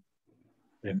orden.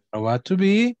 Primero va to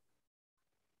be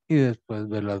y después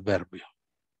ve el adverbio.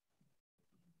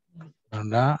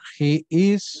 ¿Verdad? He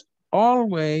is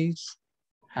always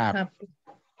happy.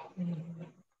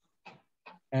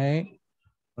 Okay.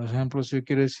 Por ejemplo, si yo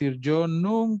quiero decir yo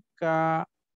nunca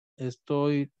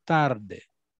estoy tarde.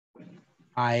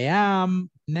 I am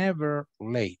never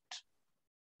late.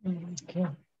 Okay.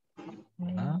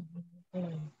 ¿Ah?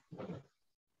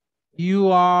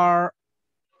 You are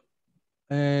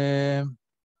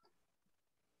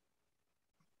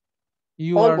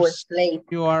Always late.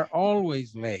 You are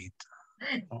always late.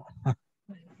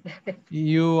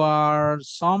 You are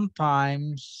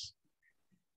sometimes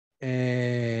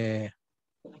in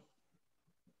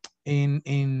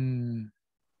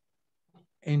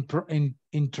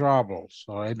trouble,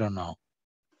 so I don't know.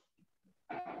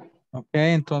 Ok,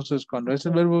 entonces cuando es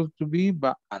el verbo to be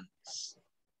va antes.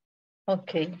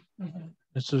 Ok.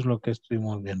 Eso es lo que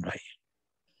estuvimos viendo ahí.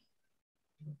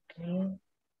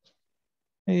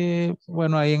 Okay.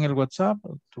 Bueno, ahí en el WhatsApp,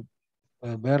 tú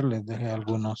puedes ver, les dejé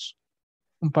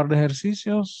un par de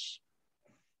ejercicios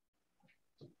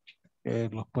que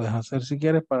los puedes hacer si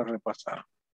quieres para repasar.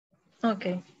 Ok,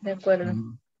 de acuerdo.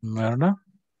 ¿Verdad?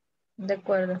 De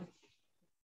acuerdo.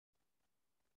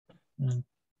 Eso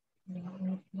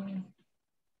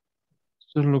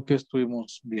es lo que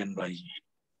estuvimos viendo allí.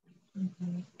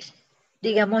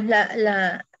 Digamos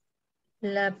la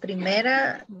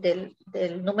primera del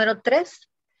número 3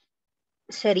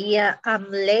 sería I'm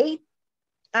late,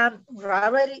 I'm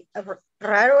rarely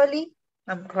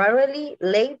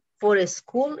late for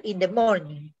school in the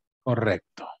morning.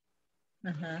 Correcto.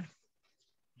 Ajá.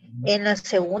 En la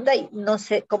segunda, no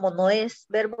sé, como no es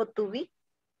verbo to be,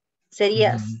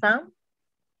 sería Sam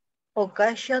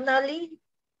occasionally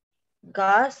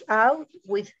goes out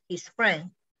with his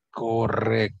friend.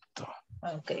 Correcto.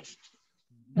 Okay.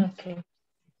 Okay.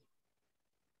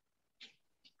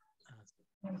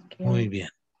 Muy bien.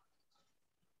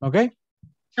 ¿Ok?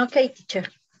 Ok,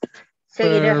 teacher.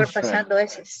 Seguiré Perfect. repasando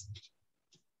esos.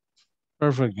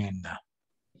 Perfect, Linda.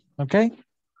 Okay?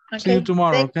 Okay. See you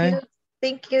tomorrow, Thank you.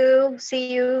 Thank you.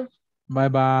 See you.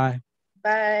 Bye-bye.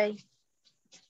 Bye.